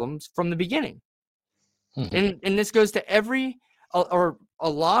health problems from the beginning. Mm-hmm. And this goes to or a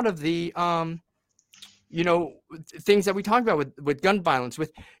lot of the, things that we talk about with gun violence,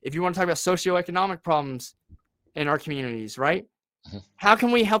 if you want to talk about socioeconomic problems in our communities, right? Mm-hmm. How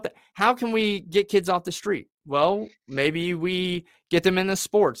can we help that? How can we get kids off the street? Well, maybe we get them in the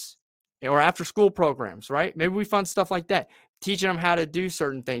sports or after school programs, right? Maybe we fund stuff like that, teaching them how to do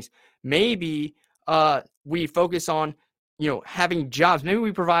certain things. Maybe we focus on, having jobs. Maybe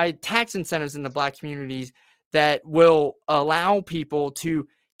we provide tax incentives in the Black communities that will allow people to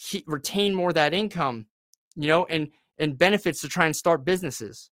retain more of that income, and benefits to try and start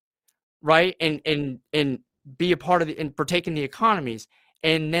businesses, right? And be a part of and partake in the economies.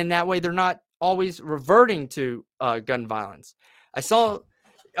 And then that way they're not always reverting to gun violence. I saw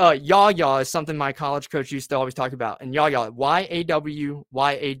YAW is something my college coach used to always talk about. And YAW,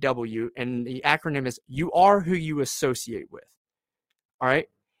 YAW, and the acronym is you are who you associate with. All right.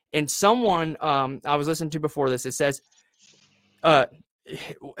 And someone I was listening to before this, it says,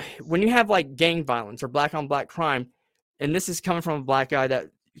 when you have like gang violence or black on black crime, and this is coming from a Black guy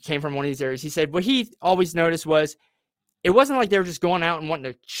that came from one of these areas, he said what he always noticed was it wasn't like they were just going out and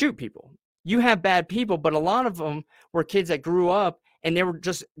wanting to shoot people. You have bad people, but a lot of them were kids that grew up and they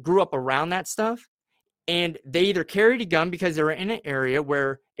grew up around that stuff. And they either carried a gun because they were in an area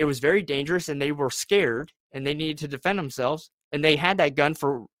where it was very dangerous and they were scared and they needed to defend themselves. And they had that gun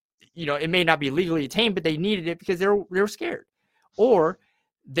for, it may not be legally attained, but they needed it because they were scared. Or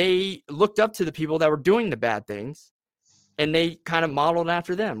they looked up to the people that were doing the bad things and they kind of modeled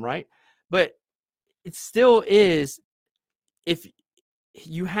after them, right? But it still is, if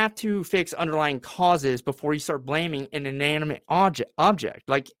you have to fix underlying causes before you start blaming an inanimate object.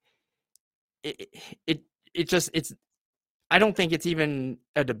 Like it's I don't think it's even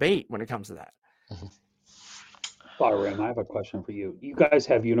a debate when it comes to that. Mm-hmm. Bahram, I have a question for you. You guys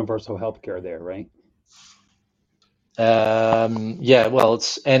have universal health care there, right? Yeah, well,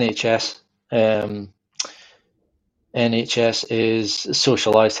 it's NHS. NHS is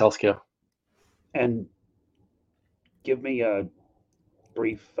socialized healthcare. And give me a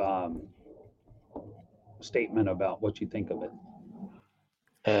brief statement about what you think of it.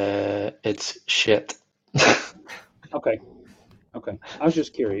 It's shit. Okay. I was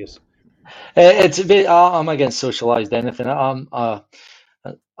just curious. It's a bit. I'm against socialized anything. I'm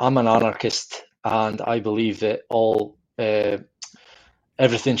an anarchist, and I believe that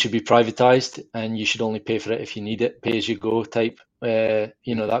everything should be privatized, and you should only pay for it if you need it, pay as you go type.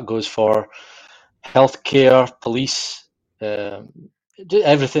 That goes for healthcare, police,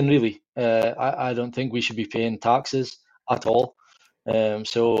 everything really. I don't think we should be paying taxes at all.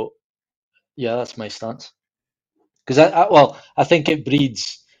 So yeah, that's my stance. Because I think it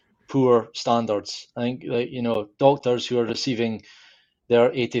breeds poor standards. I think doctors who are receiving their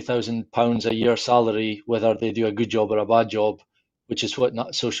 £80,000 a year salary, whether they do a good job or a bad job, which is what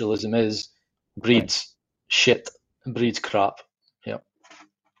socialism is, breeds shit, breeds crap. Yeah.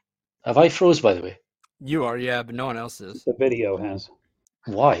 Have I froze, by the way? You are, yeah, but no one else is. The video has.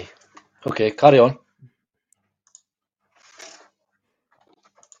 Why? Okay, carry on.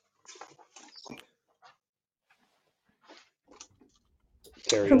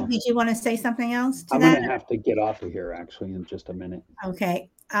 Did you want to say something else to I'm that? going to have to get off of here actually in just a minute. Okay.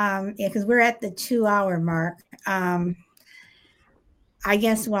 Yeah, because we're at the 2-hour mark. I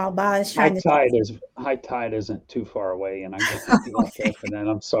guess while Bob is High trying to tide isn't too far away, and I guess I'd be out there for that.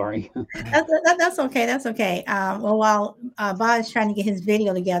 I'm sorry. that's okay. That's okay. Well, while Bob is trying to get his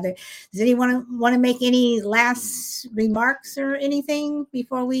video together, does anyone want to make any last remarks or anything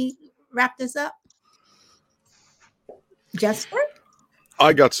before we wrap this up? Jester?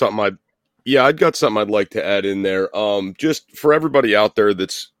 I got something I'd got something I'd like to add in there. Just for everybody out there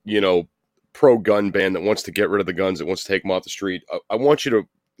that's, pro gun ban, that wants to get rid of the guns, that wants to take them off the street. I want you to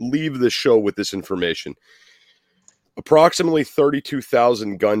leave the show with this information. Approximately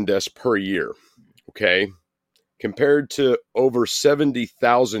 32,000 gun deaths per year. Okay. Compared to over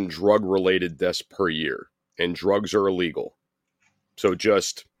 70,000 drug related deaths per year, and drugs are illegal. So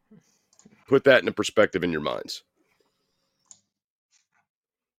just put that into perspective in your minds.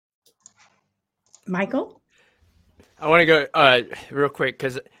 Michael? I want to go real quick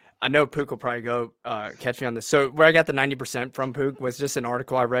because I know Pook will probably go catch me on this. So where I got the 90% from Pook was just an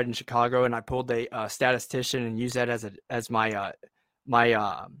article I read in Chicago, and I pulled a statistician and used that as my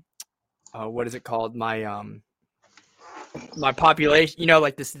what is it called? My population,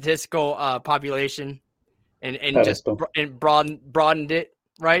 like the statistical population, and just broadened it,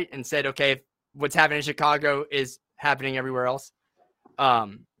 right, and said, okay, if what's happening in Chicago is happening everywhere else,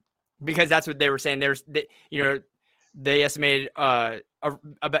 because that's what they were saying. They estimated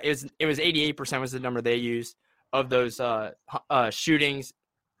about it was 88% was the number they used of those shootings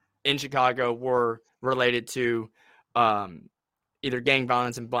in Chicago were related to either gang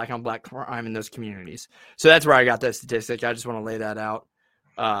violence and black on black crime in those communities. So that's where I got that statistic. I just want to lay that out.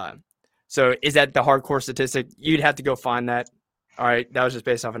 So is that the hardcore statistic? You'd have to go find that. All right. That was just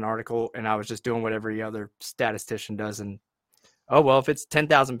based off an article, and I was just doing what every other statistician does. And, oh, well, if it's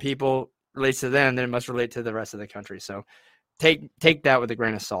 10,000 people relates to them, then it must relate to the rest of the country. So take that with a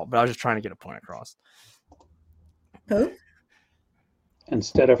grain of salt. But I was just trying to get a point across. Who?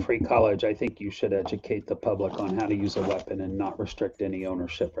 Instead of free college, I think you should educate the public on how to use a weapon and not restrict any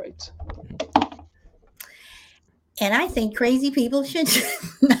ownership rights. And I think crazy people should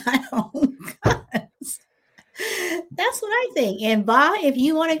not own guns. That's what I think. And Bob, if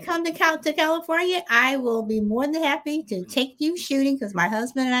you want to come to California, I will be more than happy to take you shooting, because my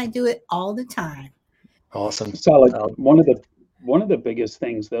husband and I do it all the time. Awesome. Solid. One of the biggest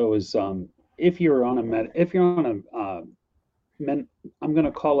things though is if you're on I'm going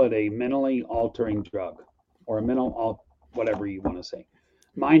to call it a mentally altering drug, or a whatever you want to say,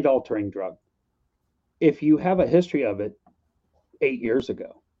 mind altering drug. If you have a history of it 8 years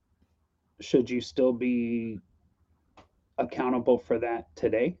ago, should you still be accountable for that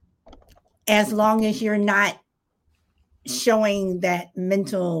today? As long as you're not showing that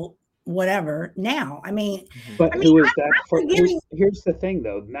mental whatever now. But who is that? Here's the thing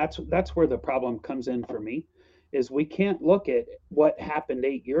though. That's where the problem comes in for me, is we can't look at what happened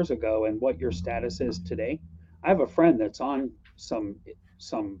 8 years ago and what your status is today. I have a friend that's on some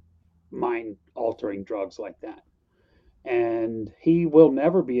mind altering drugs like that, and he will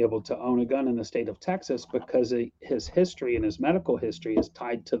never be able to own a gun in the state of Texas because his history and his medical history is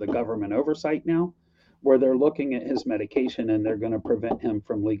tied to the government oversight now, where they're looking at his medication and they're going to prevent him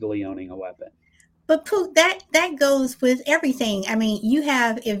from legally owning a weapon. But Pook, that goes with everything.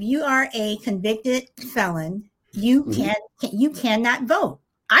 If you are a convicted felon, you cannot vote.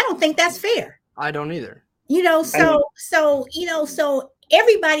 I don't think that's fair. I don't either. So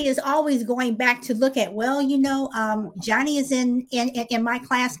everybody is always going back to look at, Johnny is in my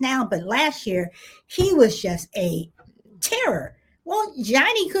class now, but last year he was just a terror. Well,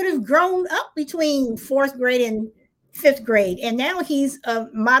 Johnny could have grown up between 4th grade and 5th grade, and now he's a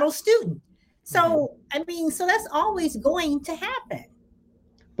model student. So, so that's always going to happen.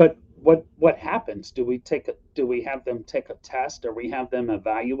 But what happens? Do we have them take a test, or we have them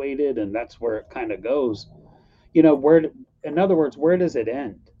evaluated, and that's where it kind of goes? In other words, where does it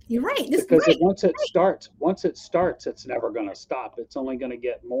end? You're right. Once it starts, it's never going to stop. It's only going to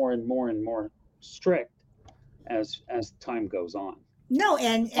get more and more and more strict as time goes on. No,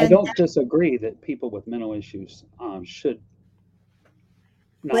 and I don't disagree that people with mental issues should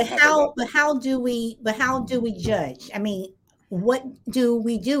not but how do we judge? What do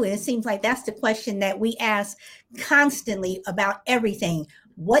we do? And it seems like that's the question that we ask constantly about everything.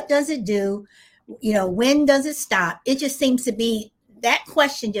 What does it do? When does it stop? It just seems to be, that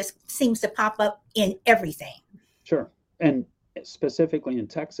question just seems to pop up in everything. Sure. And specifically in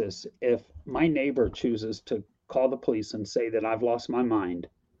Texas, if my neighbor chooses to call the police and say that I've lost my mind,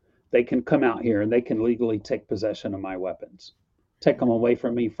 they can come out here and they can legally take possession of my weapons, take them away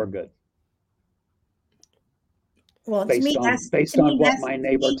from me for good. Well, based on what my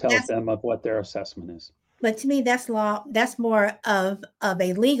neighbor tells them of what their assessment is. But to me, that's law. That's more of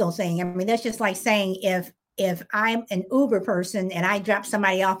a legal thing. I mean, that's just like saying if I'm an Uber person and I drop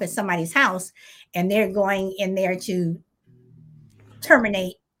somebody off at somebody's house and they're going in there to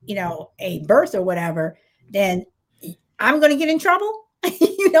terminate, a birth or whatever, then I'm going to get in trouble,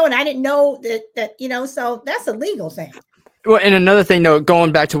 and I didn't know that, so that's a legal thing. Well, and another thing though,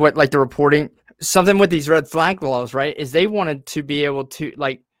 going back to what like the reporting, something with these red flag laws, right, is they wanted to be able to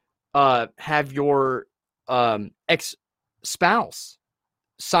like have your ex-spouse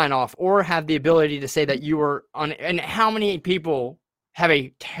sign off or have the ability to say that you were on. And how many people have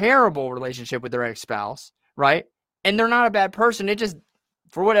a terrible relationship with their ex-spouse, right? And they're not a bad person. It just,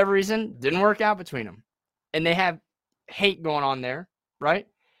 for whatever reason, didn't work out between them. And they have hate going on there, right?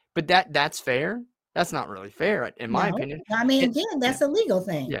 But that's fair. That's not really fair, in my opinion. I mean, again, that's a legal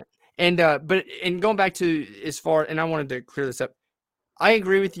thing. Yeah. And going back to as far, and I wanted to clear this up. I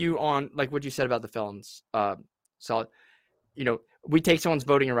agree with you on like what you said about the felons. Solid. We take someone's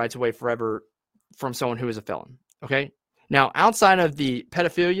voting rights away forever from someone who is a felon. Okay. Now, outside of the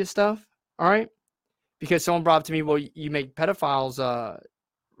pedophilia stuff, all right, because someone brought up to me, well, you make pedophiles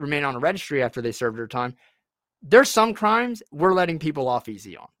remain on a registry after they serve their time. There's some crimes we're letting people off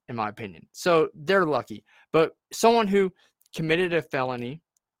easy on, in my opinion. So they're lucky. But someone who committed a felony,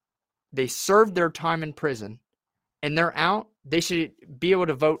 they served their time in prison, and they're out, they should be able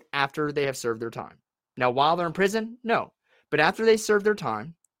to vote after they have served their time. Now, while they're in prison, no. But after they serve their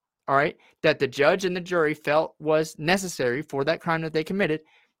time, all right, that the judge and the jury felt was necessary for that crime that they committed,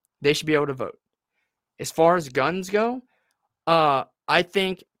 they should be able to vote. As far as guns go, I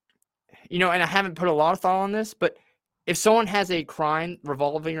think, and I haven't put a lot of thought on this, but if someone has a crime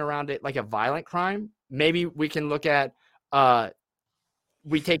revolving around it, like a violent crime, maybe we can look at,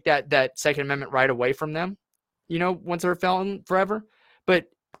 we take that Second Amendment right away from them, once they're a felon forever. But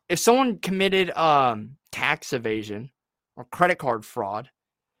if someone committed tax evasion or credit card fraud,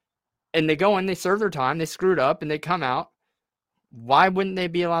 and they go in, they serve their time, they screwed up, and they come out, why wouldn't they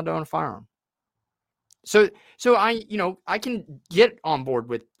be allowed to own a firearm? So I can get on board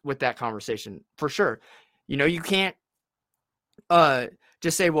with that conversation for sure. You can't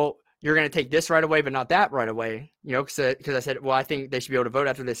just say, well, you're going to take this right away, but not that right away. Because I said, well, I think they should be able to vote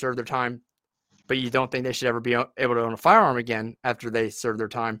after they serve their time, but you don't think they should ever be able to own a firearm again after they serve their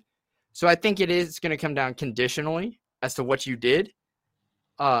time. So I think it is going to come down conditionally as to what you did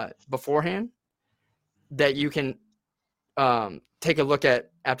beforehand that you can take a look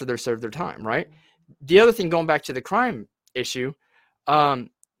at after they're served their time, right? The other thing, going back to the crime issue, a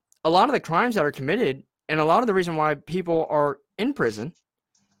lot of the crimes that are committed and a lot of the reason why people are in prison,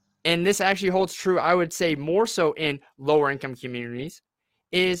 and this actually holds true, I would say more so in lower income communities,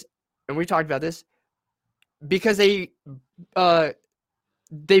 is, and we talked about this, because they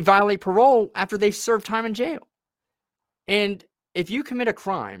violate parole after they've served time in jail. And if you commit a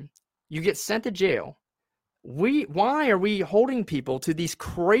crime, you get sent to jail. Why are we holding people to these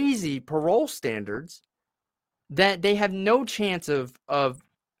crazy parole standards that they have no chance of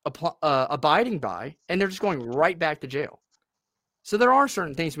abiding by, and they're just going right back to jail? So there are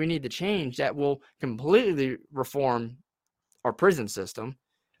certain things we need to change that will completely reform our prison system.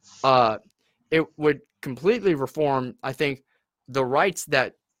 It would completely reform, I think, the rights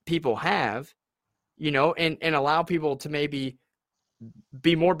that people have, and allow people to maybe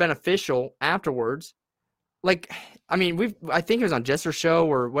be more beneficial afterwards. Like, I mean, I think it was on Jester's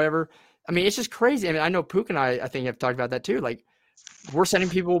show or whatever. I mean, it's just crazy. I mean, I know Pook and I think have talked about that too. Like, we're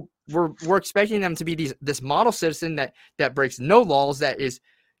sending people, we're expecting them to be this model citizen that breaks no laws, that is,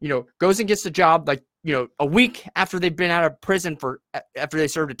 goes and gets the job like, a week after they've been out of prison after they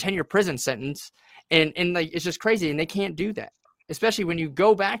served a 10-year prison sentence. And like, it's just crazy. And they can't do that, especially when you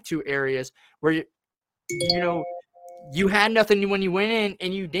go back to areas where, you had nothing when you went in,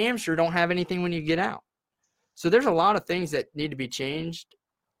 and you damn sure don't have anything when you get out. So there's a lot of things that need to be changed,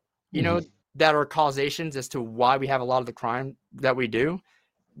 that are causations as to why we have a lot of the crime that we do,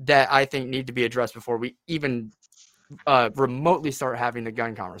 that I think need to be addressed before we even remotely start having the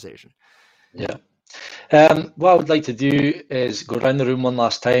gun conversation. Yeah. What I would like to do is go around the room one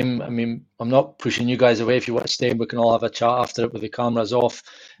last time. I mean, I'm not pushing you guys away. If you want to stay, we can all have a chat after it with the cameras off,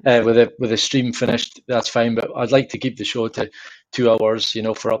 with the stream finished. That's fine. But I'd like to keep the show to 2 hours,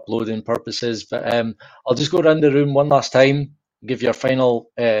 for uploading purposes. But I'll just go around the room one last time, give your final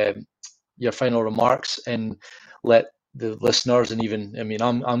remarks, and let the listeners, and even, I mean,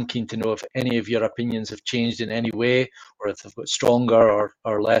 I'm keen to know if any of your opinions have changed in any way, or if they've got stronger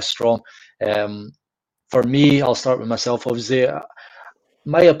or less strong. For me, I'll start with myself. Obviously,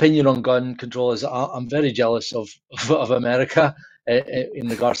 my opinion on gun control is I'm very jealous of America in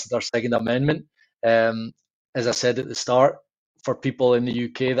regards to their Second Amendment. As I said at the start, for people in the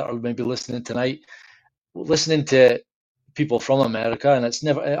UK that are maybe listening tonight, listening to people from America, and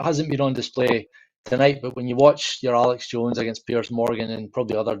it hasn't been on display tonight, but when you watch your Alex Jones against Piers Morgan and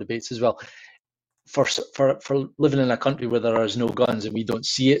probably other debates as well, for living in a country where there is no guns and we don't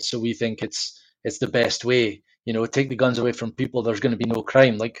see it, so we think it's the best way. Take the guns away from people, there's going to be no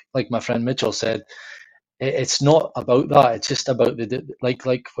crime. Like my friend Mitchell said, it's not about that. It's just about like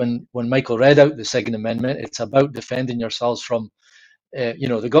when Michael read out the Second Amendment, it's about defending yourselves from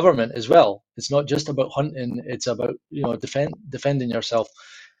the government as well. It's not just about hunting. It's about defending yourself.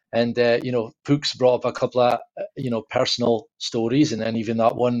 And Pook's brought up a couple of personal stories, and then even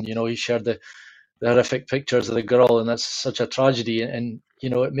that one, he shared the horrific pictures of the girl, and that's such a tragedy. And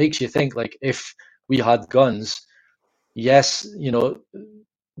it makes you think, like, if we had guns, yes,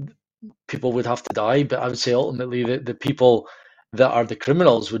 people would have to die, but I would say ultimately the people that are the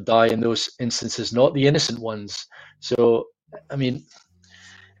criminals would die in those instances, not the innocent ones. So, I mean,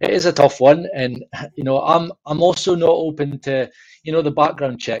 it is a tough one, and I'm also not open to the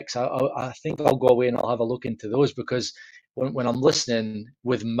background checks. I think I'll go away and I'll have a look into those, because when I'm listening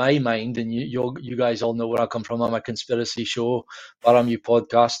with my mind, and you guys all know where I come from, I'm a conspiracy show, Baramu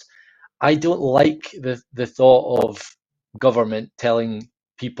podcast. I don't like the thought of government telling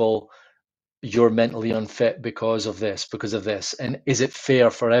people you're mentally unfit because of this, and is it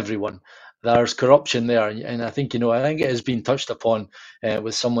fair for everyone? There's corruption there, and I think it has been touched upon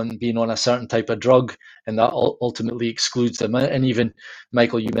with someone being on a certain type of drug, and that ultimately excludes them. And even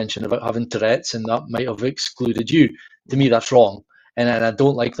Michael, you mentioned about having Tourette's, and that might have excluded you. To me, that's wrong, and I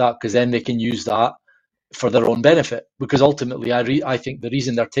don't like that, because then they can use that for their own benefit. Because ultimately, I think the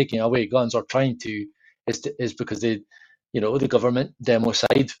reason they're taking away guns, or trying to, is because they, the government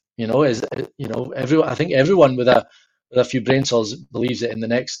democide. Everyone. I think everyone with a few brain cells believes that in the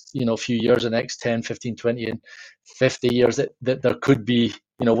next few years, the next 10, 15, 20 and 50 years, that there could be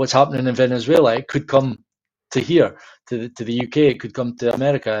what's happening in Venezuela, it could come to here, to the UK, it could come to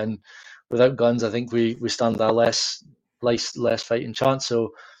America, and without guns I think we stand a less fighting chance.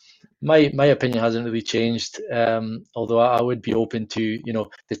 So my opinion hasn't really changed, although I would be open to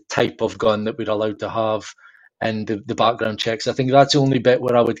the type of gun that we're allowed to have, and the background checks. I think that's the only bit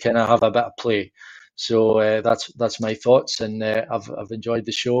where I would kind of have a bit of play. So that's my thoughts, and I've enjoyed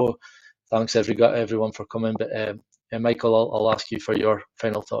the show. Thanks everyone for coming. But Michael, I'll ask you for your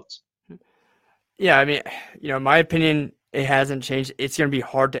final thoughts. Yeah, I mean, my opinion, it hasn't changed. It's going to be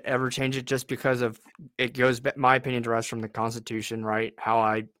hard to ever change it, just because of it goes. My opinion derives from the Constitution, right? How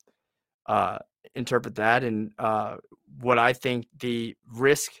I interpret that, and what I think the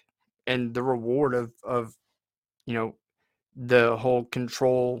risk and the reward of the whole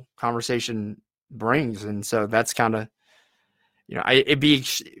control conversation brings. And so that's kind of,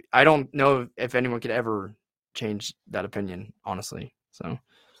 I don't know if anyone could ever change that opinion, honestly. So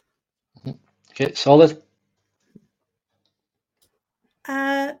okay, solid.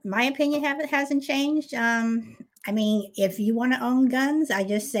 My opinion hasn't changed. I mean, if you want to own guns, I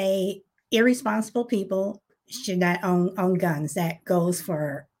just say irresponsible people should not own guns. That goes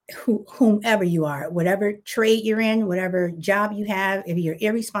for whomever you are, whatever trade you're in, whatever job you have. If you're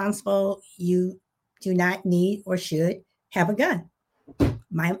irresponsible, you do not need or should have a gun.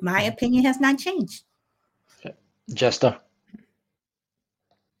 My opinion has not changed. Jester.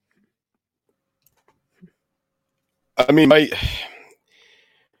 I mean,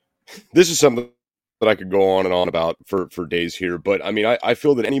 this is something that I could go on and on about for days here, but I mean, I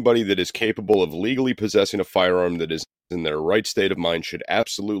feel that anybody that is capable of legally possessing a firearm that is in their right state of mind should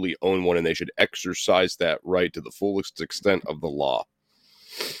absolutely own one, and they should exercise that right to the fullest extent of the law.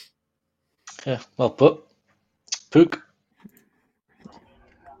 Yeah, well put. Pook.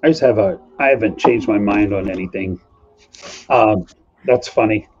 I haven't changed my mind on anything. That's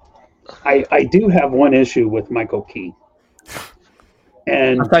funny. I do have one issue with Michael Key.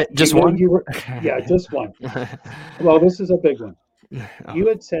 And just one? Yeah, just one. Well, this is a big one. You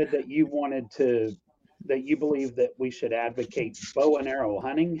had said that you believe that we should advocate bow and arrow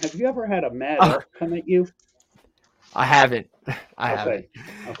hunting. Have you ever had a mad elk come at you? I haven't. Okay.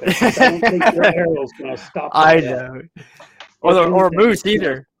 I don't think your arrow's going to stop. I know. Or a moose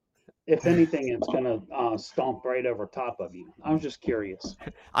either. If anything, it's going to stomp right over top of you. I'm just curious.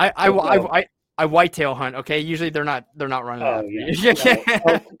 I whitetail hunt. Okay, usually they're not running. Oh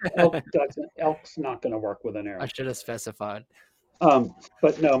yeah. No, elk's not going to work with an arrow. I should have specified.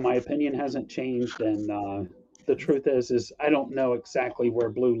 But no, my opinion hasn't changed, and the truth is I don't know exactly where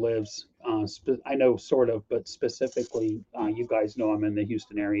Blue lives. I know sort of, but specifically, you guys know I'm in the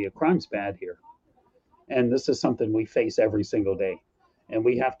Houston area. Crime's bad here, and this is something we face every single day. And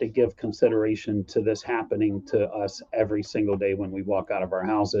we have to give consideration to this happening to us every single day when we walk out of our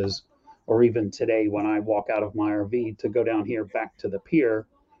houses, or even today when I walk out of my RV to go down here back to the pier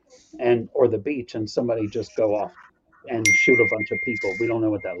or the beach, and somebody just go off and shoot a bunch of people. We don't know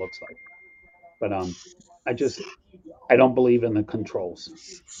what that looks like. But I don't believe in the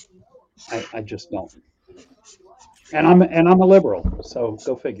controls. I just don't. And I'm a liberal, so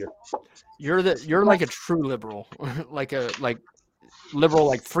go figure. You're like a true liberal, like liberal,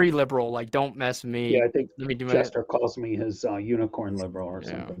 like free liberal, like don't mess with me. Yeah, I think Let me do my. Chester calls me his unicorn liberal or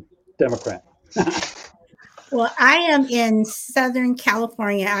something. Democrat. Well, I am in Southern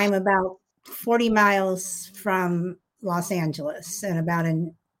California. I'm about 40 miles from Los Angeles and about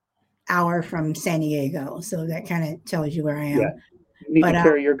an hour from San Diego. So that kind of tells you where I am. Yeah. You need to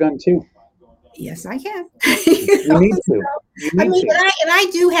carry your gun too. Yes, I can. You need to. I mean, and I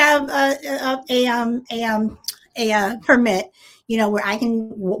do have a permit, where I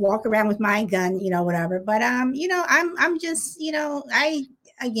can walk around with my gun, whatever. But I'm just, I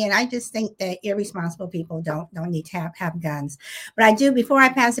just think that irresponsible people don't need to have guns. But I do, before I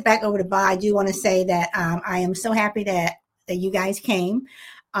pass it back over to Bob, I do want to say that I am so happy that you guys came.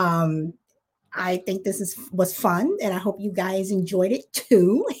 I think this was fun, and I hope you guys enjoyed it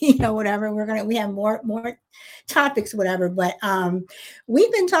too. Whatever, we have more topics, whatever. But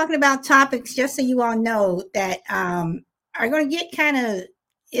we've been talking about topics, just so you all know, that are going to get kind of.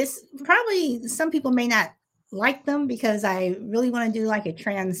 It's probably some people may not like them because I really want to do like a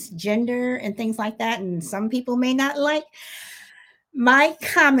transgender and things like that, and some people may not like my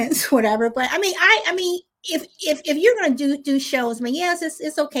comments, whatever. But I mean. If you're going to do shows, yes,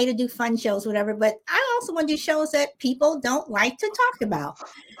 it's okay to do fun shows, whatever. But I also want to do shows that people don't like to talk about.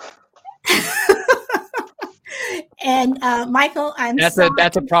 And Michael,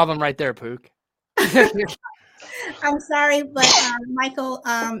 that's a problem right there, Pook. I'm sorry, but Michael,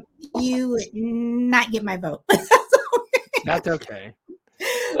 you would not get my vote. That's okay.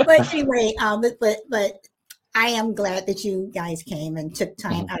 But anyway, but I am glad that you guys came and took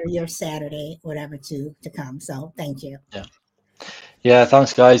time out of your Saturday, whatever, to come. So thank you. Yeah,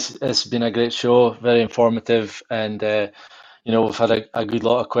 thanks, guys. It's been a great show, very informative, and we've had a good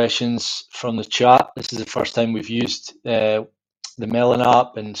lot of questions from the chat. This is the first time we've used the Melon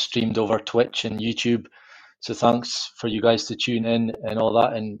app and streamed over Twitch and YouTube. So thanks for you guys to tune in and all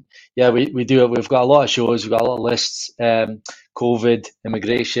that. And yeah, we do it. We've got a lot of shows. We've got a lot of lists. COVID,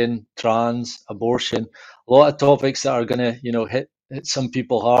 immigration, trans, abortion, a lot of topics that are going to, hit some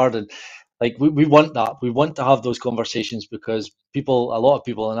people hard. And like, we want that. We want to have those conversations because a lot of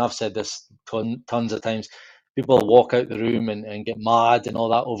people, and I've said this tons of times, people walk out the room and get mad and all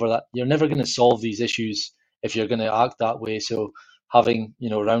that over that. You're never going to solve these issues if you're going to act that way. So having,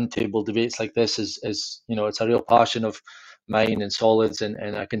 roundtable debates like this is it's a real passion of mine and Solids,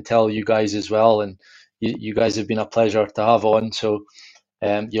 and I can tell you guys as well. And you guys have been a pleasure to have on. So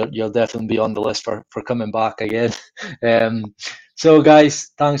you'll definitely be on the list for coming back again. So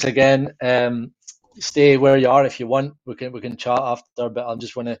guys, thanks again. Stay where you are if you want. We can chat after, but I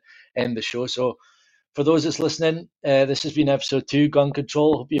just want to end the show. So for those that's listening, this has been episode 2, Gun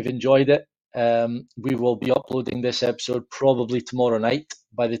Control. Hope you've enjoyed it. We will be uploading this episode probably tomorrow night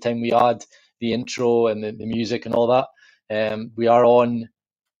by the time we add the intro and the music and all that. We are on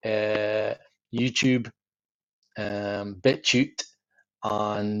YouTube, BitChute,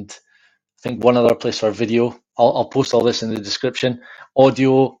 and I think one other place for video. I'll post all this in the description.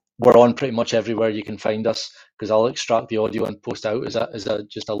 Audio, we're on pretty much everywhere you can find us, because I'll extract the audio and post out as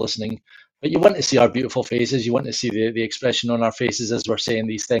just a listening. But you want to see our beautiful faces. You want to see the expression on our faces as we're saying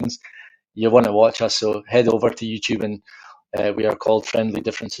these things. You want to watch us, so head over to YouTube, and we are called Friendly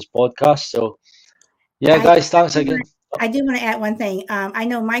Differences Podcast. So yeah, guys, thanks again. I do want to add one thing. I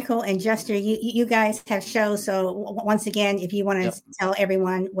know Michael and Jester, you guys have shows. So once again, if you want to tell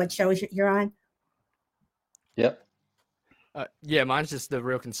everyone what shows you're on. Yep. Yeah, mine's just the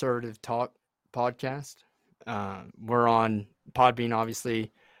Real Conservative Talk podcast. We're on Podbean,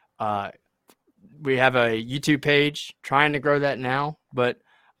 obviously. We have a YouTube page, trying to grow that now, but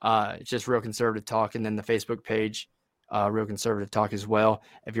it's just Real Conservative Talk, and then the Facebook page, Real Conservative Talk as well.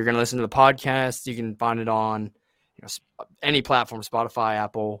 If you're going to listen to the podcast, you can find it on any platform, Spotify,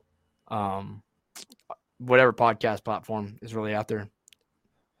 Apple, whatever podcast platform is really out there.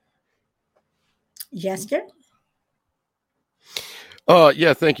 Jester?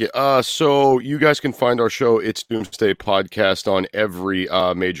 Yeah, thank you. So you guys can find our show, It's Doomsday Podcast, on every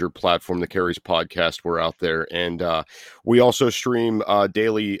major platform that carries podcast. We're out there. And we also stream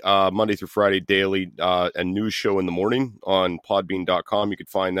daily, Monday through Friday, daily, a news show in the morning on podbean.com. You can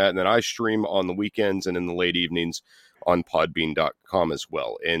find that. And then I stream on the weekends and in the late evenings on podbean.com as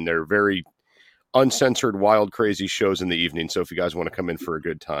well. And they're very uncensored, wild, crazy shows in the evening. So if you guys want to come in for a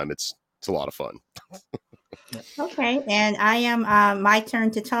good time, it's a lot of fun. Okay, and I am my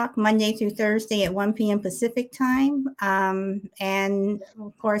turn to talk Monday through Thursday at 1 p.m. Pacific time. And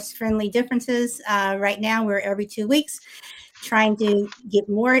of course, Friendly Differences. Right now, we're every 2 weeks trying to get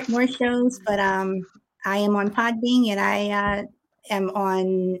more shows, but I am on Podbean and I am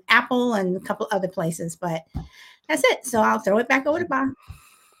on Apple and a couple other places. But that's it. So I'll throw it back over to Bob.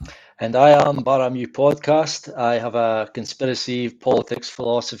 And I am Baramu Podcast. I have a conspiracy, politics,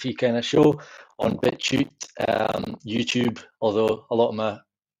 philosophy kind of show on BitChute, YouTube, although a lot of my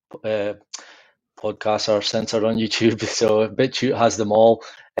podcasts are censored on YouTube. So BitChute has them all.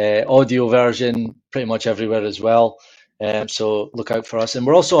 Audio version pretty much everywhere as well. So look out for us. And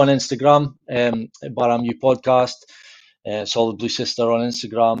we're also on Instagram, Baramu Podcast, Solid Blue Sister on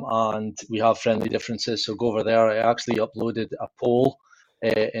Instagram, and we have Friendly Differences. So go over there. I actually uploaded a poll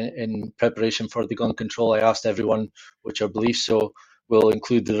in preparation for the gun control. I asked everyone which are beliefs, so we'll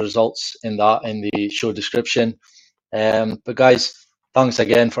include the results in the show description. But guys, thanks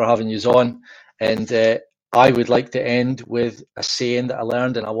again for having you on. And I would like to end with a saying that I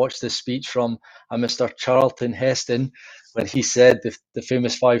learned, and I watched this speech from a Mr. Charlton Heston when he said the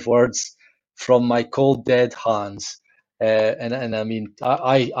famous 5 words, "From my cold dead hands." And I mean,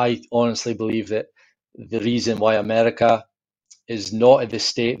 I honestly believe that the reason why America is not at the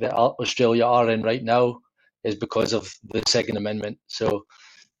state that Australia are in right now is because of the Second Amendment. So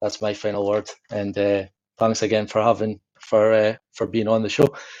that's my final word. And thanks again for being on the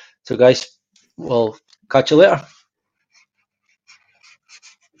show. So guys, we'll catch you later.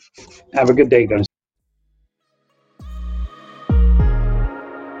 Have a good day, guys.